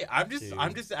 wants Hey, I'm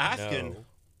just asking. know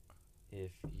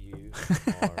if you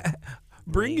are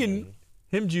Bringing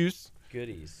him juice.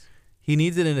 goodies. He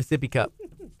needs it in a sippy cup.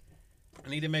 I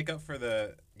need to make up for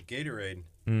the Gatorade.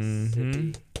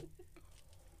 Mm-hmm.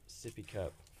 Sippy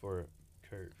cup for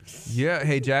Kurt. Yeah.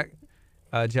 Hey,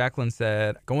 Jacqueline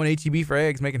said, going HEB for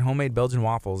eggs, making homemade Belgian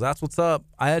waffles. That's what's up.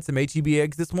 I had some HEB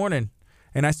eggs this morning,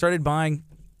 and I started buying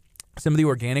some of the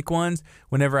organic ones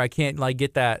whenever I can't like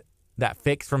get that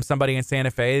fix from somebody in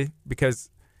Santa Fe, because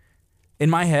in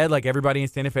my head, like everybody in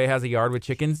Santa Fe has a yard with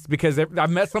chickens, because I've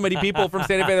met so many people from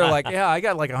Santa Fe. They're like, yeah, I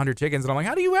got like 100 chickens. And I'm like,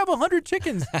 how do you have 100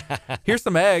 chickens? Here's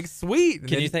some eggs. Sweet.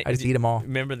 Can you think? I just eat them all.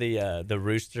 Remember the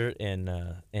rooster in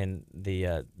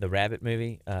the rabbit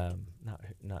movie?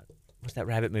 Not what's that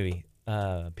rabbit movie?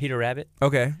 Peter Rabbit.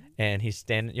 Okay. And he's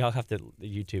standing. Y'all have to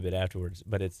YouTube it afterwards.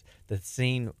 But it's the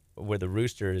scene where the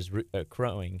rooster is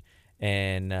crowing,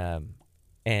 and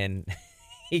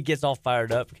he gets all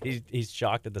fired up. He's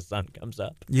shocked that the sun comes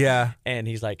up. Yeah. And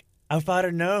he's like, if I'd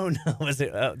have known I was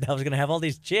gonna have all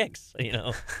these chicks,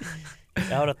 I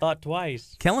would have thought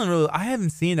twice. Kellen, I haven't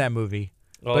seen that movie.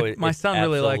 Oh, but my son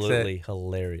really likes it. Absolutely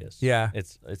hilarious. Yeah.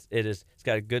 It's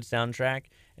got a good soundtrack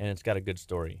and it's got a good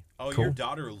story. Oh, Cool. your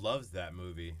daughter loves that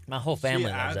movie. My whole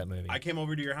family loves that movie. I came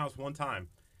over to your house one time.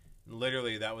 And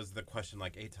literally, that was the question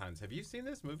like 8 times. Have you seen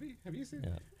this movie? Have you seen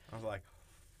it? I was like,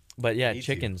 But yeah, Need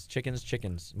to.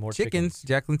 chickens, more Chickens.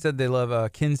 Jacqueline said they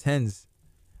love Kin's hens.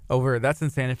 That's in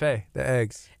Santa Fe. The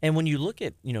eggs. And when you look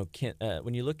at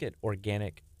when you look at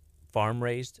organic, farm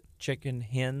raised chicken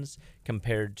hens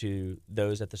compared to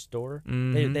those at the store,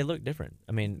 they look different.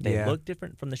 I mean, they look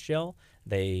different from the shell.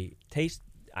 They taste.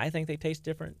 I think they taste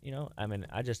different. I mean,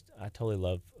 I totally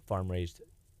love farm raised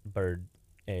bird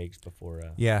eggs before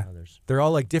others. They're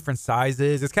all like different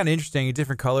sizes. It's kind of interesting,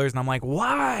 different colors, and I'm like,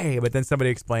 why? But then somebody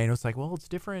explained, it was like, well, it's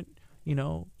different,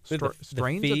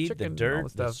 strains the feed, of chicken, the and all dirt,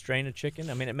 this the stuff. strain of chicken.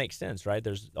 I mean, it makes sense, right?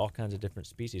 There's all kinds of different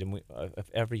species, and if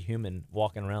every human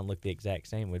walking around looked the exact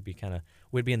same, we'd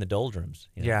be in the doldrums.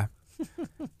 Yeah.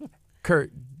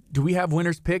 Kurt, do we have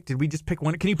winners picked? Did we just pick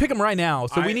one? Can you pick them right now?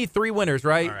 So we need 3 winners,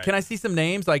 right? All right. Can I see some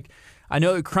names? Like, I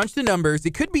know, crunch the numbers.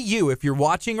 It could be you if you're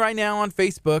watching right now on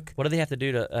Facebook. What do they have to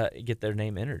do to get their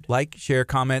name entered? Like, share,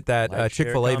 comment that Like, share,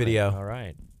 Chick-fil-A comment. video. All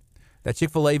right. That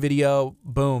Chick-fil-A video,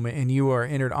 boom, and you are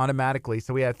entered automatically.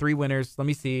 So we had 3 winners. Let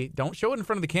me see. Don't show it in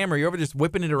front of the camera. You're over just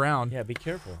whipping it around. Yeah, be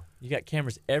careful. You got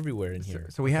cameras everywhere in here.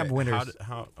 So we have winners.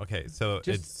 Okay, so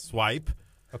Just- it's swipe.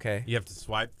 Okay. You have to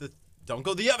swipe don't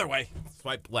go the other way.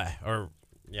 Swipe left,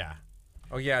 yeah.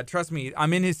 Oh, yeah, trust me.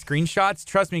 I'm in his screenshots.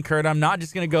 Trust me, Kurt. I'm not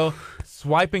just going to go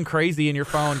swiping crazy in your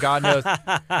phone. God knows.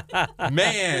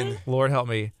 Man. Lord help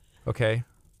me. Okay.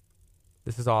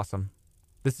 This is awesome.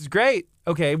 This is great.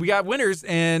 Okay, we got winners,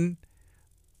 and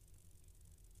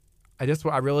I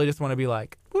really just want to be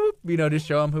like, whoop, just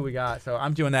show them who we got. So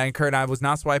I'm doing that. And Kurt, I was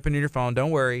not swiping in your phone.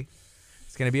 Don't worry.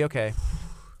 It's going to be okay.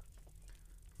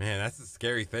 Man, that's a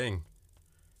scary thing.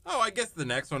 Oh, I guess the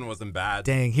next one wasn't bad.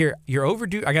 Dang, here, you're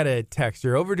overdue. I got a text.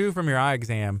 You're overdue from your eye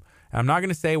exam. And I'm not going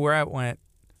to say where I went,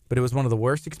 but it was one of the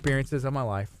worst experiences of my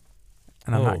life.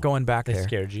 And I'm not going back they there.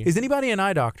 scared you? Is anybody an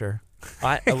eye doctor?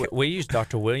 We use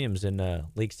Dr. Williams in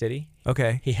League City.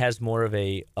 Okay. He has more of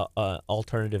a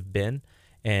alternative bin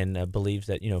and believes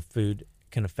that food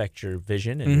can affect your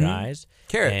vision and your eyes.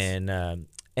 Carrots.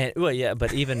 And well, yeah,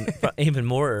 but even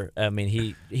more. I mean,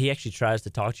 he actually tries to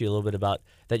talk to you a little bit about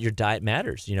that your diet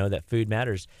matters. That food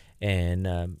matters, and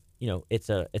it's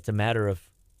a matter of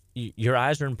your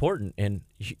eyes are important and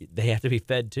they have to be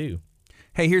fed too.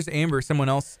 Hey, here's Amber. Someone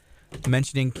else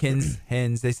mentioning Kin's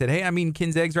hens. They said, hey, I'm eating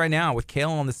Kin's eggs right now with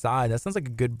kale on the side. That sounds like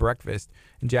a good breakfast.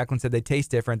 And Jacqueline said they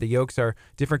taste different. The yolks are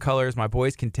different colors. My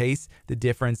boys can taste the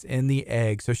difference in the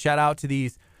egg. So shout out to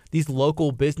these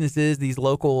local businesses, these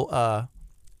local.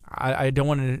 I don't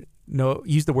want to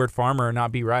use the word farmer and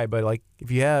not be right, but like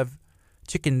if you have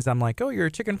chickens, I'm like, oh, you're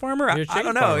a chicken farmer. You're a I chicken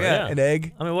don't know. farmer, Yeah, an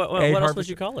egg. I mean, what Egg else harvest- would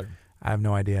you call her? I have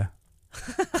no idea.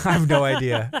 I have no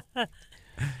idea.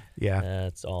 Yeah.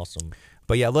 That's awesome.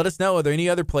 But yeah, let us know. Are there any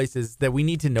other places that we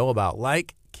need to know about,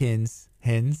 like Kin's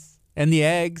hens and the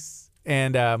eggs?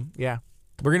 And yeah,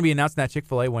 we're going to be announcing that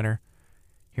Chick-fil-A winner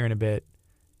here in a bit.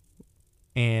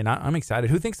 And I'm excited.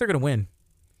 Who thinks they're going to win?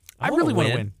 I really want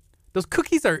to win. Those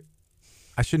cookies are.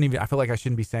 I feel like I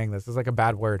shouldn't be saying this. It's like a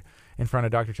bad word in front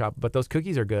of Dr. Chop. But those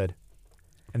cookies are good.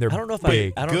 And they're I don't know if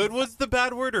big. I don't, Good was the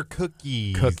bad word or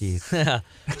cookies? Cookies.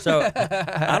 So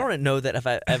I don't know that if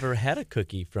I ever had a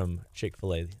cookie from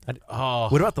Chick-fil-A. Oh,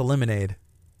 What about the lemonade?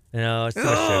 No, it's too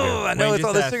much Oh, sugar. I know Wayne it's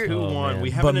all just the asked sugar. Who Oh, won? man.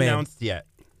 We haven't man. announced yet.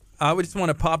 I would just want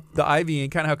to pop the Ivy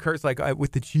and kind of how Kurt's like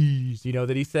with the cheese,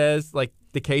 that he says, like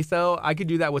the queso. I could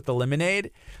do that with the lemonade.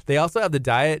 They also have the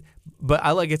diet, but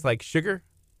I like it's like sugar,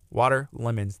 water,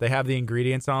 lemons. They have the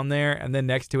ingredients on there, and then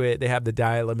next to it they have the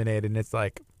diet lemonade, and it's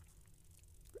like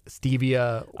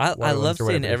stevia. I love or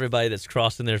seeing whatever. everybody that's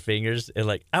crossing their fingers and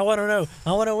like, I want to know.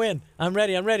 I want to win. I'm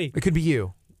ready. It could be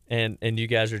you. And you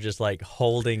guys are just like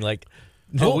holding like.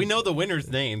 Oh, we know the winners'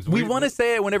 names. We want to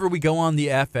say it whenever we go on the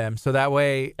FM, so that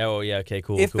way, Oh yeah. Okay.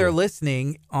 Cool. if cool. they're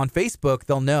listening on Facebook,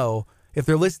 they'll know. If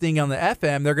they're listening on the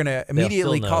FM, they're gonna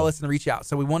immediately still call know. us and reach out.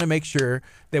 So we want to make sure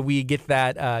that we get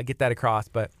that across.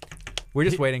 But we're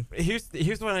just waiting.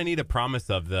 Here's what I need a promise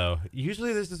of, though.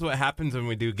 Usually this is what happens when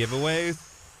we do giveaways.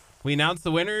 We announce the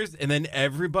winners, and then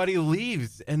everybody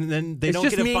leaves, and then they It's don't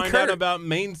just get to me and find out Kurt. about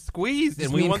Main Squeeze, Just and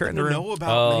me we and want Kurt them in the to room. know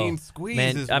about Main Squeeze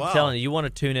man, as I'm well. telling you want to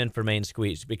tune in for Main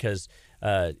Squeeze because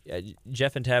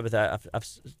Jeff and Tabitha, I've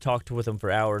talked with them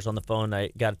for hours on the phone. I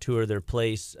got a tour of their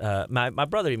place. My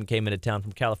brother even came into town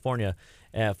from California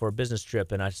for a business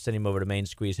trip, and I sent him over to Main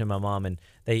Squeeze, him and my mom,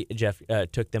 and Jeff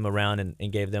took them around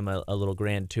and gave them a little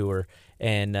grand tour.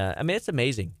 And I mean, it's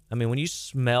amazing. I mean, when you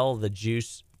smell the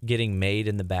juice getting made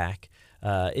in the back,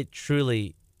 it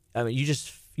truly, I mean,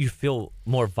 you feel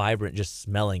more vibrant just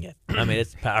smelling it. I mean,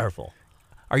 it's powerful.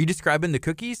 Are you describing the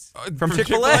cookies from from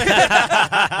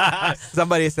Chick-fil-A?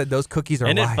 Somebody said those cookies are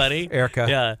Isn't it life, funny, Erica.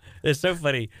 Yeah, it's so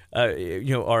funny.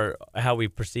 Or how we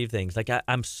perceive things. Like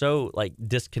I'm so like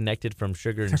disconnected from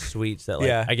sugar and sweets that like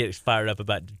Yeah. I get fired up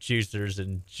about juicers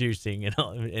and juicing and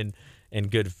all, and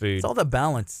good food. It's all the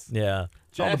balance. Yeah.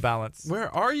 It's all the Jeff, balance. Where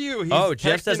are you? He's Oh,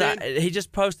 Jeff says texting in. he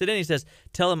just posted in. He says,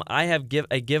 "Tell him I have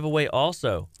a giveaway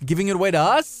also." Giving it away to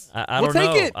us? I we'll don't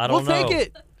take know. it. I don't we'll take know.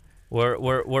 it.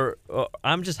 We're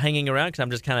I'm just hanging around because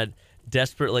I'm just kind of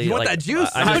desperately. You want like, that juice?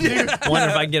 I just wonder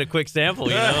if I can get a quick sample.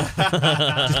 You know.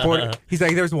 Just pour it. He's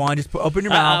like, there's one. Just open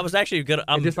your I mouth. was actually gonna.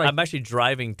 I'm just like- actually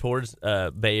driving towards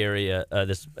Bay Area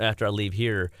this after I leave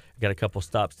here. I got a couple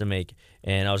stops to make,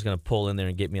 and I was gonna pull in there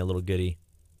and get me a little goodie.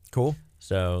 Cool.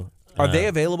 So Are they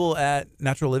available at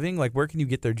Natural Living? Like, where can you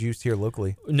get their juice here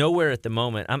locally? nowhere at the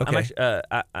moment? I'm Okay. actually.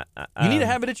 You need to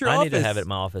have it at your I need to office. have it at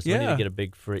my office. We need Yeah. to get a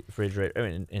big refrigerator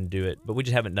and do it, but we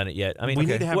just haven't done it yet. I mean, We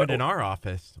need to have what- it in our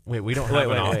office. Wait, we don't have Wait, an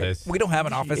wait, wait. office. We don't have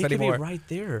an office it could anymore. be right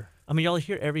there. I mean, y'all are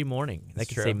here every morning. They That's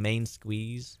can true. say Main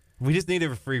Squeeze. We just need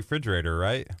a free refrigerator,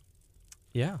 right?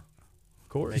 Yeah, of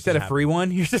course. You said a free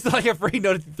one? You're just like a free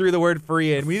note through the word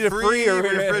free in. We need a free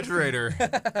refrigerator.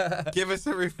 Give us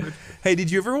a refrigerator. Hey, did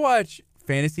you ever watch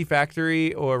Fantasy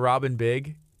Factory or Robin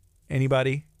Big?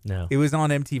 Anybody? No. It was on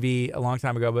MTV a long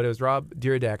time ago, but it was Rob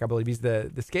Dyrdek, I believe. He's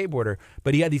the skateboarder.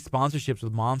 But he had these sponsorships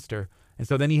with Monster. And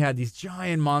so then he had these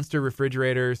giant Monster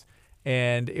refrigerators,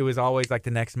 and it was always like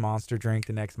the next Monster drink,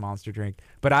 the next Monster drink.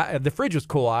 But the fridge was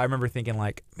cool. I remember thinking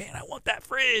like, man, I want that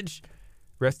fridge.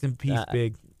 Rest in peace,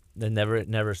 Big. They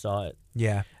never saw it.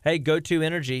 Yeah. Hey, Go-To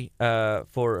Energy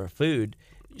for food.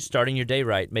 Starting your day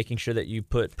right, making sure that you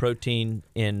put protein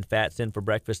and fats in for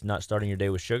breakfast, not starting your day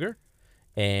with sugar.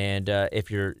 And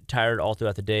if you're tired all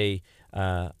throughout the day,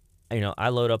 I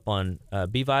load up on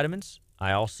B vitamins.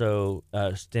 I also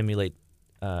stimulate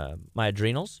my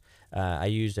adrenals. I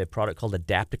use a product called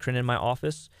Adaptocrine in my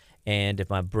office. And if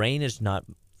my brain is not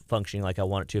functioning like I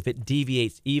want it to, if it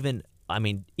deviates even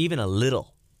a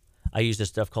little, I use this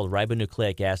stuff called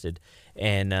ribonucleic acid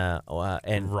and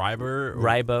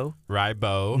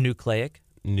ribonucleic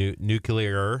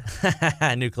Nuclear.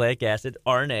 nucleic acid,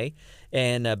 RNA,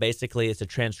 and basically it's a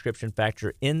transcription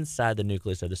factor inside the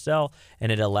nucleus of the cell,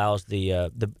 and it allows the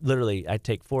literally I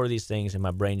take 4 of these things and my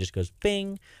brain just goes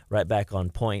bing right back on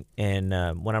point. And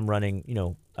when I'm running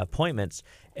appointments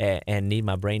and need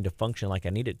my brain to function like I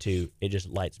need it to, it just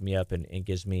lights me up and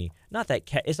gives me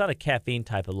it's not a caffeine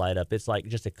type of light up. It's like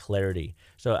just a clarity.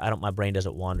 So my brain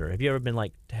doesn't wander. Have you ever been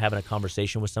like having a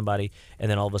conversation with somebody and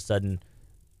then all of a sudden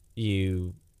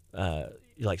you're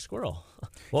like squirrel?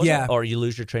 What was Yeah. that? Or you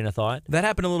lose your train of thought? That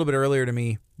happened a little bit earlier to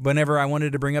me. Whenever I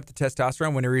wanted to bring up the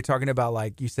testosterone, whenever you were talking about,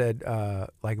 like you said,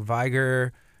 like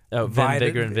Viagra, Oh, Vim,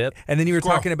 Vigor, and Vip. and then you were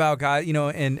Squirrel. talking about guys,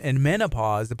 in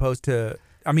menopause opposed to,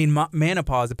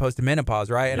 menopause opposed to menopause,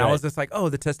 right? And I Right. was just like, oh,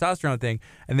 the testosterone thing.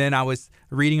 And then I was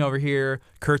reading over here,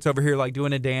 Kurt's over here like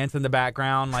doing a dance in the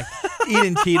background, like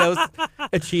eating Cheetos,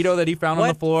 a Cheeto that he found on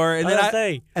the floor. And then I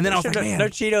was like, man, no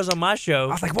Cheetos on my show.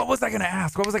 I was like, what was I gonna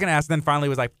ask? And then finally it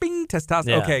was like, bing, testosterone.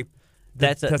 Yeah. Okay,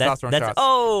 That's testosterone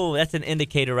shots. That's an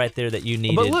indicator right there that you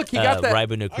needed. But look, he got that.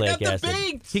 ribonucleic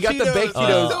acid. He got the baked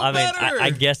Cheetos. So I mean, better. I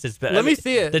guess it's better. Let me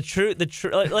see it. The truth.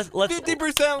 Let's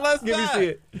 50% less Let me fat. see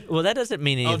it. Well, that doesn't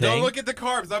mean anything. Oh, don't look at the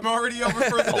carbs. I'm already over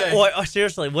for the day. Oh,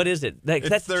 seriously, what is it? It's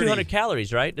That's 30. 200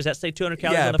 calories, right? Does that say 200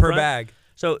 calories Yeah, on the per front? bag.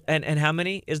 So, and how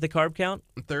many is the carb count?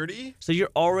 30? So you're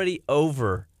already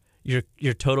over your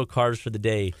total carbs for the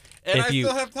day. And if I you,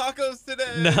 still have tacos today.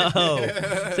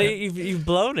 No. So you've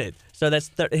blown it. So that's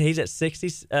he's at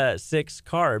 66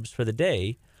 carbs for the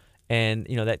day, and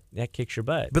that kicks your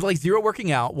butt. But like zero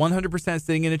working out, 100%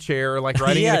 sitting in a chair, or like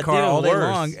riding Yeah, in a car it's even all day worse.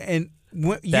 long, and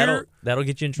That'll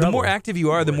get you in trouble. the more active you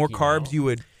are, the more Working carbs out. you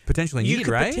would potentially you need,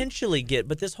 could right? potentially get,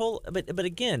 but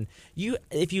again,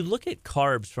 if you look at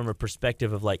carbs from a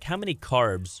perspective of like how many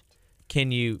carbs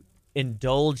can you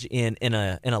indulge in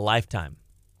a lifetime?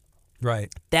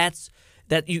 Right.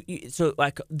 So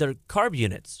like they're carb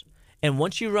units, and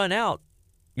once you run out,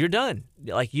 you're done.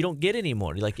 Like you don't get any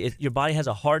more. Like your body has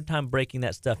a hard time breaking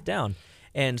that stuff down,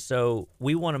 and so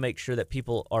we want to make sure that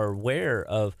people are aware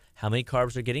of how many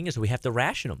carbs they're getting, and so we have to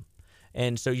ration them.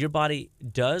 And so your body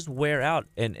does wear out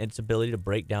and its ability to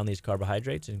break down these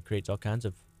carbohydrates and creates all kinds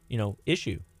of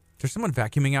issue. There's someone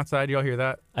vacuuming outside. Y'all hear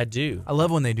that? I do, I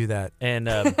love when they do that. and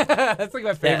That's like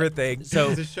my favorite thing.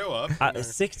 so Just show up.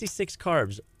 66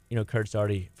 carbs. Kurt's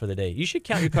already for the day. You should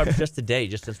count your carbs just today,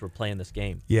 just since we're playing this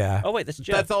game. Yeah. Oh wait, that's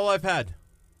Jeff. That's all I've had.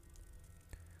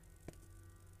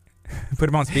 Put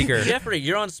him on speaker. Jeffrey,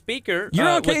 you're on speaker. You're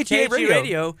on with KHA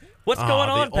Radio. What's going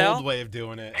on, the pal? old way of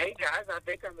doing it. Hey guys, I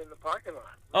think I'm in the parking lot.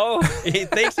 Oh, he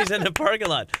thinks he's in the parking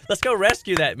lot. Let's go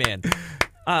rescue that man.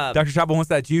 Dr. Chapa wants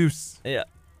that juice. Yeah.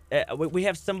 We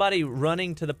have somebody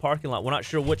running to the parking lot. We're not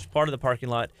sure which part of the parking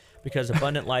lot because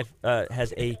Abundant Life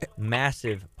has a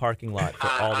massive parking lot for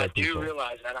all their I people. do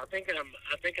realize that. I think I'm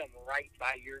right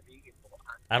by your vehicle.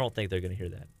 I don't think they're going to hear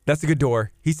that. That's a good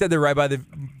door. He said they're right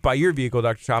by your vehicle,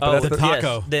 Dr. Chapa. Oh, That's the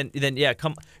taco. Yes. Then yeah,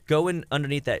 go in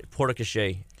underneath that porta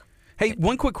cachet. Hey,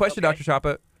 one quick question, Okay. Dr.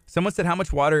 Chapa. Someone said, how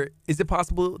much water? Is it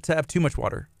possible to have too much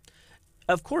water?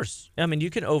 Of course. I mean, you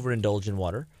can overindulge in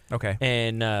water. Okay.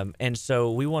 And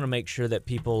so we want to make sure that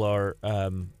people are. I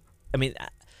mean,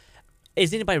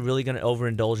 is anybody really going to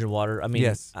overindulge in water? I mean,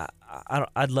 Yes.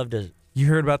 I'd love to. You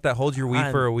heard about that hold your wee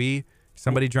for a wee?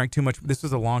 Somebody drank too much. This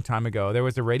was a long time ago. There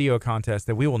was a radio contest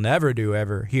that we will never do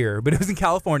ever here, but it was in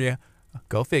California.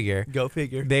 Go figure. Go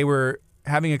figure. They were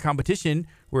having a competition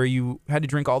where you had to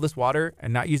drink all this water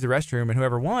and not use the restroom, and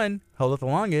whoever won, held it the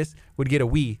longest, would get a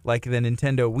Wii, like the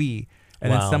Nintendo Wii.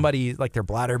 And then Wow. somebody, like their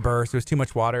bladder burst, it was too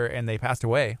much water, and they passed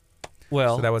away.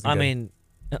 Well, So that wasn't I good. mean,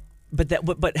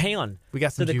 but hang on. We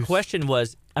got some So the juice. question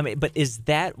was, I mean, but is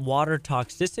that water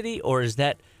toxicity or is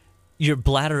that your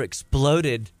bladder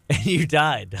exploded and you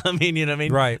died? I mean, you know what I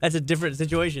mean? Right. That's a different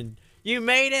situation. You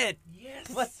made it. Yes.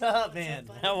 What's up, man?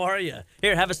 How are you?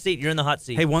 Here, have a seat. You're in the hot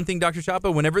seat. Hey, one thing, Dr.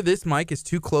 Chapa, whenever this mic is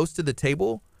too close to the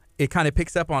table, it kind of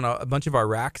picks up on a bunch of our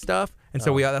rack stuff, and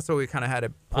so that's what we kind of had to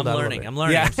pull I'm that a little learning. bit. I'm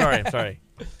learning. Yeah. I'm sorry. I'm sorry.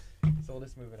 So we'll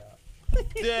just move it out.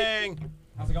 Dang.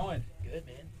 How's it going? Good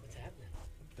man. What's happening?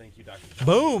 Thank you, Dr.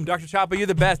 Boom, Dr. Chapa, you're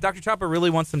the best. Dr. Chapa really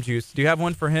wants some juice. Do you have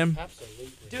one for him? Absolutely.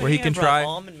 Dude, Where he I can brought try,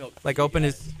 almond milk for like, you open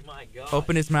guys. his- My God.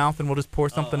 Open his mouth, and we'll just pour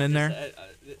something in there.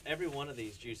 Every one of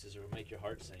these juices will make your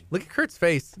heart sing. Look at Kurt's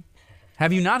face.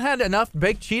 Have you not had enough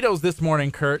baked Cheetos this morning,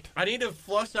 Kurt? I need to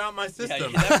flush out my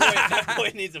system. That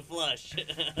boy needs a flush.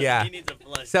 Yeah. He needs a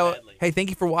flush So, badly. hey, thank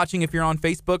you for watching. If you're on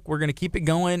Facebook, we're going to keep it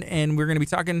going, and we're going to be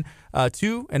talking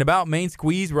to and about Main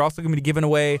Squeeze. We're also going to be giving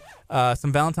away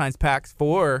some Valentine's packs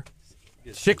for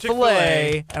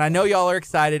Chick-fil-A, and I know y'all are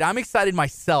excited. I'm excited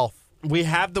myself. We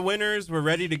have the winners. We're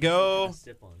ready to go.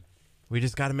 Sip on. We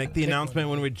just got to make the announcement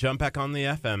when we jump back on the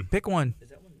FM. Pick one. Is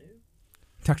that one new?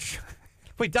 Dr.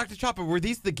 Wait, Dr. Chopper, were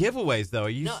these the giveaways, though? Are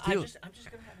you No, still... I'm just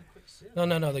gonna have a quick sip.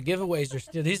 No. The giveaways are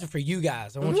still. These are for you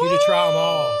guys. I want you to try them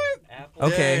all. Apple,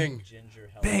 Okay. Dang. ginger,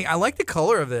 Dang, I like the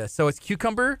color of this. So it's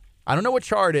cucumber. I don't know what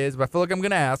chard is, but I feel like I'm going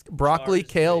to ask. Broccoli, Chard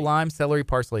is kale, big. lime, celery,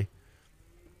 parsley.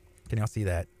 Can y'all see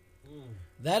that?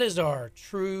 That is our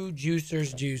true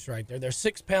juicer's juice right there. There's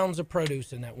 6 pounds of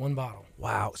produce in that one bottle.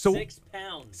 Wow. So 6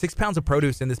 pounds. 6 pounds of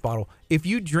produce in this bottle. If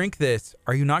you drink this,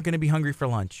 are you not going to be hungry for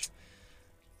lunch?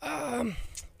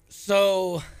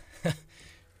 So,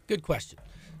 good question.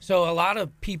 So a lot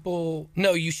of people,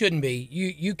 no, you shouldn't be.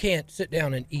 You can't sit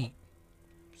down and eat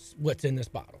what's in this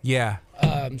bottle. Yeah.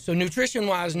 So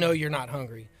nutrition-wise, no, you're not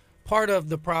hungry. Part of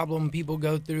the problem people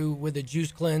go through with a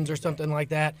juice cleanse or something like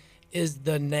that is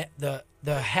the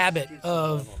habit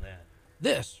of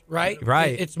this, right?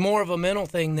 Right. It's more of a mental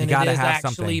thing than You it gotta is have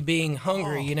actually something. being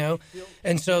hungry, you know?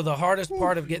 And so the hardest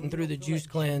part of getting through the juice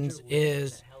cleanse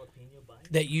is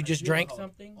that you just drank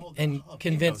something and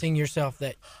convincing yourself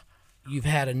that you've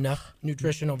had enough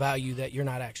nutritional value that you're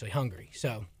not actually hungry.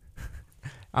 So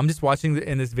I'm just watching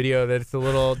in this video that it's a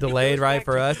little delayed, right,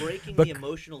 for us. Breaking But the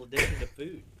emotional addiction to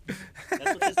food. That's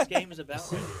what this game is about.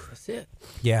 that's it.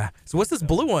 yeah. So what's this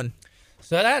blue one?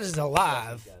 So that is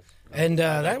alive. And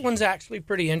that one's actually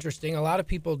pretty interesting. A lot of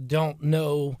people don't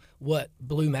know what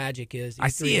Blue Magic is. I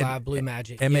see it. Live Blue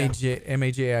Magic. Yeah.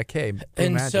 M-A-J-I-K. Blue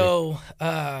And Magic. so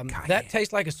that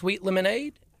tastes like a sweet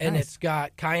lemonade, and Nice. it's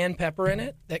got cayenne pepper in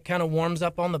it that kind of warms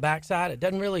up on the backside. It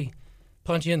doesn't really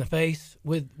punch you in the face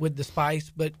with the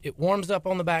spice, but it warms up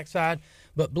on the backside.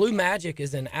 But Blue Magic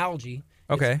is an algae.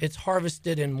 Okay. It's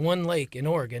harvested in one lake in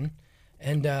Oregon,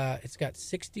 and it's got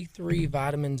 63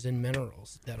 vitamins and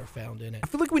minerals that are found in it. I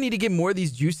feel like we need to get more of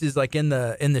these juices like in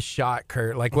the shot,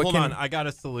 Kurt. Like what Hold can on, I got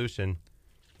a solution.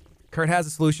 Kurt has a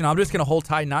solution. I'm just gonna hold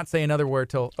tight and not say another word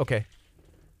till okay.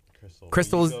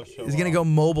 Crystal is gonna go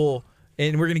mobile,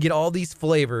 and we're gonna get all these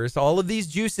flavors, all of these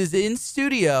juices in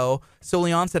studio. So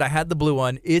Leon said I had the blue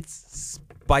one. It's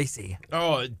spicy.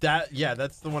 Oh,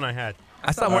 that's the one I had.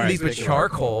 I saw one of these with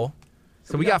charcoal.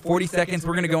 So we got 40 seconds.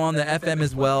 We're going to go on the FM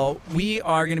as well. We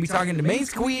are going to be talking to Main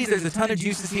Squeeze. There's a ton of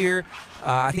juices here.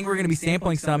 I think we're going to be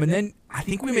sampling some, and then I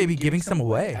think we may be giving some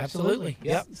away. Absolutely.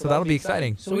 Yep. So that'll be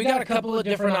exciting. So we got a couple of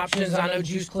different options. I know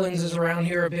Juice Cleanse is around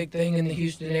here, a big thing in the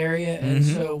Houston area. And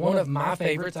so one of my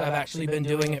favorites, I've actually been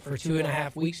doing it for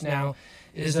 2.5 weeks now,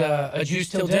 is a Juice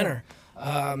Till Dinner.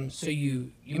 So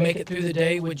you make it through the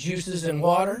day with juices and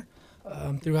water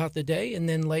throughout the day, and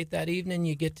then late that evening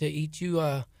you get to eat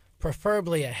you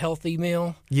preferably a healthy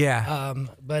meal. Yeah.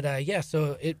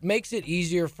 So it makes it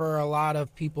easier for a lot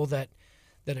of people that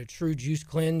a true juice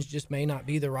cleanse just may not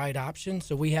be the right option.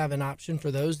 So we have an option for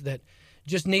those that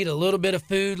just need a little bit of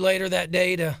food later that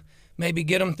day to maybe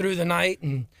get them through the night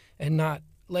and not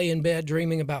lay in bed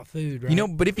dreaming about food, right? You know,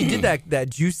 but if you did that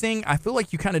juicing, I feel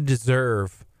like you kind of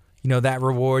deserve, that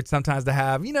reward sometimes to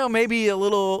have, maybe a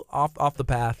little off the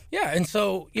path. Yeah, and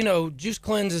so, Juice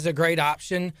Cleanse is a great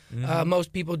option.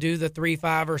 Most people do the 3,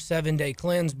 5, or 7 day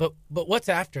cleanse, but what's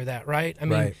after that, right? I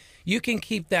mean, Right. You can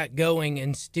keep that going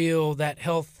and still that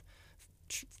health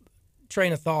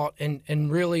train of thought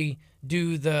and really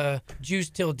do the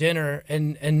juice till dinner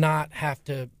and not have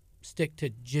to stick to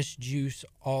just juice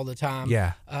all the time.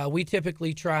 Yeah. We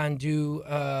typically try and do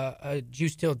a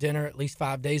juice till dinner at least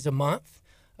 5 days a month.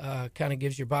 Kind of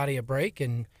gives your body a break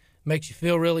and makes you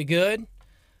feel really good.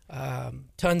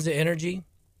 Tons of energy.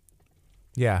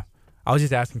 Yeah. I was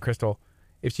just asking Crystal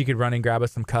if she could run and grab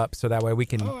us some cups so that way we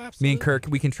can, me and Kirk,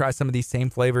 we can try some of these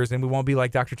same flavors and we won't be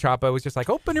like Dr. Choppa. It was just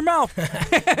like, open your mouth.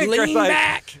 Lean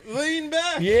back. Lean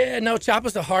back. Yeah, no,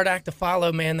 Choppa's a hard act to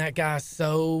follow, man. That guy's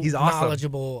so He's awesome.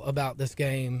 knowledgeable about this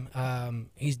game.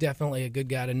 He's definitely a good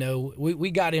guy to know. We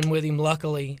got in with him,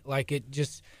 luckily. Like, it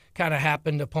just kind of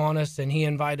happened upon us, and he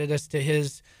invited us to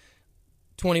his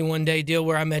 21-day deal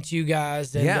where I met you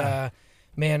guys. And,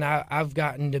 man, I've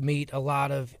gotten to meet a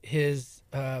lot of his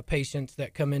patients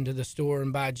that come into the store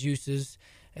and buy juices.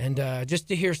 And just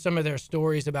to hear some of their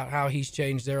stories about how he's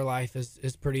changed their life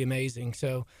is pretty amazing.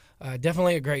 So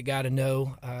definitely a great guy to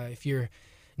know. If you're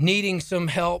needing some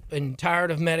help and tired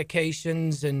of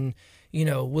medications and,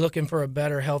 looking for a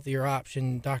better, healthier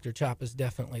option, Dr. Chop is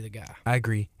definitely the guy. I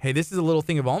agree. Hey, this is a little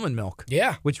thing of almond milk.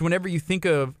 Yeah. Which whenever you think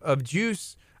of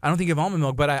juice, I don't think of almond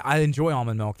milk, but I enjoy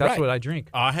almond milk. That's Right. what I drink.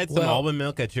 I had some almond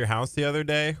milk at your house the other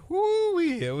day.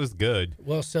 Woo-wee, it was good.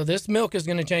 Well, so this milk is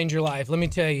going to change your life. Let me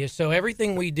tell you. So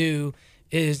everything we do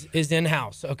is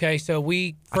in-house, okay? So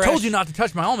I told you not to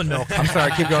touch my almond milk. I'm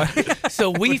sorry, keep going. So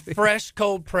we fresh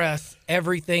cold press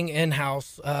everything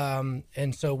in-house,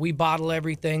 and so we bottle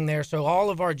everything there. So all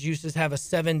of our juices have a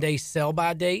 7-day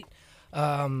sell-by date.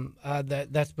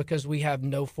 That's because we have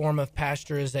no form of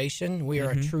pasteurization. We are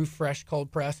a true fresh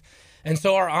cold press. And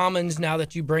so our almonds, now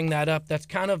that you bring that up, that's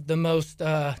kind of the most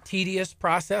tedious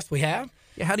process we have.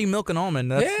 Yeah, how do you milk an almond?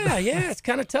 Yeah, it's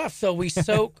kind of tough. So we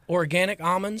soak organic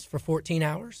almonds for 14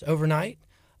 hours overnight.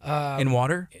 In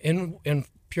water? In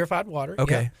purified water.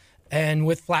 Okay. Yeah. And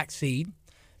with flaxseed.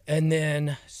 And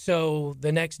then, so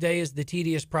the next day is the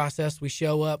tedious process. We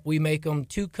show up, we make them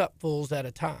 2 cupfuls at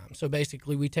a time. So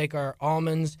basically, we take our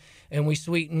almonds and we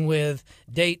sweeten with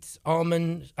dates,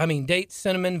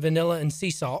 cinnamon, vanilla, and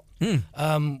sea salt.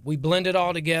 We blend it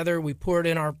all together. We pour it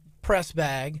in our press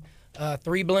bag,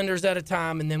 3 blenders at a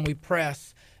time, and then we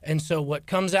press. And so what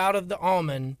comes out of the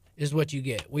almond is what you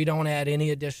get. We don't add any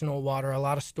additional water. A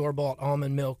lot of store-bought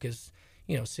almond milk is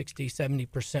 60,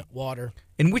 70% water.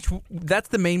 In which that's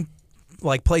the main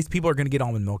place people are going to get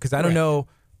almond milk because I don't know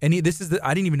any. I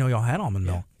didn't even know y'all had almond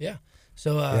milk. Yeah.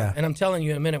 So and I'm telling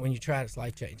you in a minute when you try it, it's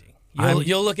life changing.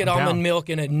 You'll look at I'm almond down. milk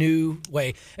in a new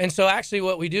way. And so actually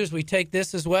what we do is we take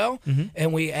this as well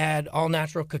and we add all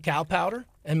natural cacao powder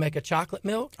and make a chocolate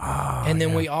milk. And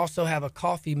then we also have a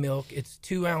coffee milk. It's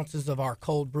 2 ounces of our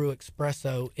cold brew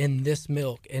espresso in this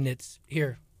milk. And it's,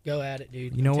 here, go at it,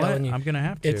 dude. You know I'm what? telling you, I'm going to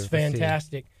have to. It's Let's see.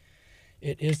 fantastic.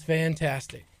 It is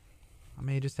fantastic. I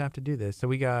may just have to do this. So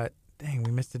we got, dang,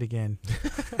 we missed it again.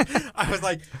 I was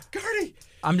like, Gardy.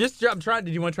 I'm trying.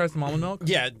 Did you want to try some almond milk?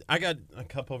 Yeah, I got a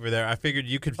cup over there. I figured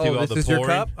you could do Oh, all this the is pouring. your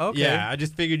cup? Okay. Yeah, I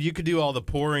just figured you could do all the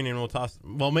pouring and we'll toss.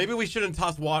 Well, maybe we shouldn't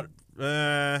toss water.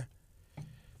 Here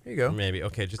you go. Maybe.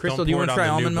 Okay, just Crystal, don't do you pour want it to on try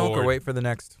the new almond milk or board. wait for the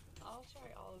next? I'll try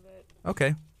all of it.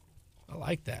 Okay. I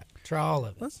like that. Try all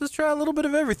of it. Let's just try a little bit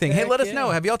of everything. Hey, Heck let us yeah.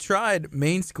 know. Have y'all tried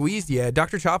Maine Squeeze yet?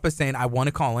 Dr. Choppa is saying, I want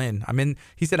to call in.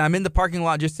 He said, I'm in the parking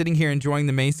lot just sitting here enjoying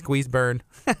the Maine Squeeze burn.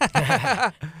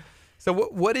 So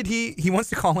what did he wants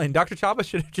to call in? Dr. Choppa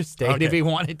should have just stayed Okay. if he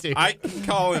wanted to. I can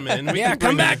call him in. We Yeah, can come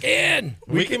bring back him. in.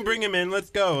 We can bring him in. Let's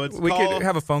go. we call. could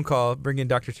have a phone call, bring in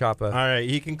Dr. Choppa. All right,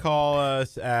 he can call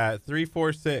us at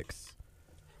 346.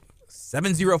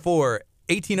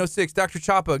 704-1806. Dr.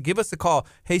 Choppa, give us a call.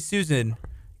 Hey, Susan,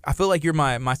 I feel like you're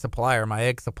my supplier, my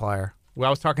egg supplier. Well, I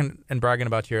was talking and bragging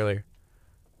about you earlier.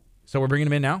 So we're bringing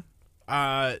him in now?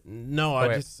 No, Oh, I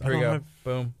wait. just Here I we don't go. have-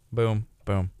 Boom, boom,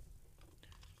 boom.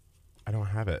 I don't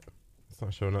have it. It's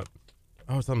not showing up.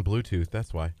 Oh, it's on Bluetooth.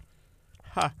 That's why.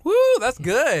 Ha. Woo, that's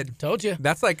good. Told you.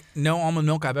 That's like no almond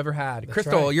milk I've ever had.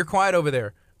 Crystal, right. you're quiet over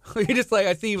there. You're just like,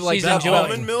 I see you like She's that. enjoying.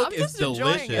 Almond milk I'm is just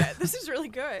enjoying delicious. it. This is really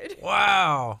good.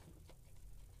 Wow.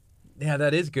 Yeah,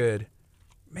 that is good.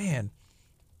 Man,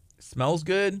 smells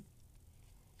good.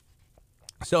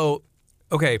 So,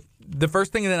 okay, the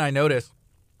first thing that I noticed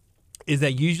is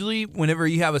that usually whenever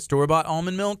you have a store-bought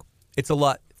almond milk, it's a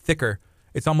lot thicker.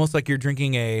 It's almost like you're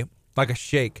drinking a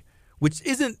shake, which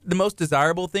isn't the most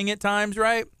desirable thing at times,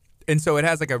 right? And so it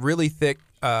has like a really thick,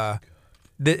 and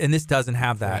this doesn't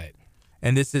have that. Right.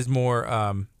 And this is more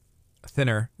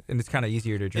thinner, and it's kind of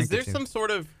easier to drink. Is there it too. some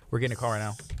sort of We're getting a call right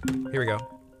now. Here we go.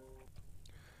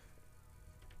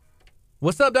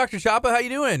 What's up, Dr. Choppa? How you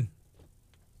doing?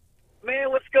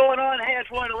 Man, what's going on? Hey, I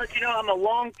just wanted to let you know I'm a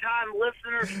long-time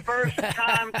listener,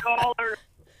 first-time caller.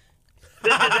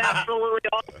 This is absolutely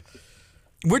awesome.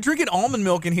 We're drinking almond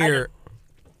milk in here.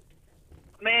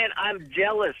 Man, I'm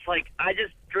jealous. Like, I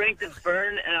just drink this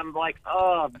burn, and I'm like,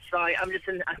 oh, I'm sorry. I'm just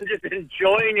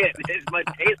enjoying it. My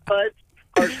taste buds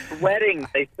are sweating.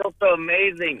 They feel so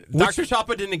amazing. Dr.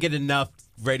 Choppa didn't get enough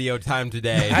radio time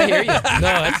today. I hear you.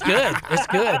 No, it's good. It's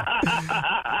good.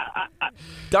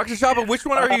 Dr. Choppa, which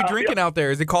one are you drinking out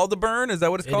there? Is it called the Burn? Is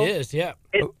that what it's It called? is, yeah.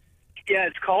 Yeah,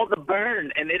 it's called the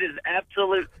burn, and it is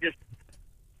absolute. Just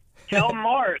tell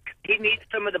Mark he needs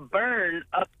some of the burn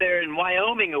up there in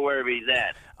Wyoming or wherever he's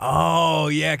at. Oh,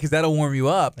 yeah, because that'll warm you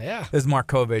up. Yeah. This is Mark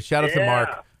Kovich. Shout out to Yeah.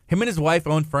 Mark. Him and his wife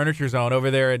own Furniture Zone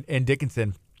over there in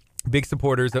Dickinson. Big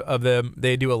supporters of them.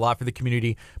 They do a lot for the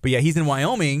community. But yeah, he's in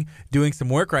Wyoming doing some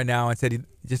work right now and said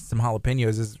just some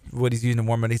jalapenos is what he's using to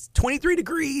warm it. It's 23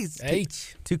 degrees.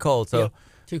 Eight. Too cold. So Yep.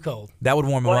 Too cold. that would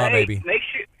warm him up, hey, baby.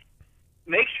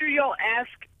 make sure y'all ask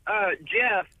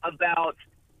Jeff about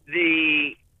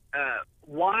the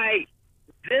why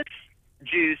this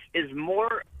juice is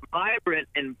more vibrant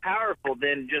and powerful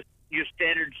than just your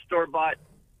standard store-bought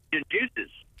juices.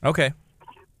 Okay.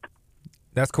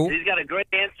 That's cool. He's got a great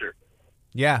answer.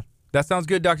 Yeah, that sounds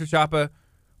good, Dr. Choppa.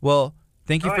 Well,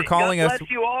 thank you All for right, calling God us.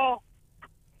 bless you all.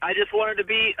 I just wanted to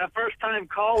be a first-time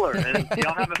caller, and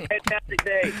y'all have a fantastic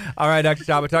day. All right, Dr.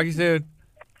 Choppa. Talk to you soon.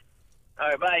 All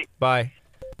right, bye. Bye.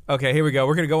 Okay, here we go.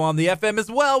 We're going to go on the FM as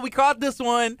well. We caught this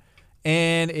one,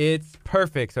 and it's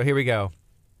perfect. So here we go.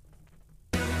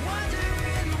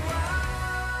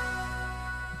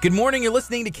 Good morning. You're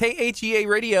listening to KHEA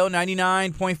Radio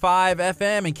 99.5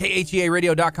 FM and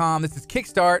KHEAradio.com. This is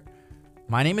Kickstart.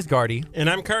 My name is Gardy, And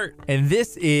I'm Kurt. and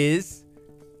this is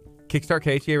Kickstart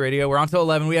KHEA Radio. We're on till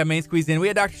 11. We have Main Squeeze in. We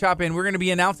have Dr. Choppa in. We're going to be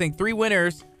announcing 3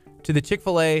 winners to the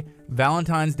Chick-fil-A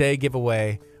Valentine's Day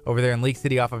giveaway over there in League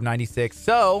City off of 96.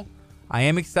 So I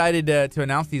am excited to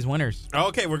announce these winners.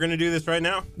 Okay, we're going to do this right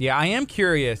now. Yeah, I am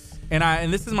curious,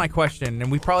 and this is my question,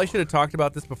 and we probably should have talked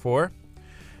about this before.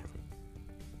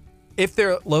 If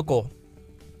they're local,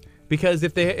 because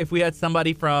if we had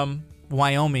somebody from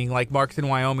Wyoming, like Mark's in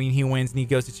Wyoming, he wins and he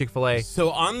goes to Chick-fil-A. So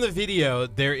on the video,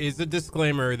 there is a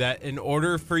disclaimer that in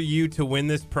order for you to win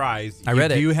this prize, I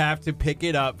read it. you do have to pick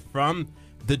it up from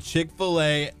the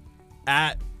Chick-fil-A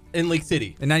in League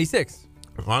City In 96.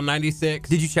 on 96.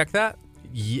 Did you check that?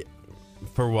 Yeah.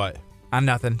 For what? I'm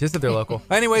nothing. Just if they're local.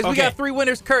 Anyways, we Okay. got 3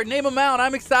 winners. Kurt, name them out.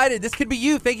 I'm excited. This could be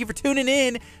you. Thank you for tuning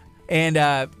in.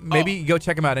 And maybe go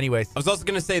check them out anyways. I was also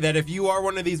going to say that if you are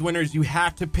one of these winners, you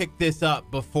have to pick this up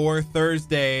before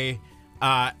Thursday,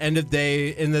 end of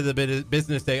the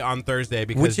business day on Thursday,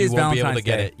 because Which you is won't be able to Valentine's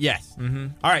get Day. it. Yes. Mm-hmm.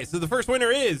 All right, so the first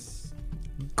winner is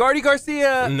Gardy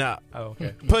Garcia. no Oh,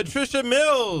 okay. Patricia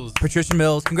Mills. Patricia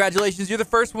Mills, congratulations. You're the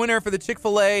first winner for the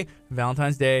Chick-fil-A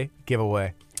Valentine's Day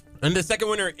giveaway. And the second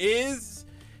winner is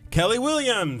Kelly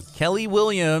Williams. Kelly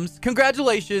Williams,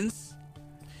 congratulations.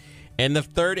 And the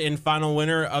third and final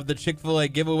winner of the Chick-fil-A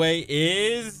giveaway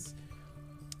is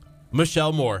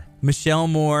Michelle Moore. Michelle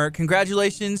Moore,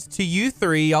 congratulations to you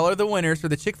three. Y'all are the winners for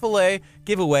the Chick-fil-A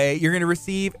giveaway. You're going to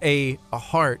receive a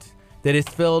heart that is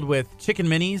filled with chicken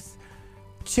minis,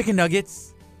 chicken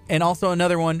nuggets, and also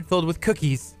another one filled with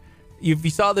cookies. If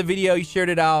you saw the video, you shared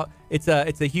it out. It's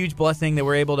a huge blessing that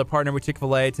we're able to partner with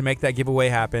Chick-fil-A to make that giveaway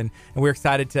happen. And we're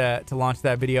excited to launch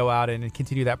that video out and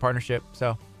continue that partnership.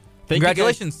 So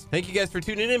congratulations. Thank you guys for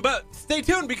tuning in. But stay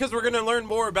tuned, because we're going to learn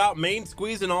more about Main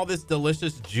Squeeze and all this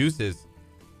delicious juices.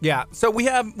 Yeah. So we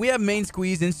have Main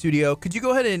Squeeze in studio. Could you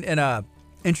go ahead and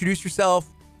introduce yourself,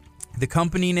 the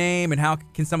company name, and how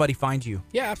can somebody find you?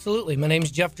 Yeah, absolutely. My name's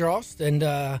Jeff Drost, and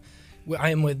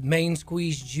I am with Main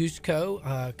Squeeze Juice Co.,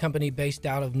 a company based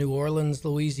out of New Orleans,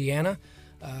 Louisiana.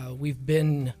 We've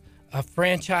been a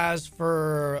franchise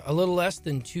for a little less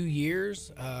than 2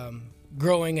 years,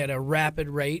 growing at a rapid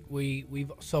rate.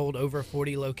 We've sold over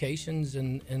 40 locations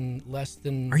in less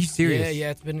than. Are you serious?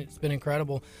 Yeah, it's been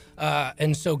incredible.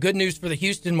 And so, good news for the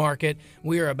Houston market.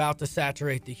 We are about to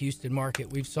saturate the Houston market.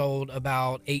 We've sold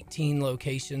about 18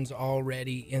 locations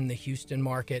already in the Houston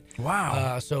market.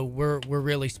 Wow. So we're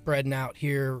really spreading out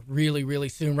here really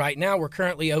soon. Right now, we're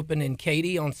currently open in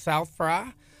Katy on South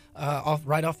Fry,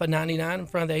 right off of 99 in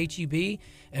front of the HEB,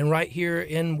 and right here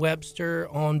in Webster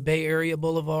on Bay Area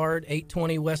Boulevard,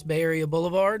 820 West Bay Area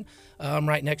Boulevard,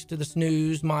 right next to the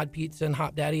Snooze, Mod Pizza, and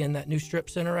Hot Daddy, and that new strip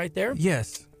center right there.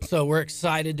 Yes. So we're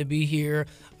excited to be here.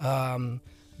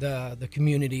 The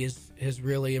community has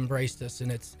really embraced us,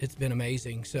 and it's been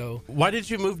amazing. So Why did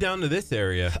you move down to this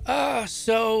area?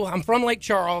 so I'm from Lake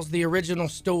Charles. The original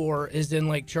store is in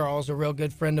Lake Charles. A real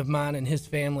good friend of mine and his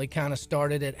family kind of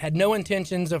started it. Had no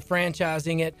intentions of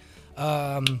franchising it.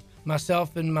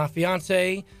 Myself and my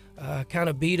fiance kind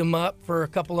of beat them up for a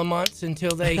couple of months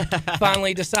until they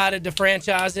finally decided to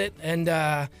franchise it.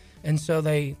 And so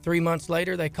 3 months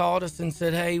later, they called us and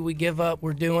said, "Hey, we give up.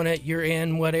 We're doing it. You're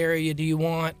in. What area do you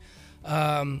want?"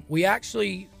 We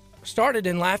actually started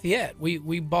in Lafayette.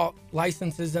 We bought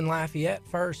licenses in Lafayette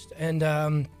first,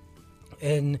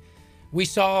 and we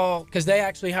saw, because they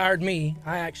actually hired me.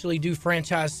 I actually do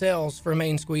franchise sales for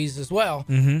Main Squeeze as well.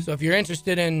 Mm-hmm. So if you're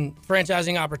interested in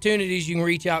franchising opportunities, you can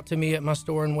reach out to me at my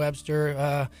store in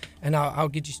Webster, and I'll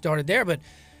get you started there. But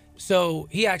so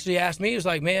he actually asked me, he was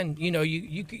like, "Man,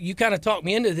 you kind of talked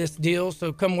me into this deal,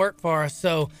 so come work for us."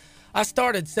 So I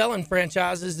started selling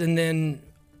franchises, and then,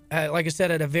 like I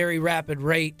said, at a very rapid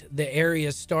rate, the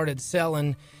areas started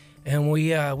selling, and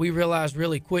we realized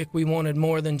really quick we wanted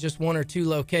more than just one or two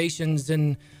locations,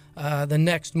 and the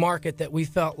next market that we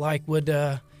felt like would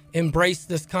embrace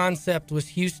this concept was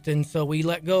Houston. So we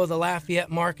let go of the Lafayette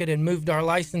market and moved our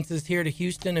licenses here to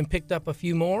Houston and picked up a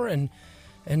few more, and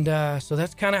so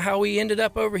that's kind of how we ended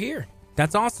up over here.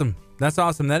 That's awesome. That's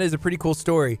awesome. That is a pretty cool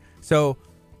story. So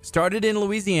started in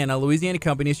Louisiana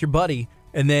company. It's your buddy,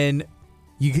 and then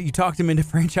you talked him into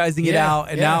franchising it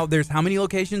out, and now there's how many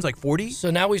locations? Like 40?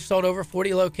 So now we've sold over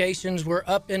 40 locations. We're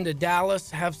up into Dallas,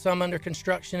 have some under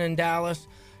construction in Dallas,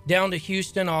 down to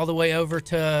Houston, all the way over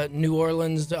to New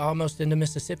Orleans, almost into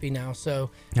Mississippi now.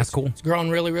 So That's cool. It's growing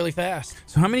really fast.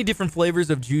 So how many different flavors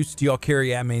of juice do y'all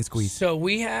carry at Main Squeeze? So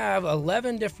we have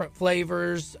 11 different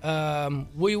flavors.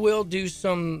 We will do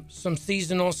some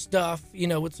seasonal stuff,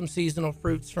 with some seasonal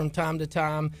fruits from time to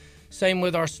time. Same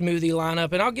with our smoothie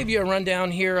lineup. And I'll give you a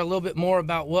rundown here a little bit more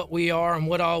about what we are and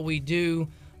what all we do.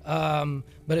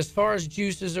 But as far as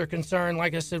juices are concerned,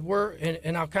 like I said,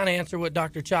 and I'll kind of answer what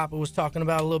Dr. Chapa was talking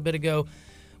about a little bit ago.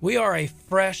 We are a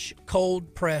fresh,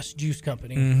 cold press juice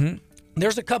company. Mm-hmm.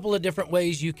 There's a couple of different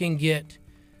ways you can get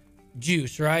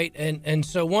juice, right? And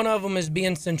so one of them is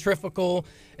being centrifugal,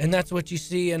 and that's what you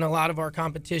see in a lot of our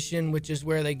competition, which is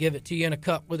where they give it to you in a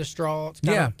cup with a straw. It's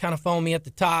kind of foamy at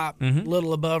the top, a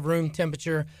little above room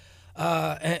temperature.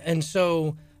 And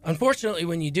so unfortunately,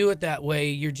 when you do it that way,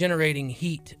 you're generating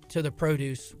heat to the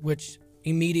produce, which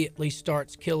immediately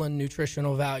starts killing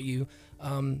nutritional value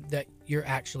that you're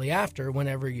actually after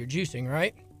whenever you're juicing,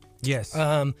 right? Yes.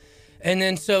 And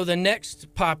then so the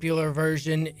next popular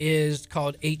version is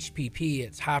called HPP.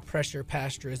 It's high pressure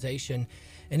pasteurization.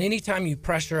 And anytime you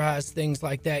pressurize things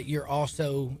like that, you're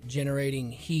also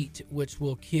generating heat, which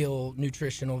will kill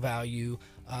nutritional value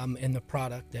in the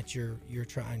product that you're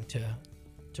trying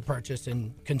to purchase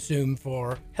and consume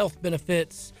for health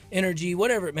benefits, energy,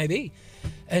 whatever it may be.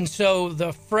 And so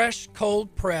the fresh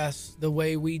cold press, the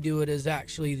way we do it, is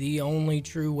actually the only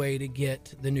true way to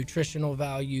get the nutritional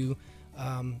value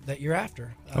that you're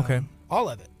after. Okay. All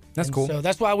of it. That's And cool. So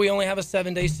that's why we only have a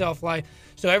 7-day shelf life.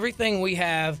 So everything we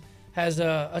have has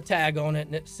a tag on it,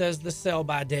 and it says the sell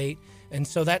by date. And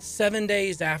so that's 7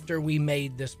 days after we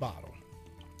made this bottle.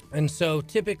 And so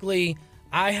typically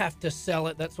I have to sell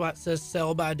it. That's why it says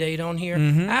sell by date on here.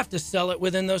 Mm-hmm. I have to sell it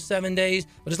within those 7 days.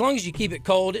 But as long as you keep it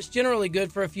cold, it's generally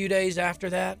good for a few days after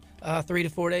that, 3 to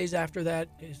 4 days after that.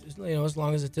 As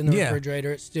long as it's in the Yeah.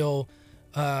 refrigerator, it's still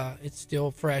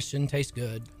fresh and tastes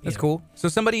good. That's cool. So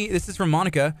this is from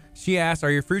Monica. She asked,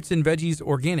 are your fruits and veggies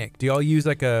organic? Do y'all use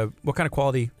what kind of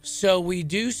quality? So we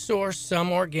do source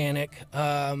some organic,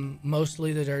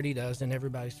 mostly the Dirty Dozen.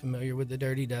 Everybody's familiar with the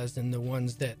Dirty Dozen, the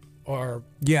ones that are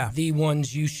the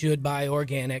ones you should buy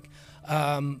organic.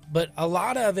 But a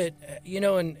lot of it,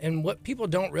 and what people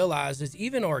don't realize is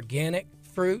even organic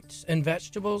fruits and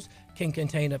vegetables can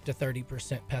contain up to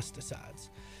 30% pesticides.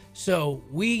 So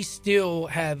we still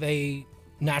have a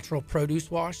natural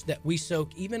produce wash that we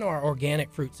soak even our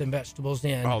organic fruits and vegetables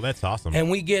in. Oh, that's awesome. And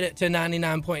we get it to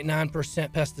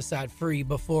 99.9% pesticide free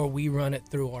before we run it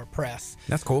through our press.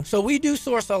 That's cool. So we do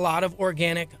source a lot of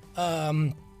organic.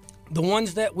 The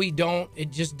ones that we don't,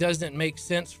 it just doesn't make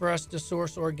sense for us to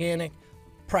source organic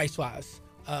price-wise.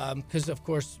 Because, of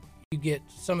course,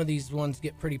 some of these ones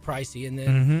get pretty pricey.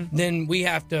 And then we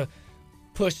have to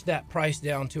push that price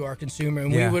down to our consumer,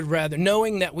 and we would rather,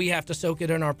 knowing that we have to soak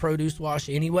it in our produce wash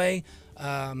anyway,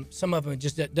 some of them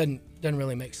just doesn't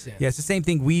really make sense. Yeah, it's the same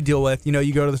thing we deal with.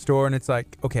 You go to the store and it's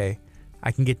like, okay,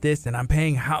 I can get this, and I'm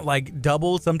paying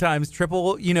double, sometimes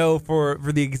triple, for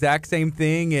the exact same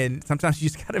thing, and sometimes you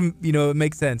just gotta, it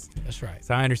makes sense. That's right.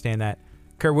 So I understand that.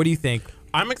 Kurt, what do you think?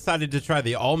 I'm excited to try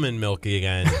the almond milk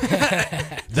again.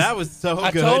 That was so good.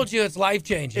 I told you it's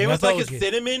life-changing. It was like a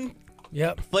cinnamon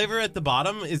flavor at the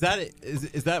bottom. Is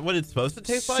that what it's supposed to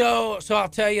taste like? So I'll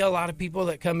tell you, a lot of people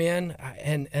that come in,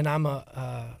 and I'm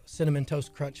a Cinnamon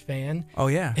Toast Crunch fan. Oh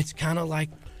yeah, it's kind of like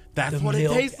that's the what it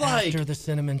milk tastes like after the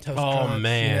Cinnamon Toast Oh, Crunch.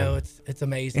 man. It's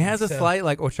amazing. it has a slight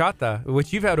horchata,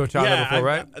 which you've had horchata before,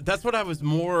 right? That's what I was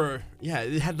more. Yeah,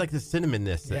 it had like the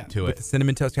cinnamonness to With it. the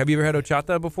cinnamon toast. Have you ever had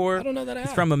horchata before? I don't know that I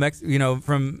It's have. from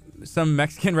from some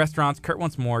Mexican restaurants. Kurt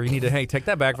wants more. You need to take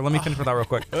that back. But let me finish with that real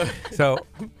quick. So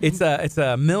it's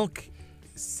a milk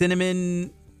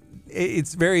cinnamon.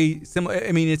 It's very similar.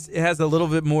 I mean, it has a little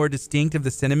bit more distinct of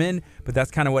the cinnamon, but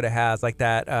that's kind of what it has. Like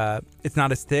that. It's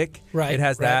not as thick. Right. It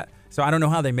has that. So I don't know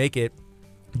how they make it.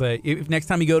 But if next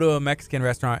time you go to a Mexican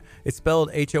restaurant, it's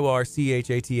spelled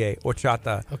Horchata,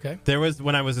 horchata. Okay. There was,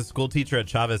 when I was a school teacher at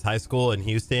Chavez High School in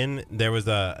Houston, there was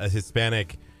a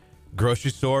Hispanic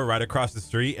grocery store right across the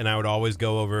street, and I would always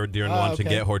go over during lunch and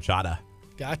get horchata.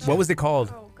 Gotcha. What was it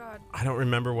called? Oh God! I don't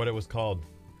remember what it was called.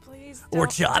 Please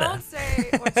Horchata. don't say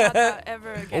horchata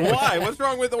ever again. Why? What's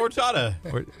wrong with horchata?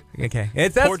 Okay,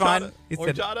 that's fine. It's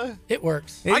Horchata? It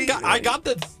works. I got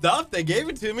the stuff. They gave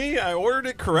it to me. I ordered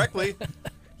it correctly.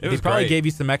 It They was probably great. gave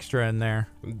you some extra in there.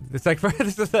 It's like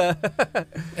this is a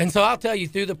And so I'll tell you,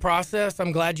 through the process,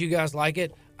 I'm glad you guys like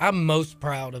it. I'm most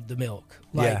proud of the milk.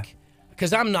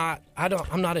 Because I'm not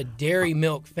a dairy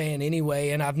milk fan anyway,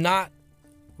 and I've not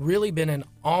really been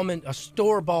a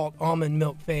store-bought almond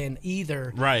milk fan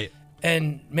either. Right.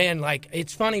 And man,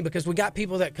 it's funny because we got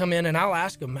people that come in and I'll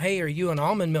ask them, "Hey, are you an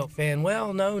almond milk fan?"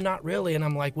 "Well, no, not really." And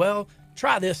I'm like, "Well,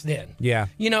 try this then." yeah.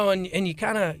 And you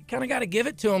kind of got to give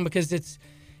it to them because it's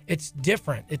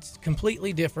different. It's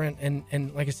completely different,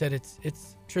 and like I said,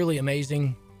 it's truly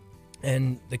amazing.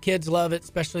 And the kids love it,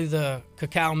 especially the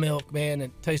cacao milk. Man,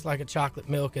 it tastes like a chocolate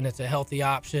milk, and it's a healthy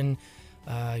option.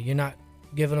 You're not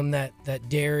giving them that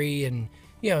dairy, and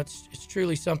it's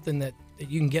truly something that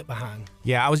you can get behind.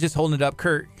 Yeah, I was just holding it up.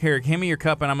 Kurt, here, hand me your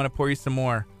cup, and I'm gonna pour you some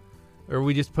more. Or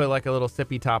we just put like a little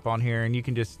sippy top on here, and you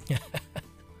can just.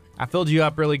 I filled you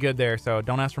up really good there, so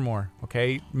don't ask for more.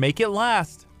 Okay, make it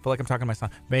last. I feel like I'm talking to my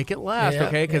son. Make it last,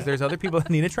 okay? Because there's other people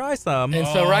that need to try some. And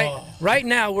so right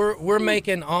now we're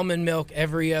making almond milk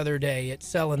every other day. It's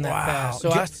selling that fast.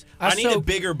 So I need a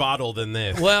bigger bottle than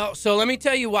this. Well, so let me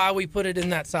tell you why we put it in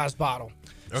that size bottle.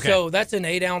 Okay. So that's an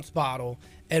 8-ounce bottle,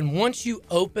 and once you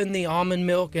open the almond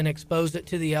milk and expose it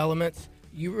to the elements,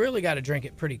 you really got to drink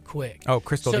it pretty quick. Oh,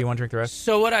 Crystal, do you want to drink the rest?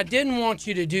 So what I didn't want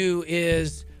you to do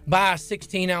is buy a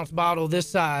 16-ounce bottle this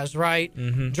size, right?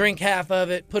 Mm-hmm. Drink half of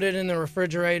it, put it in the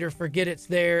refrigerator, forget it's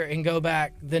there, and go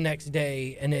back the next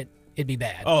day, and it'd be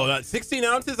bad. Oh, that 16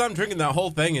 ounces? I'm drinking that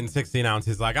whole thing in 16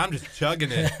 ounces. Like, I'm just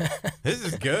chugging it. This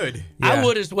is good. Yeah. I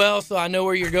would as well, so I know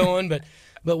where you're going,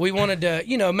 but we wanted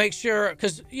to, make sure,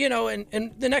 because,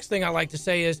 and the next thing I like to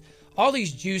say is all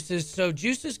these juices, so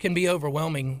juices can be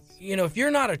overwhelming. If you're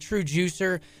not a true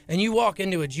juicer and you walk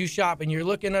into a juice shop and you're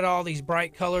looking at all these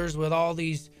bright colors with all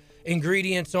these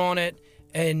ingredients on it,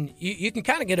 and you can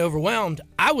kind of get overwhelmed.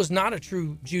 I was not a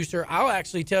true juicer. I'll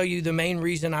actually tell you the main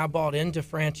reason I bought into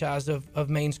franchise of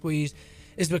Main Squeeze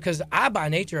is because I, by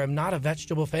nature, am not a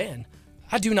vegetable fan.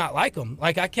 I do not like them.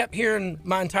 Like, I kept hearing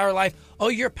my entire life, oh,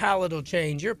 your palate will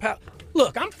change.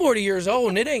 Look, I'm 40 years old,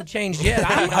 and it ain't changed yet.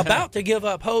 I'm about to give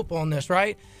up hope on this,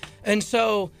 right? And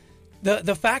so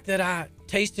the fact that I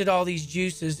tasted all these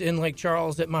juices in Lake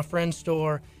Charles at my friend's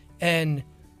store and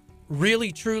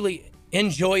really, truly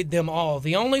enjoyed them all.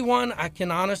 The only one I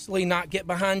can honestly not get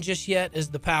behind just yet is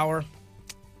the Power.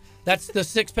 That's the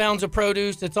 6 pounds of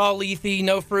produce. It's all leafy,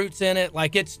 no fruits in it.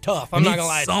 Like, it's tough. I'm not going to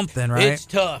lie. Something, right? It's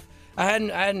tough. I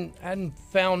hadn't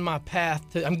found my path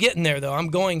to. I'm getting there though. I'm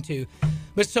going to.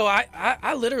 But so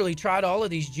I literally tried all of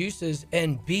these juices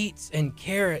and beets and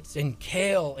carrots and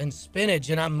kale and spinach,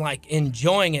 and I'm like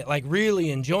enjoying it, like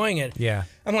really enjoying it. Yeah.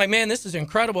 I'm like, man, this is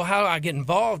incredible. How do I get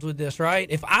involved with this, right?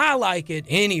 If I like it,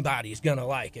 anybody's gonna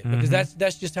like it because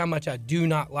that's just how much I do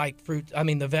not like fruit. I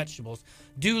mean, the vegetables.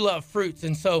 Do love fruits,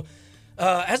 and so.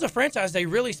 As a franchise, they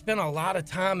really spent a lot of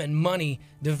time and money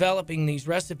developing these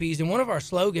recipes. And one of our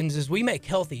slogans is we make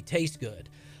healthy taste good.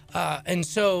 And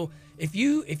so if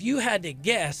you had to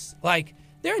guess, like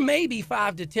there may be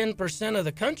 5 to 10% of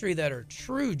the country that are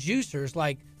true juicers,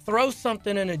 like throw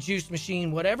something in a juice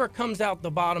machine, whatever comes out the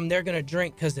bottom, they're going to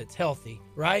drink because it's healthy,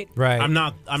 right? Right. I'm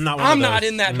not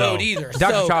in that boat either.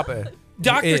 Dr. Chapa.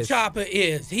 Dr. Chapa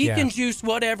is. He Yeah. can juice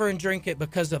whatever and drink it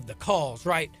because of the calls,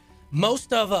 right?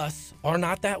 Most of us are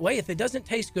not that way. If it doesn't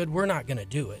taste good, we're not going to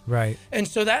do it. Right. And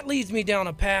so that leads me down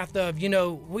a path of,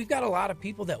 we've got a lot of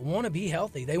people that want to be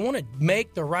healthy. They want to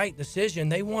make the right decision.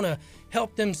 They want to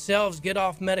help themselves get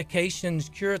off medications,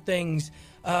 cure things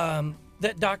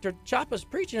that Dr. Chapa's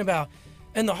preaching about.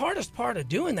 And the hardest part of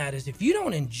doing that is if you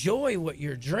don't enjoy what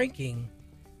you're drinking,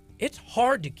 it's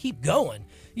hard to keep going.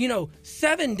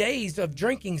 7 days of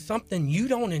drinking something you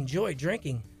don't enjoy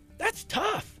drinking, that's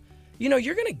tough.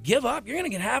 You're going to give up. You're going to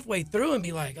get halfway through and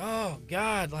be like, oh,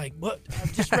 God, like, what? I'm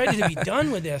just ready to be done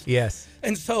with this. Yes.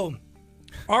 And so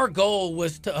our goal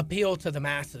was to appeal to the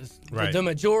masses, Right. the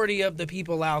majority of the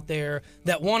people out there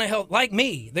that want to help, like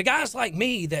me, the guys like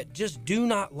me that just do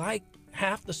not like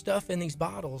half the stuff in these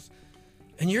bottles.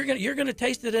 And you're gonna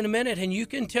taste it in a minute, and you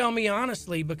can tell me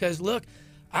honestly, because, look,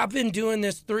 I've been doing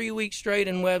this 3 weeks straight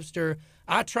in Webster.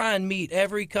 I try and meet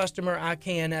every customer I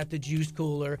can at the juice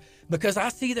cooler because I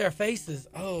see their faces.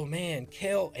 Oh, man,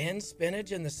 kale and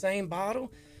spinach in the same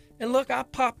bottle. And look, I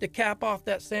popped the cap off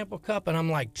that sample cup, and I'm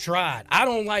like, try it. I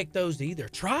don't like those either.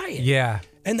 Try it. Yeah.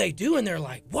 And they do, and they're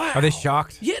like, wow. Are they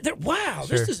shocked? Yeah, they're, wow,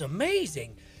 Sure. this is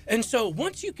amazing. And so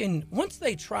once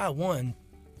they try one,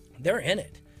 they're in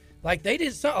it. Like they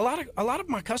did, a lot of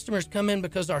my customers come in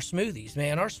because our smoothies,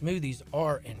 man, our smoothies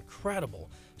are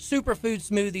incredible. Superfood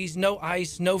smoothies, no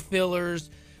ice, no fillers.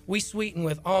 We sweeten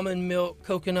with almond milk,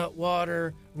 coconut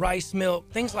water, rice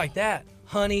milk, things like that.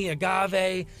 Honey,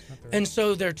 agave. And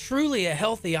so they're truly a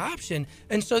healthy option.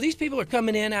 And so these people are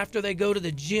coming in after they go to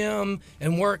the gym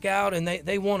and work out and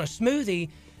they want a smoothie.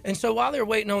 And so while they're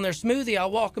waiting on their smoothie,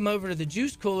 I'll walk them over to the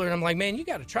juice cooler and I'm like, man, you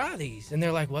got to try these. And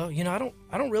they're like, well,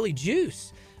 I don't really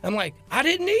juice. I'm like, I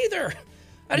didn't either.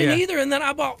 And then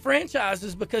I bought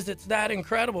franchises because it's that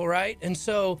incredible, right? And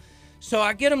so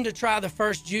I get them to try the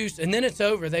first juice, and then it's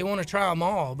over. They want to try them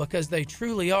all because they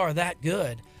truly are that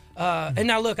good. And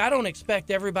now, look, I don't expect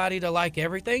everybody to like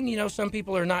everything. Some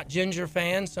people are not ginger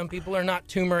fans. Some people are not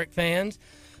turmeric fans.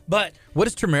 But what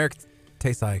does turmeric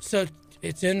taste like? So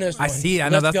it's in this one. I see. I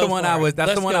know that's the one I was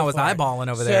eyeballing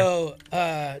over there.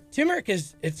 So turmeric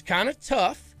it's kind of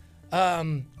tough,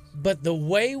 but the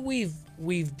way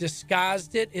we've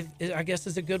disguised it, if I guess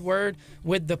is a good word,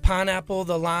 with the pineapple,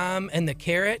 the lime, and the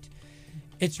carrot,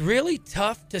 it's really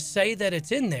tough to say that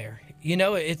it's in there.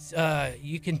 It's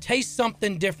you can taste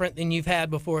something different than you've had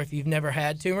before if you've never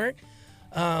had turmeric.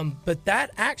 But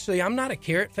that actually, I'm not a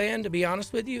carrot fan, to be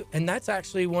honest with you, and that's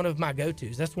actually one of my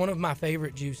go-tos. That's one of my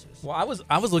favorite juices. Well,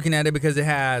 I was looking at it because it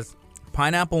has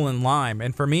pineapple and lime,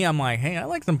 and for me, I'm like, hey, I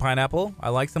like some pineapple. I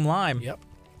like some lime. Yep.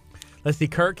 Let's see.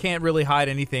 Kurt can't really hide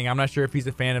anything. I'm not sure if he's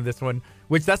a fan of this one,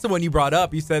 which that's the one you brought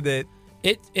up. You said that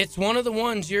It's one of the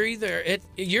ones you're either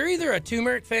a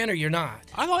turmeric fan or you're not.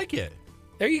 I like it.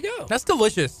 There you go. That's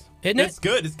delicious. Isn't it? It's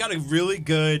good. It's got a really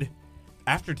good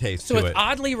aftertaste So to it's it.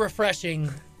 oddly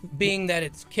refreshing, being that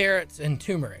it's carrots and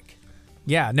turmeric.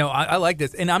 Yeah, no, I like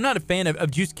this. And I'm not a fan of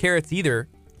juiced carrots either.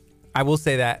 I will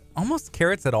say that. Almost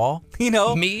carrots at all, you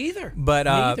know? Me either. But,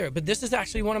 Me either. But this is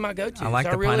actually one of my go-tos. I like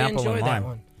the really pineapple enjoy and that lime.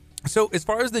 one. So as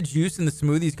far as the juice and the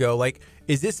smoothies go, like,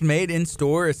 is this made in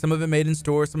store? Is some of it made in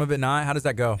store, some of it not? How does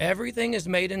that go? Everything is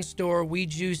made in store. We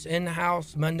juice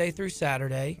in-house Monday through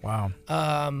Saturday. Wow.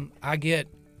 I get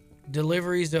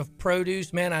deliveries of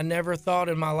produce. Man, I never thought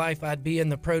in my life I'd be in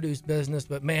the produce business,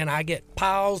 but man, I get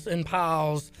piles and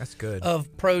piles That's good.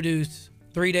 of produce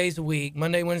 3 days a week,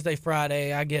 Monday, Wednesday,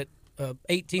 Friday. I get a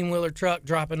 18-wheeler truck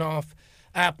dropping off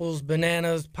apples,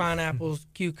 bananas, pineapples,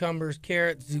 cucumbers,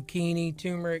 carrots, zucchini,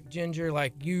 turmeric, ginger,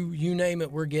 like you name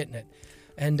it, we're getting it.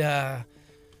 And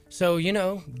so,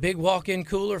 big walk-in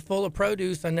cooler full of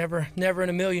produce. I never in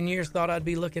a million years thought I'd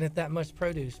be looking at that much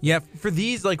produce. Yeah, for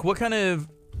these, like, what kind of,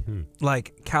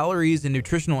 like, calories and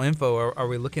nutritional info are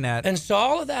we looking at? And so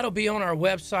all of that will be on our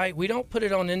website. We don't put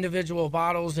it on individual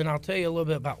bottles, and I'll tell you a little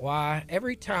bit about why.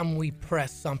 Every time we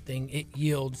press something, it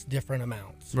yields different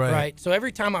amounts, right? So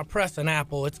every time I press an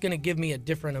apple, it's going to give me a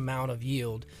different amount of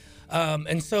yield.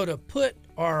 And so to put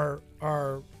our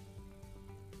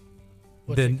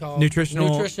what's The it called?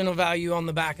 nutritional value on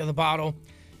the back of the bottle,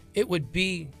 it would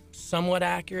be somewhat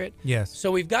accurate. Yes.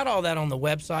 So we've got all that on the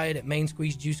website at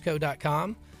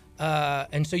mainsqueezejuiceco.com.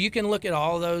 And so you can look at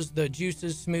all those, the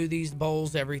juices, smoothies,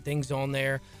 bowls, everything's on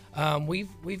there.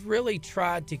 We've really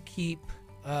tried to keep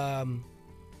a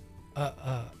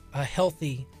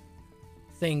healthy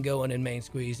thing going in Main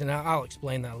Squeeze, and I'll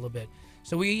explain that a little bit.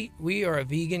 So we are a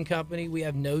vegan company. We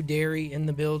have no dairy in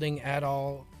the building at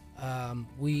all.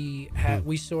 We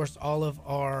source all of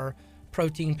our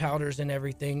protein powders and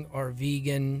everything are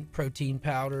vegan protein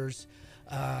powders.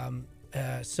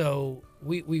 So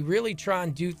we really try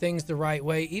and do things the right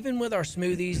way, even with our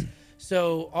smoothies.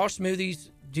 So our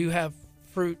smoothies do have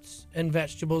fruits and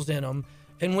vegetables in them.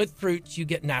 And with fruits, you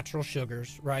get natural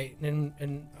sugars, right?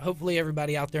 And hopefully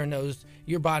everybody out there knows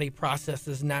your body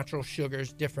processes natural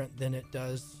sugars different than it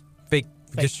does Fake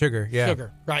just sugar, yeah.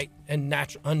 sugar, right? And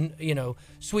natural,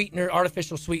 sweetener,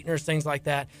 artificial sweeteners, things like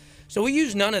that. So we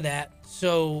use none of that.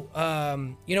 So,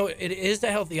 it is a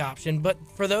healthy option. But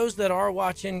for those that are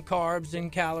watching carbs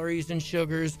and calories and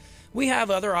sugars, we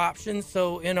have other options.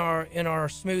 So in our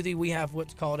smoothie, we have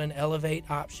what's called an Elevate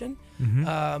option.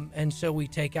 And so we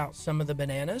take out some of the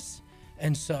bananas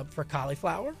and sub for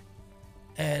cauliflower.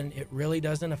 And it really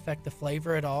doesn't affect the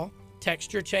flavor at all.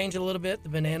 Texture change a little bit. The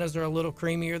bananas are a little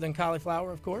creamier than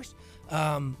cauliflower, of course.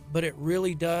 But it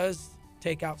really does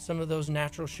take out some of those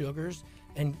natural sugars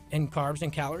and carbs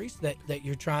and calories that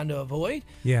you're trying to avoid.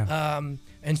 Yeah.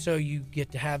 And so you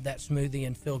get to have that smoothie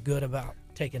and feel good about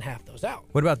taking half those out.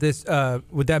 What about this?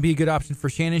 Would that be a good option for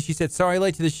Shannon? She said, sorry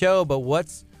late to the show, but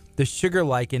what's the sugar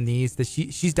like in these?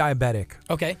 She's diabetic.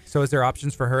 Okay. So is there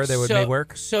options for her that would may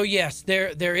work? So yes,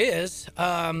 there is.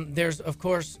 There's, of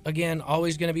course, again,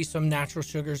 always going to be some natural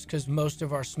sugars because most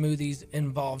of our smoothies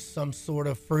involve some sort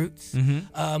of fruits.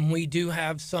 We do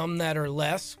have some that are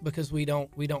less because we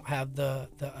don't have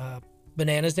the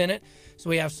bananas in it. So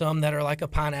we have some that are like a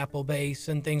pineapple base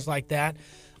and things like that.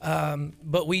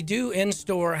 But we do in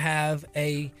store have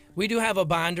a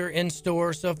binder in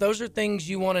store. So if those are things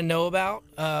you want to know about,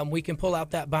 we can pull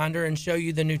out that binder and show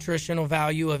you the nutritional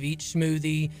value of each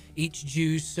smoothie, each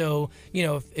juice. So,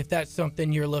 if that's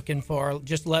something you're looking for,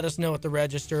 just let us know at the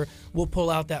register. We'll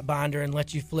pull out that binder and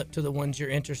let you flip to the ones you're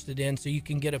interested in so you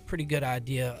can get a pretty good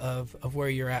idea of where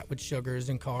you're at with sugars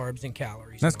and carbs and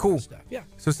calories. That's and all cool. that stuff. Yeah.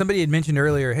 So somebody had mentioned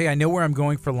earlier, hey, I know where I'm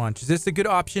going for lunch. Is this a good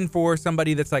option for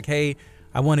somebody that's like, hey,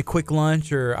 I want a quick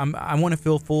lunch or I want to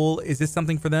feel full? Is this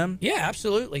something for them? Yeah,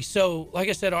 absolutely. So, like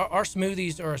I said, our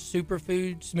smoothies are a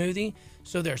superfood smoothie.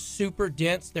 So they're super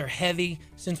dense. They're heavy.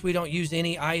 Since we don't use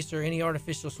any ice or any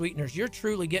artificial sweeteners, you're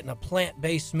truly getting a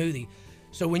plant-based smoothie.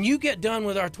 So when you get done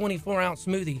with our 24-ounce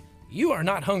smoothie, you are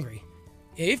not hungry.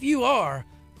 If you are,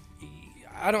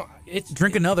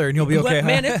 drink another and you'll be okay.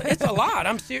 Man, it's a lot.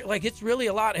 I'm serious. Like, it's really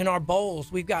a lot. In our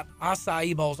bowls, we've got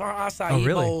acai bowls. Our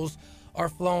acai bowls are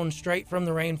flown straight from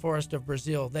the rainforest of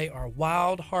Brazil. They are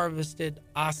wild harvested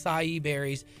acai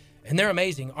berries, and they're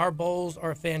amazing. Our bowls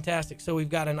are fantastic. So we've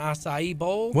got an acai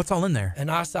bowl. What's all in there? An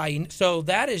acai. So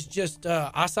that is just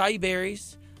acai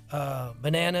berries,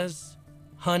 bananas,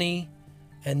 honey,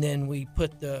 and then we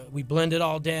blend it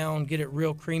all down, get it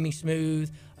real creamy smooth.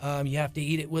 You have to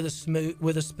eat it with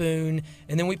a spoon,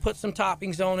 and then we put some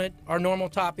toppings on it. Our normal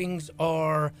toppings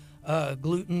are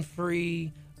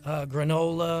gluten-free,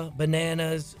 granola,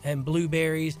 bananas, and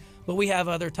blueberries. But we have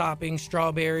other toppings,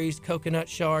 strawberries, coconut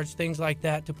shards, things like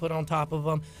that to put on top of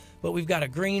them. But we've got a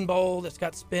green bowl that's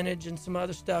got spinach and some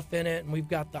other stuff in it. And we've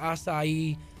got the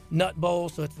acai nut bowl,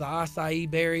 so it's the acai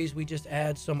berries. We just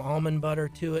add some almond butter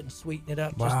to it and sweeten it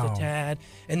up just a tad.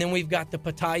 And then we've got the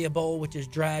pitaya bowl, which is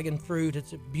dragon fruit.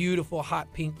 It's a beautiful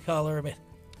hot pink color. I mean,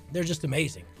 they're just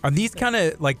amazing. Are these kind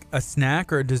of like a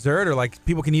snack or a dessert, or like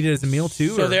people can eat it as a meal too?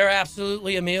 So or? they're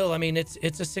absolutely a meal. I mean, it's a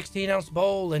 16-ounce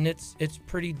bowl, and it's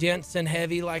pretty dense and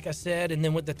heavy, like I said. And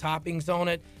then with the toppings on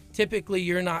it, typically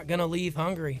you're not going to leave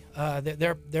hungry.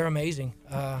 They're amazing.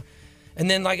 And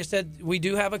then, like I said, we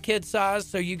do have a kid size,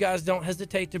 so you guys don't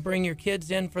hesitate to bring your kids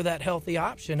in for that healthy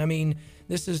option. I mean,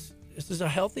 this is a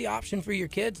healthy option for your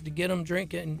kids to get them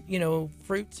drinking,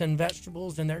 fruits and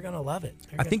vegetables, and they're going to love it.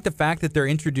 I think the fact that they're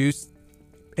introduced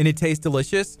and it tastes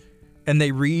delicious, and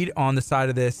they read on the side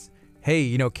of this,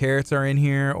 hey, carrots are in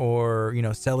here, or,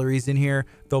 celery's in here,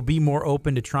 they'll be more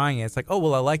open to trying it. It's like, oh,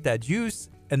 well, I like that juice.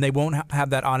 And they won't have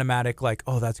that automatic, like,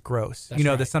 oh, that's gross. That's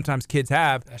right. That sometimes kids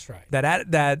have. That's right.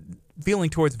 That feeling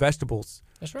towards vegetables.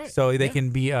 That's right. So they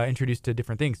can be introduced to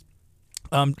different things.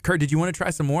 Kurt, did you want to try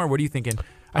some more? What are you thinking?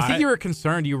 I think you were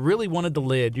concerned. You really wanted the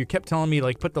lid. You kept telling me,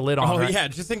 like, put the lid on. Oh, right? yeah,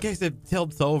 just in case it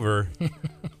tilts over.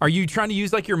 Are you trying to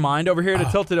use, like, your mind over here to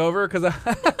tilt it over? Because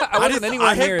I wasn't anywhere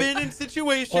I near have it. been in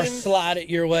situations. Or slide it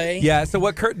your way. Yeah, so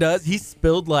what Kurt does, he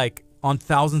spilled, like, on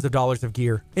thousands of dollars of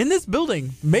gear in this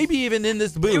building, maybe even in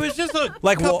this booth. It was just a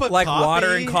like cup of like coffee.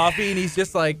 water and coffee, and he's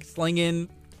just like slinging.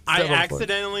 I stuff on the floor.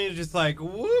 accidentally just like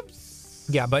whoops.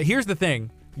 Yeah, but here's the thing: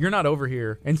 you're not over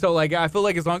here, and so like I feel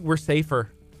like as long we're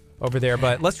safer over there.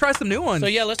 But let's try some new ones. So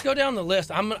yeah, let's go down the list.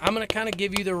 I'm gonna kind of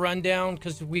give you the rundown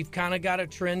because we've kind of got a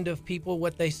trend of people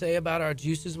what they say about our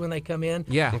juices when they come in.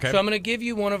 Yeah. Okay. So I'm gonna give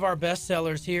you one of our best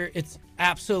sellers here. It's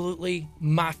absolutely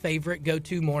my favorite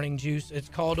go-to morning juice. It's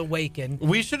called Awaken.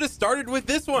 We should have started with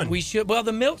this one. We should. Well,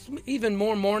 the milk's even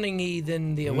more morning-y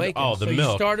than the Awaken. Oh, the so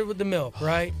milk. You started with the milk,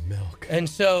 right? Milk. And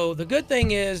so the good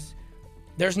thing is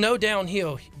there's no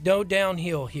downhill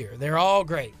here. They're all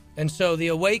great. And so the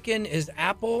Awaken is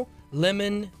apple,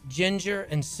 lemon, ginger,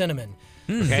 and cinnamon.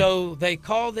 Okay. So they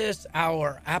call this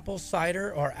our apple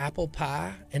cider or apple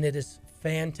pie, and it is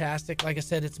fantastic. Like I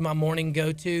said, it's my morning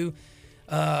go-to.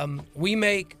 We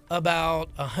make about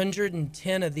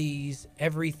 110 of these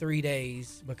every 3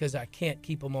 days because I can't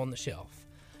keep them on the shelf.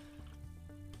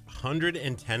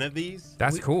 110 of these?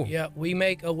 That's cool. Yeah, we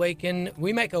make Awaken,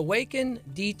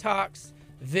 Detox,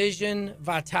 Vision,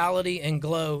 Vitality, and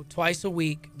Glow twice a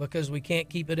week because we can't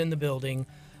keep it in the building.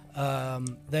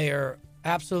 They are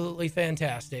absolutely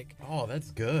fantastic. Oh,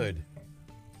 that's good.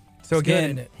 So It's good, again,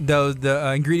 isn't it?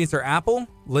 the ingredients are apple,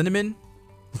 lemon,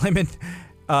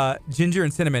 ginger,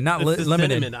 and cinnamon. Not It's the lemon.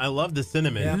 cinnamon. I love the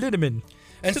cinnamon. Yeah. Cinnamon.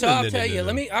 And so I'll tell you,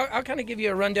 I'll kind of give you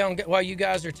a rundown while you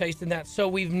guys are tasting that. So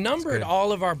we've numbered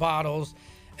all of our bottles,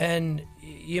 and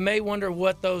you may wonder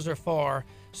what those are for.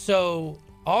 So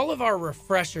all of our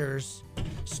refreshers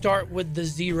start with the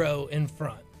 0 in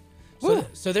front.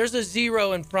 So there's a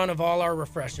 0 in front of all our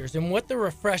refreshers. And what the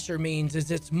refresher means is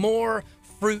it's more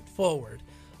fruit forward.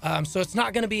 So it's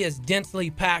not going to be as densely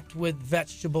packed with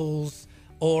vegetables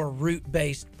or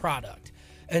root-based product.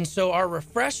 And so our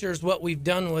refreshers, what we've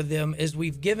done with them is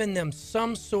we've given them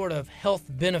some sort of health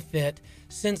benefit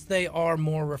since they are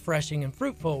more refreshing and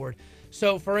fruit forward.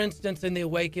 So for instance, in the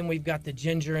Awaken, we've got the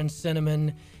ginger and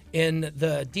cinnamon. In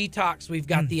the Detox, we've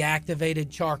got the activated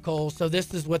charcoal. So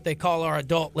this is what they call our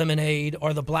adult lemonade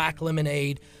or the black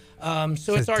lemonade.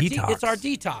 So it's our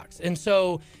detox. And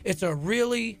so it's a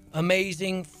really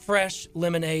amazing fresh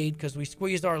lemonade because we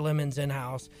squeezed our lemons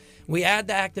in-house. We add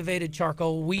the activated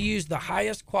charcoal. We use the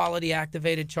highest quality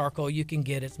activated charcoal you can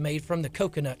get. It's made from the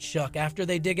coconut shuck. After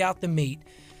they dig out the meat,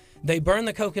 they burn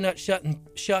the coconut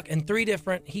shuck in 3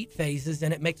 different heat phases,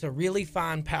 and it makes a really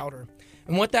fine powder.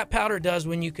 And what that powder does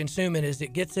when you consume it is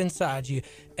it gets inside you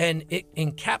and it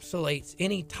encapsulates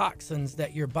any toxins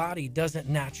that your body doesn't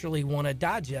naturally want to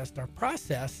digest or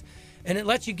process. And it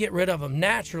lets you get rid of them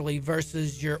naturally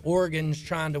versus your organs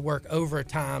trying to work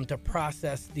overtime to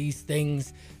process these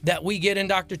things that we get. And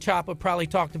Dr. Chapa probably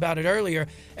talked about it earlier.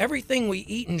 Everything we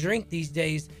eat and drink these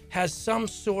days has some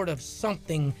sort of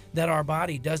something that our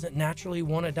body doesn't naturally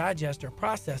want to digest or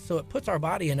process. So it puts our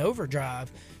body in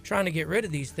overdrive trying to get rid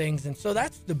of these things. And so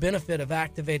that's the benefit of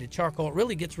activated charcoal. It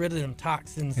really gets rid of them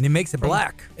toxins. And it makes it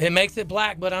black. It makes it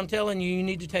black, but I'm telling you, you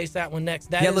need to taste that one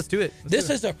next. Let's do it. This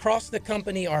is across the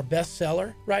company our best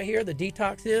seller right here, the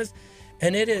Detox is.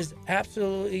 And it is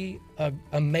absolutely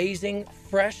amazing,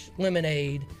 fresh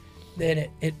lemonade. then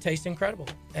it tastes incredible.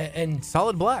 And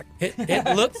Solid black.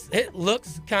 it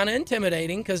looks kind of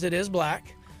intimidating because it is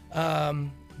black,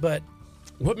 but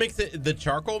What makes it? The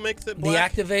charcoal makes it black? the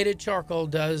activated charcoal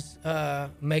does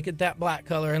make it that black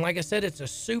color. And like I said, it's a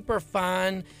super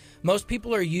fine. Most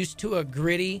people are used to a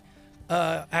gritty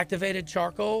activated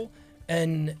charcoal,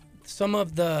 and some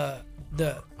of the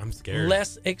I'm scared.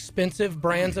 less expensive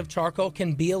brands of charcoal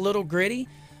can be a little gritty.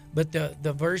 But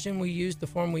the version we use, the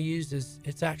form we use,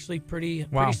 it's actually pretty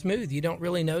smooth. You don't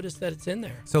really notice that it's in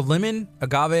there. So lemon,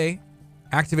 agave,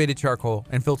 activated charcoal,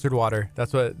 and filtered water.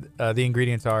 That's what the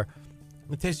ingredients are.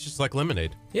 It tastes just like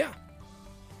lemonade. Yeah,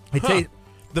 It tastes.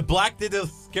 The black did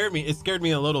scare me. It scared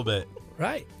me a little bit.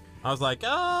 right. I was like,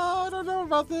 oh, I don't know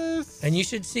about this. And you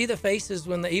should see the faces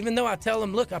when even though I tell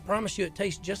them, look, I promise you it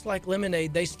tastes just like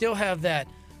lemonade, they still have that,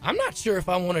 I'm not sure if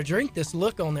I want to drink this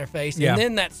look on their face. Yeah. And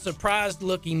then that surprised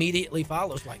look immediately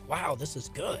follows, like, wow, this is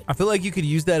good. I feel like you could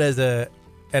use that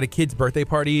at a kid's birthday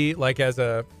party, like I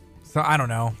don't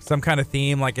know, some kind of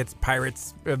theme, like it's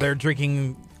pirates. They're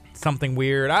drinking something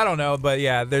weird. I don't know, but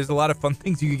yeah, there's a lot of fun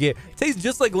things you could get. It tastes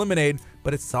just like lemonade,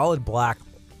 but it's solid black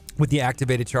with the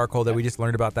activated charcoal that we just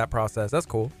learned about that process. That's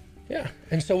cool. Yeah.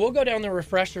 And so we'll go down the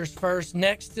refreshers first.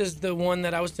 Next is the one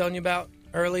that I was telling you about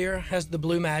earlier, has the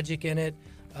Blue Magic in it.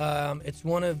 It's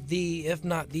one of the, if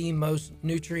not the most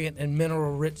nutrient and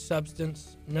mineral rich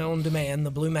substance known to man,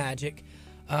 the Blue Magic.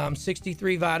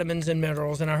 63 vitamins and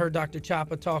minerals. And I heard Dr.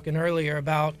 Chapa talking earlier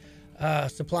about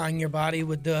supplying your body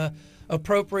with the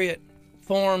appropriate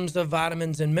forms of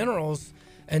vitamins and minerals.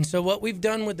 And so what we've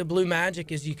done with the Blue Magic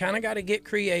is you kind of got to get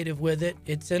creative with it.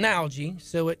 It's an algae,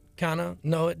 so it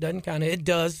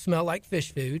does smell like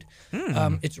fish food.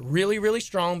 It's really, really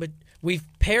strong, but we've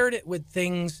paired it with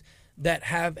things that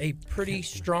have a pretty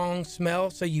strong smell,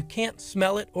 so you can't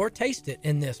smell it or taste it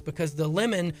in this because the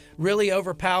lemon really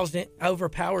overpowers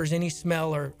any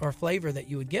smell or flavor that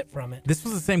you would get from it. This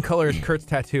was the same color as Kurt's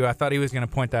tattoo. I thought he was going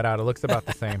to point that out. It looks about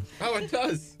the same. Oh, it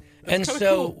does. And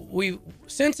so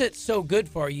since it's so good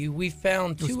for you, we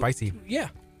found It's spicy. Yeah,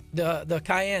 the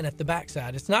cayenne at the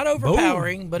backside. It's not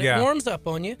overpowering, but Yeah. it warms up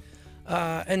on you.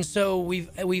 And so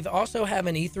we've also have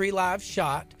an E3 Live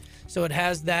shot. So it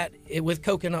has that with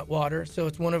coconut water. So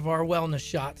it's one of our wellness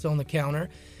shots on the counter.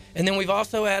 And then we've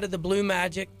also added the Blue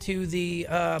Magic to the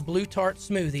Blue Tart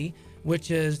smoothie, which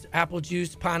is apple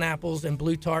juice, pineapples, and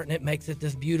blue tart, and it makes it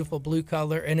this beautiful blue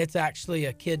color. And it's actually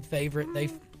a kid favorite. They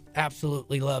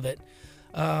absolutely love it.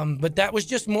 But that was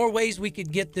just more ways we could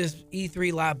get this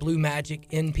E3 Live Blue Magic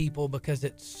in people because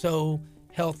it's so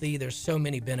healthy. There's so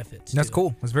many benefits. That's to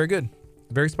cool. It's very good.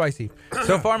 Very spicy.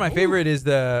 So far, my favorite is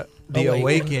the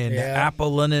Awaken Yeah.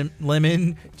 apple,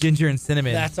 lemon, ginger, and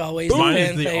cinnamon. That's always Mine a is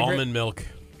fan the favorite. almond milk.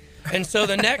 And so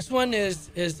the next one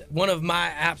is one of my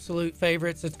absolute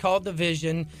favorites. It's called the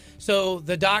Vision. So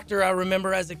the doctor, I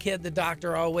remember as a kid, the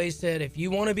doctor always said, if you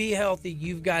want to be healthy,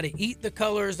 you've got to eat the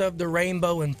colors of the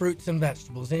rainbow in fruits and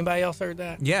vegetables. Anybody else heard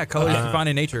that? Yeah, colors you can find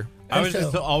in nature. I was And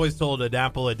just so- always told an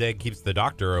apple a day keeps the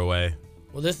doctor away.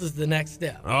 Well, this is the next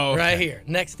step. Oh, okay. Right here.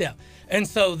 Next step. And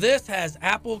so this has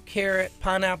apple, carrot,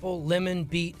 pineapple, lemon,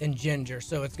 beet, and ginger.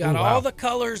 So it's got Ooh, wow. all the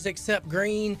colors except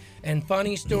green. And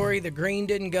funny story, the green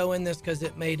didn't go in this because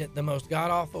it made it the most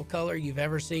god-awful color you've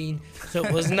ever seen. So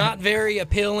it was not very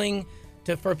appealing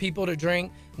for people to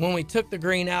drink. When we took the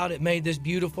green out, it made this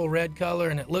beautiful red color,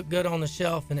 and it looked good on the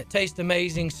shelf, and it tastes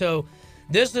amazing. So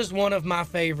this is one of my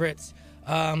favorites.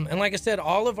 And like I said,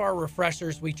 all of our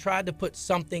refreshers, we tried to put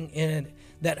something in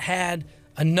that had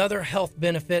another health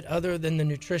benefit other than the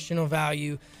nutritional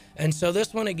value. And so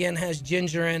this one, again, has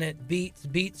ginger in it.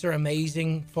 Beets are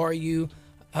amazing for you.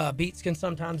 Beets can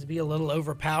sometimes be a little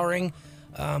overpowering,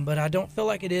 but I don't feel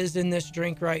like it is in this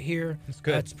drink right here. It's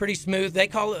good. It's pretty smooth.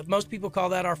 Most people call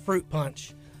that our fruit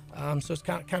punch. So it's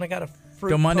kind of got a fruit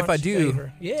Don't mind if I punch do.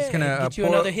 flavor. Yeah, Just gonna get you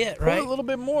pour- another hit, pour right? a little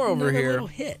bit more over Another here. little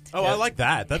hit. Oh, I like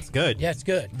that. That's good. Yeah, it's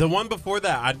good. The one before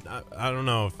that, I don't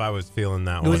know if I was feeling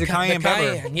that It was one. a cayenne The pepper.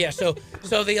 cayenne, yeah. So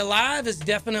the Alive is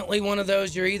definitely one of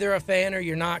those you're either a fan or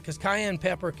you're not, because cayenne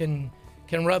pepper can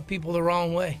rub people the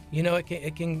wrong way. You know, it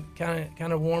can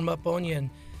kind of warm up on you and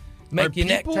make Are your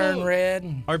neck people- turn red.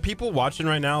 And, Are people watching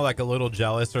right now like a little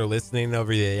jealous or listening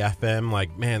over the FM?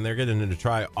 Like, man, they're getting to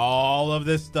try all of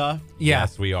this stuff. Yeah.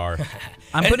 Yes, we are.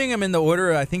 I'm putting them in the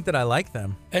order I think that I like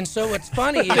them. and so what's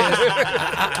funny is,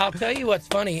 I'll tell you what's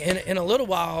funny. In a little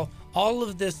while, all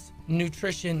of this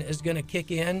nutrition is going to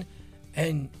kick in,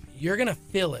 and you're going to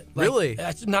feel it. Like, Really?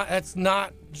 That's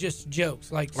not just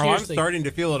jokes. Like, Oh, I'm seriously. starting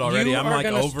to feel it already. You I'm are like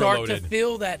gonna start to overloaded.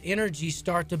 feel that energy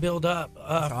start to build up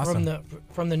awesome.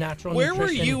 from the natural Where were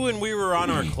nutrition. you when we were on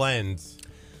our cleanse?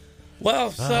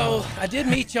 Well, so I did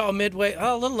meet y'all midway,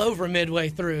 a little over midway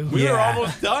through. We were Yeah.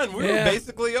 almost done. We were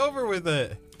basically over with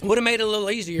it. Would have made it a little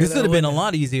easier. This though, would have been a wouldn't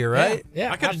lot easier, it? right?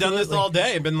 Yeah, I could have done this absolutely. all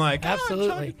day and been like,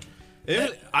 Absolutely.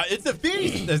 It's a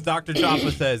feast, as Dr.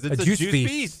 Choppa says. It's A a juice juice feast.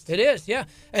 feast. It is, yeah.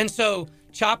 And so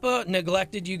Choppa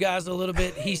neglected you guys a little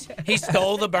bit. He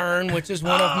stole the burn, which is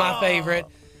one of my favorite.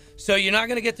 So you're not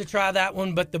going to get to try that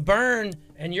one, but the burn,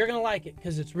 and you're going to like it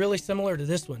because it's really similar to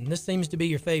this one. This seems to be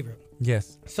your favorite.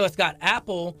 Yes. So it's got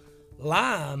apple,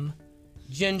 lime,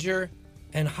 ginger,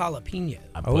 and jalapeno.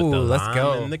 I put Oh, the let's lime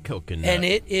go. in the coconut. And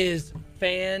it is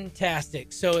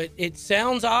fantastic. So it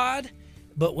sounds odd,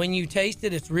 but when you taste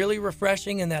it, it's really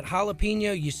refreshing. And that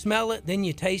jalapeno, you smell it, then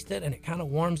you taste it, and it kind of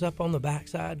warms up on the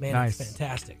backside. Man, Nice. it's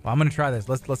fantastic. Well, I'm gonna try this.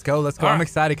 Let's go. Let's go. All I'm right.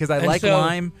 excited because I And like so-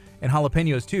 lime and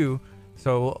jalapenos too.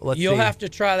 So let's You'll see. have to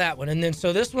try that one. And then,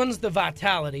 so this one's the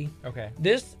Vitality. Okay.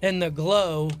 This and the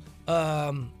Glow,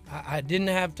 I didn't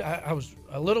have to, I was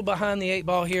a little behind the 8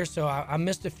 ball here, so I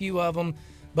missed a few of them.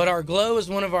 But our Glow is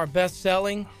one of our best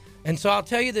selling. And so I'll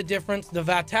tell you the difference. The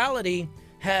Vitality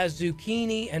has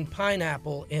zucchini and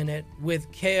pineapple in it with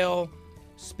kale,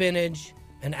 spinach,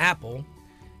 and apple.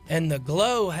 And the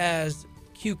Glow has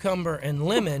cucumber and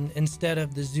lemon instead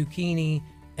of the zucchini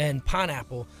and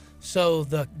pineapple. So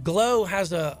the Glow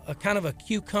has a kind of a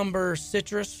cucumber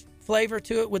citrus flavor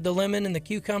to it with the lemon and the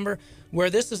cucumber, where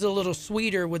this is a little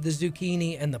sweeter with the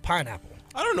zucchini and the pineapple.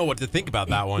 I don't know what to think about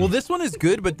that one. Well, this one is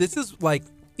good, but this is like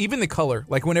even the color.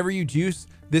 Like whenever you juice,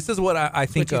 this is what I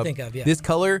think you of. think of, yeah. This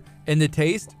color and the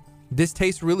taste. This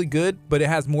tastes really good, but it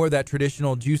has more of that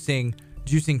traditional juicing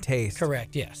taste.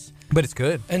 Correct, yes. But it's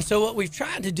good. And so what we've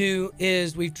tried to do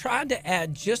is we've tried to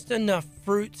add just enough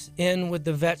fruits in with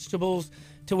the vegetables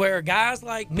to where guys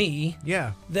like me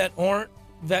Yeah. that aren't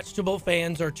vegetable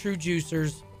fans or true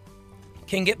juicers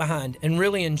can get behind and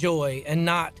really enjoy and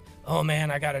not, oh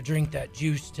man, I got to drink that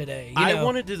juice today. You I know?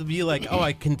 wanted to be like, oh,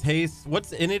 I can taste.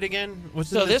 What's in it again? What's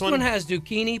So in this one has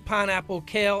zucchini, pineapple,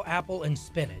 kale, apple, and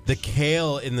spinach. the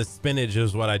kale in the spinach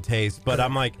is what I taste, but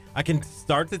I'm like, I can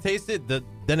start to taste it.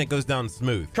 Then it goes down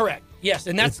smooth. Correct. Yes,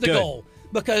 and that's It's the good. goal.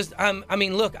 Because I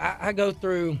mean, look, I go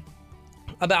through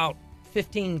about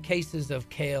 15 cases of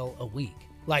kale a week,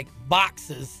 like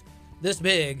boxes this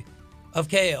big of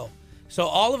kale. So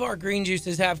all of our green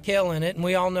juices have kale in it, and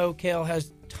we all know kale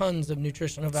has tons of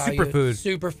nutritional value.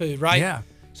 Superfood. Superfood, right? Yeah.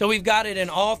 So we've got it in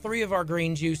all 3 of our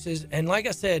green juices, and like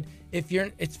I said,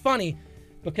 it's funny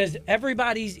because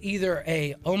everybody's either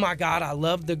oh my God, I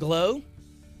love the Glow,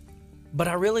 but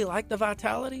I really like the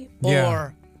Vitality, Yeah.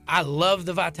 or I love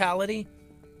the Vitality,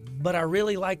 but I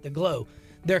really like the Glow.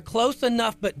 They're close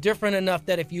enough but different enough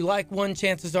that if you like one,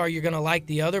 chances are you're going to like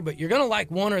the other, but you're going to like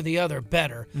one or the other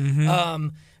better.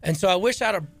 And so I wish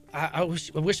I'd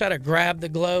have grabbed the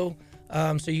Glow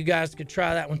so you guys could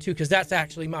try that one too, because that's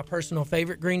actually my personal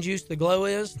favorite green juice. The Glow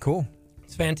is. Cool.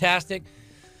 It's fantastic.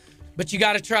 But you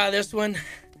got to try this one.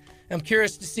 I'm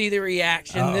curious to see the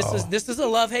reaction. This is a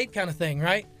love-hate kind of thing,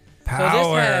 right? So this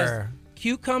has Power.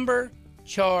 cucumber,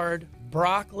 chard,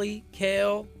 broccoli,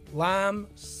 kale, lime,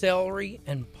 celery,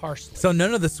 and parsley. So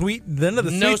none of the sweet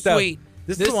No stuff. sweet.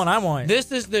 This is the one I want.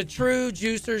 This is the true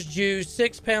juicer's juice.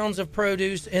 6 pounds of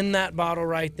produce in that bottle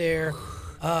right there.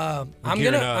 I'm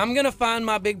gearing up. gonna find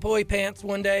my big boy pants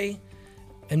one day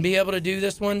and be able to do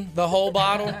this one, the whole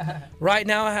bottle. Right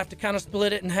now I have to kind of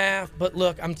split it in half. But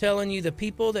look, I'm telling you, the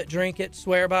people that drink it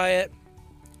swear by it.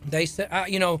 They say,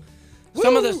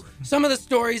 some of the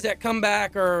stories that come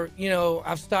back are,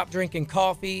 I've stopped drinking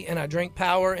coffee and I drink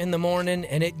Power in the morning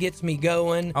and it gets me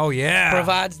going. Oh yeah.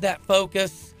 Provides that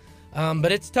focus.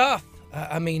 But it's tough.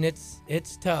 I mean, it's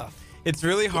tough. It's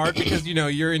really hard because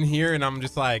you're in here and I'm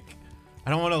just like, I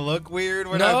don't want to look weird.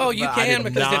 No, you but I can,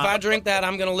 did because if not- I drink that,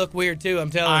 I'm gonna look weird too. I'm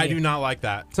telling I you. do not like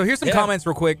that. So here's some Yeah. comments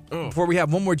real quick before we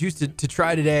have one more juice to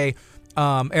try today.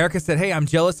 Erica said, hey, I'm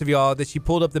jealous of y'all that she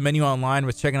pulled up the menu online,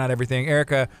 was checking out everything.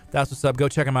 Erica, that's what's up. Go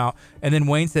check them out. And then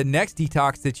Wayne said, next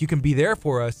detox that you can be there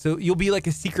for us. So you'll be like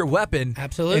a secret weapon.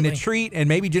 Absolutely. And a treat, and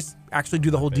maybe just actually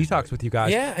do the whole detox with you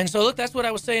guys. Yeah, and so look, that's what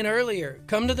I was saying earlier.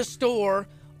 Come to the store.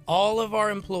 All of our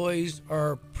employees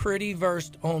are pretty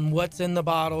versed on what's in the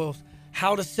bottles,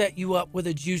 how to set you up with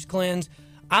a juice cleanse.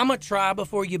 I'm a try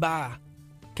before you buy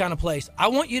kind of place. I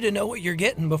want you to know what you're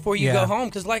getting before you Yeah. go home,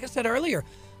 because like I said earlier,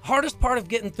 hardest part of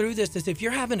getting through this is if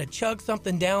you're having to chug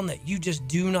something down that you just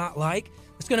do not like,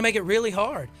 it's going to make it really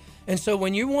hard. And so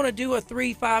when you want to do a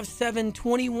 3, 5, 7,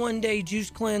 21-day juice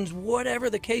cleanse, whatever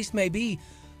the case may be,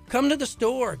 come to the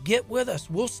store, get with us.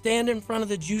 We'll stand in front of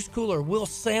the juice cooler. We'll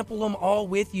sample them all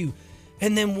with you.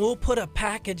 And then we'll put a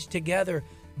package together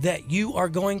that you are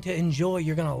going to enjoy,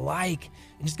 you're going to like,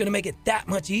 and it's going to make it that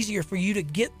much easier for you to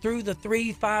get through the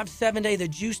 3, 5, 7 day, the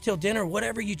juice till dinner,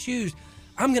 whatever you choose.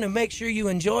 I'm going to make sure you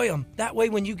enjoy them. That way,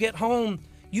 when you get home,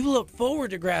 you look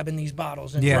forward to grabbing these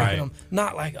bottles and drinking them.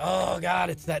 Not like, oh, God,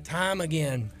 it's that time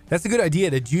again. That's a good idea,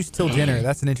 to juice till dinner.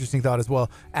 That's an interesting thought as well.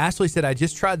 Ashley said, I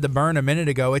just tried the Burn a minute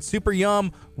ago. It's super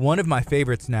yum. One of my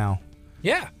favorites now.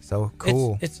 Yeah. So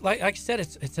cool. It's like I said,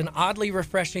 it's an oddly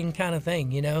refreshing kind of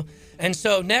thing, you know? And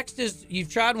so next is, you've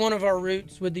tried one of our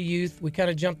roots with the youth. We kind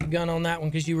of jumped the gun on that one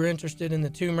because you were interested in the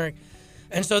turmeric.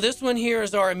 And so this one here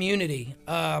is our immunity.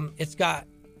 It's got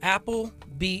apple,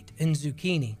 beet, and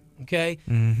zucchini. Okay?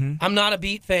 Mm-hmm. I'm not a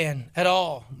beet fan at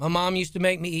all. My mom used to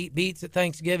make me eat beets at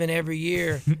Thanksgiving every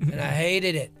year, and I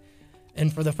hated it.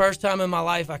 And for the first time in my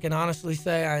life, I can honestly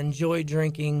say I enjoy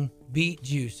drinking beet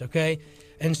juice, okay?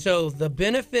 And so the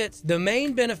benefits, the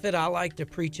main benefit I like to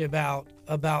preach about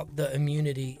the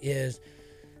immunity is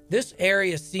this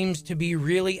area seems to be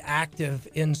really active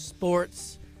in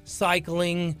sports,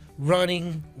 cycling,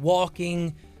 running,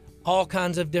 walking, all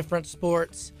kinds of different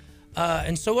sports.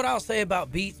 And so what I'll say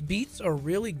about beets are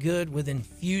really good with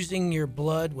infusing your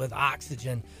blood with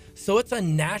oxygen. So it's a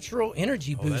natural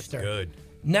energy booster. That's good.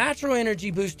 Natural energy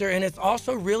booster, and it's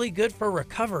also really good for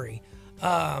recovery.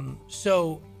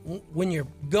 So when you're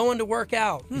going to work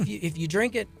out, if you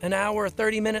drink it an hour or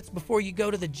 30 minutes before you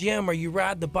go to the gym, or you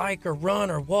ride the bike or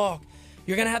run or walk,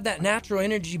 you're going to have that natural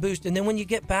energy boost. And then when you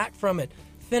get back from it,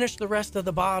 finish the rest of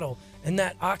the bottle, and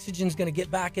that oxygen's going to get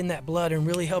back in that blood and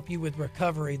really help you with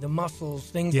recovery, the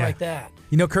muscles, things like that.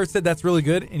 You know, Kurt said that's really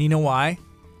good, and you know why?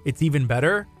 It's even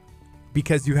better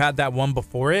because you had that one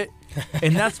before it.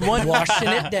 And that's one washing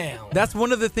it down. That's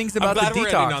one of the things about I'm glad the we're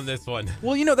detox. ending on this one.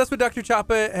 Well, you know, that's what Dr.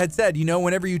 Chapa had said. You know,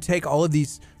 whenever you take all of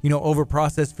these, you know,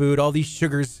 over-processed food, all these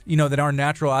sugars, you know, that aren't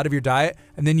natural out of your diet,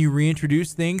 and then you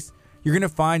reintroduce things, you're going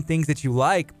to find things that you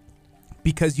like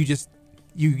because you just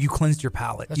you cleansed your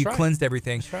palate. That's you right. cleansed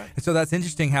everything. That's right. And so that's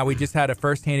interesting how we just had a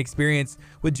firsthand experience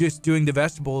with just doing the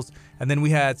vegetables, and then we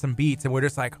had some beets, and we're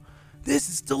just like, this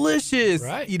is delicious.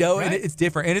 Right. You know, and Right. it's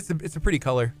different, and it's a pretty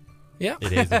color. Yeah.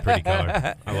 It is a pretty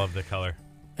color. I love the color.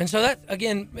 And so that,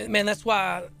 again, man, that's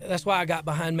why I got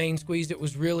behind Main Squeeze. It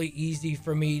was really easy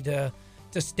for me to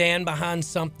stand behind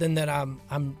something that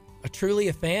I'm truly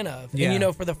a fan of. Yeah. And, you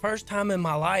know, for the first time in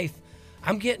my life,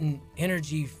 I'm getting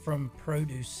energy from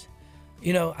produce.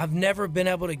 You know, I've never been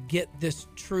able to get this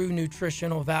true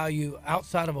nutritional value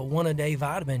outside of a one-a-day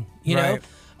vitamin, you know?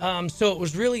 So it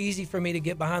was really easy for me to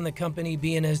get behind the company,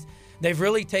 being as they've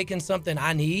really taken something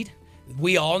I need,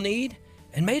 we all need,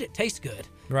 and made it taste good.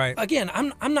 Right. Again,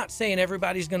 I'm not saying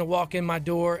everybody's going to walk in my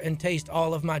door and taste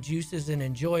all of my juices and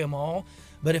enjoy them all,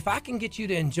 but if I can get you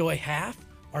to enjoy half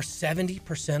or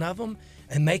 70% of them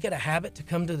and make it a habit to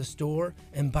come to the store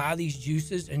and buy these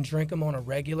juices and drink them on a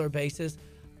regular basis,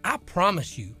 I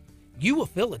promise you, you will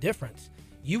feel a difference.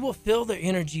 You will feel the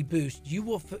energy boost. You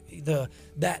will feel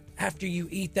that after you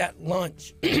eat that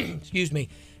lunch, excuse me,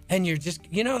 and you're just,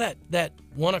 you know, that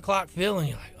 1 o'clock feeling.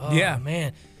 You're like, oh Yeah.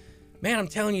 man, I'm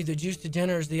telling you, the juice to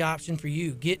dinner is the option for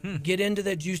you. Get into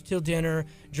that juice till dinner.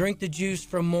 Drink the juice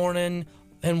from morning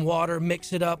and water.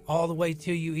 Mix it up all the way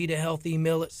till you eat a healthy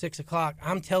meal at 6 o'clock.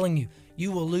 I'm telling you,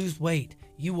 you will lose weight.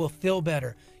 You will feel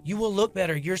better. You will look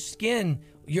better. Your skin,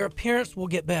 your appearance will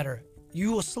get better.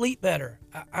 You will sleep better.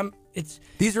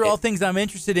 These are all things I'm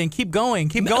interested in. Keep going.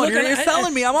 Keep going. Look, You're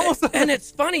selling me. I'm almost. And it's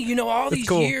funny, you know, all these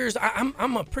cool. years,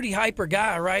 I'm a pretty hyper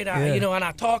guy, right? Yeah. You know, and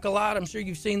I talk a lot. I'm sure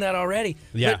you've seen that already.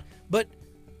 Yeah. But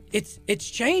it's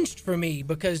changed for me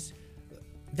because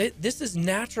this is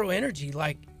natural energy.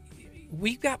 Like,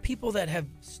 we've got people that have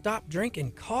stopped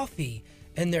drinking coffee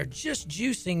and they're just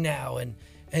juicing now,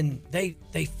 and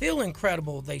they feel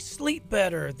incredible. They sleep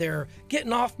better. They're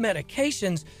getting off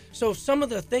medications. So some of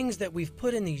the things that we've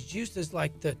put in these juices,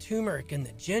 like the turmeric and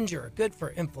the ginger, are good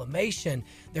for inflammation.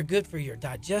 They're good for your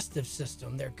digestive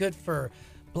system. They're good for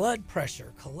blood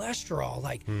pressure, cholesterol.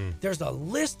 Like, there's a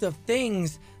list of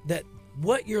things that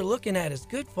what you're looking at is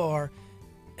good for.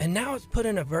 And now it's put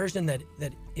in a version that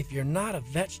if you're not a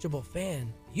vegetable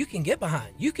fan, you can get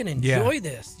behind. You can enjoy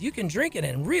this. You can drink it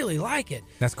and really like it.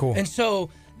 That's cool. And so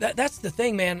that's the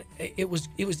thing, man. It was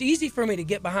easy for me to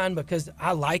get behind because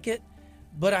I like it,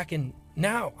 but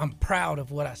I'm proud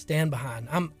of what I stand behind.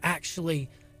 I'm actually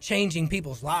changing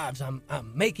people's lives. I'm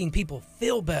making people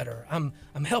feel better. I'm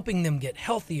helping them get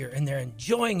healthier, and they're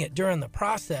enjoying it during the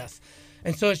process.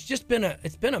 And so it's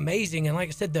been amazing. And like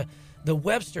I said, the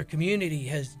Webster community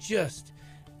has just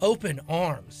opened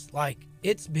arms. Like,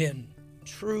 it's been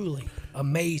truly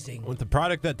amazing. With the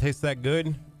product that tastes that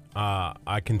good,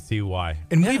 I can see why.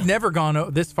 And we've never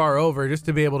gone this far over just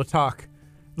to be able to talk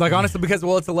Like, honestly, because,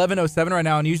 well, it's 11:07 right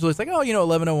now, and usually it's like, oh,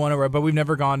 11:01 over, but we've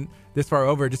never gone this far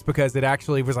over just because it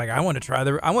actually was like, I want to try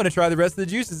the rest of the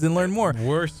juices and learn more.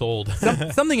 We're sold.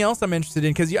 Something else I'm interested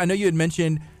in, because I know you had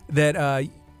mentioned that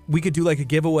we could do like a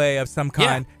giveaway of some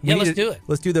kind. Yeah, let's do it.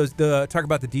 Let's do those. Talk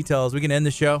about the details. We can end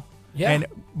the show. Yeah. And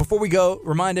before we go,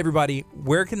 remind everybody,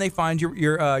 where can they find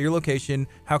your location?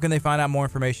 How can they find out more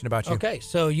information about you? Okay,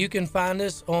 so you can find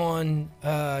us on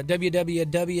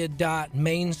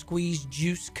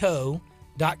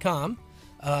www.mainsqueezejuiceco.com.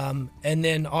 And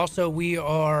then also we've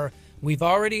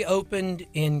already opened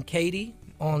in Katy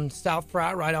on South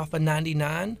Fry, right off of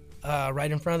 99,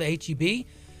 right in front of the HEB.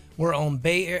 We're on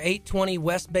 820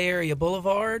 West Bay Area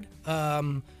Boulevard,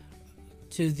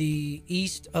 to the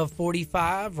east of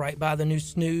 45, right by the new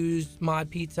Snooze, Mod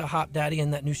Pizza, Hop Daddy,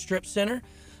 and that new strip center.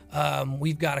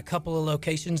 We've got a couple of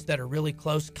locations that are really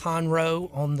close.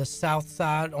 Conroe on the south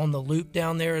side, on the loop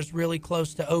down there, is really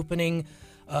close to opening.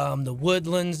 The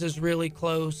Woodlands is really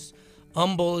close.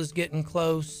 Humble is getting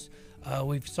close.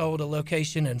 We've sold a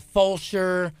location in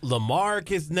Fulshire.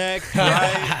 Lamarck is next,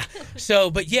 right?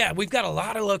 But yeah, we've got a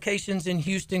lot of locations in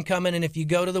Houston coming, and if you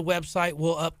go to the website,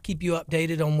 we'll keep you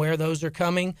updated on where those are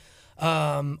coming.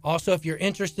 Also, if you're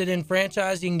interested in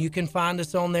franchising, you can find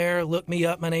us on there. Look me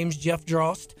up. My name's Jeff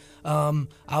Drost.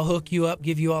 I'll hook you up,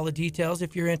 give you all the details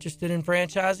if you're interested in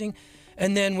franchising.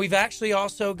 And then we've actually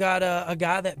also got a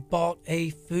guy that bought a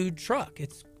food truck.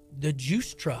 It's the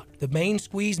juice truck, the Main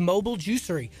Squeeze Mobile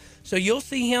Juicery. So you'll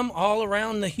see him all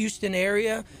around the Houston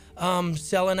area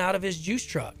selling out of his juice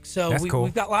truck. So cool.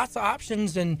 We've got lots of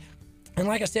options. And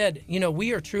like I said,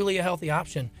 we are truly a healthy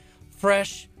option.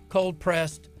 Fresh,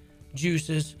 cold-pressed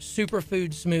juices,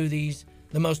 superfood smoothies,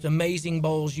 the most amazing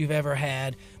bowls you've ever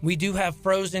had. We do have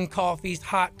frozen coffees,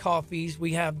 hot coffees.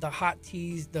 We have the hot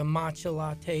teas, the matcha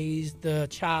lattes, the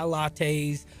chai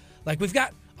lattes. Like, we've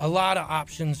got a lot of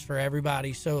options for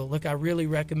everybody. So, look, I really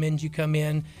recommend you come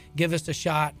in, give us a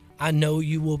shot. I know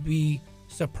you will be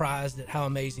surprised at how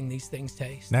amazing these things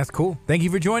taste. That's cool. Thank you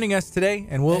for joining us today,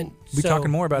 and we'll be talking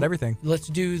more about everything. Let's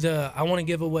do I want to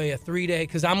give away a 3-day,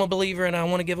 because I'm a believer, and I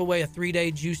want to give away a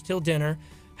 3-day Juice Till Dinner.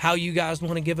 How you guys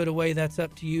want to give it away, that's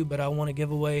up to you, but I want to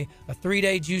give away a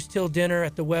 3-day Juice Till Dinner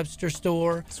at the Webster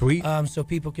store. Sweet. So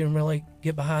people can really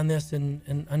get behind this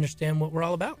and understand what we're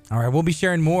all about. All right, we'll be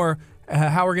sharing more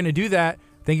how we're going to do that.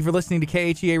 Thank you for listening to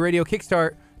KHEA Radio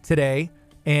Kickstart today,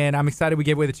 and I'm excited we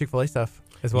gave away the Chick-fil-A stuff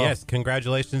as well. Yes,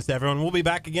 congratulations to everyone. We'll be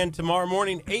back again tomorrow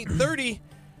morning, 8:30,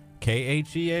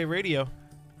 KHEA Radio.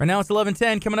 Right now it's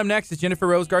 11:10. Coming up next is Jennifer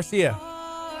Rose Garcia.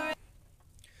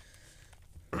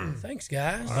 Thanks,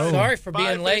 guys. Oh. Sorry for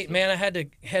being late, man. I had to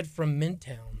head from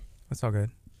Midtown That's all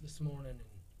good. this morning in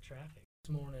traffic.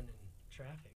 This morning in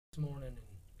traffic. This morning in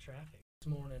traffic. This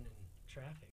morning in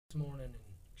traffic. This morning in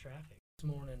traffic. This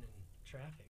morning in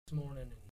traffic. This morning in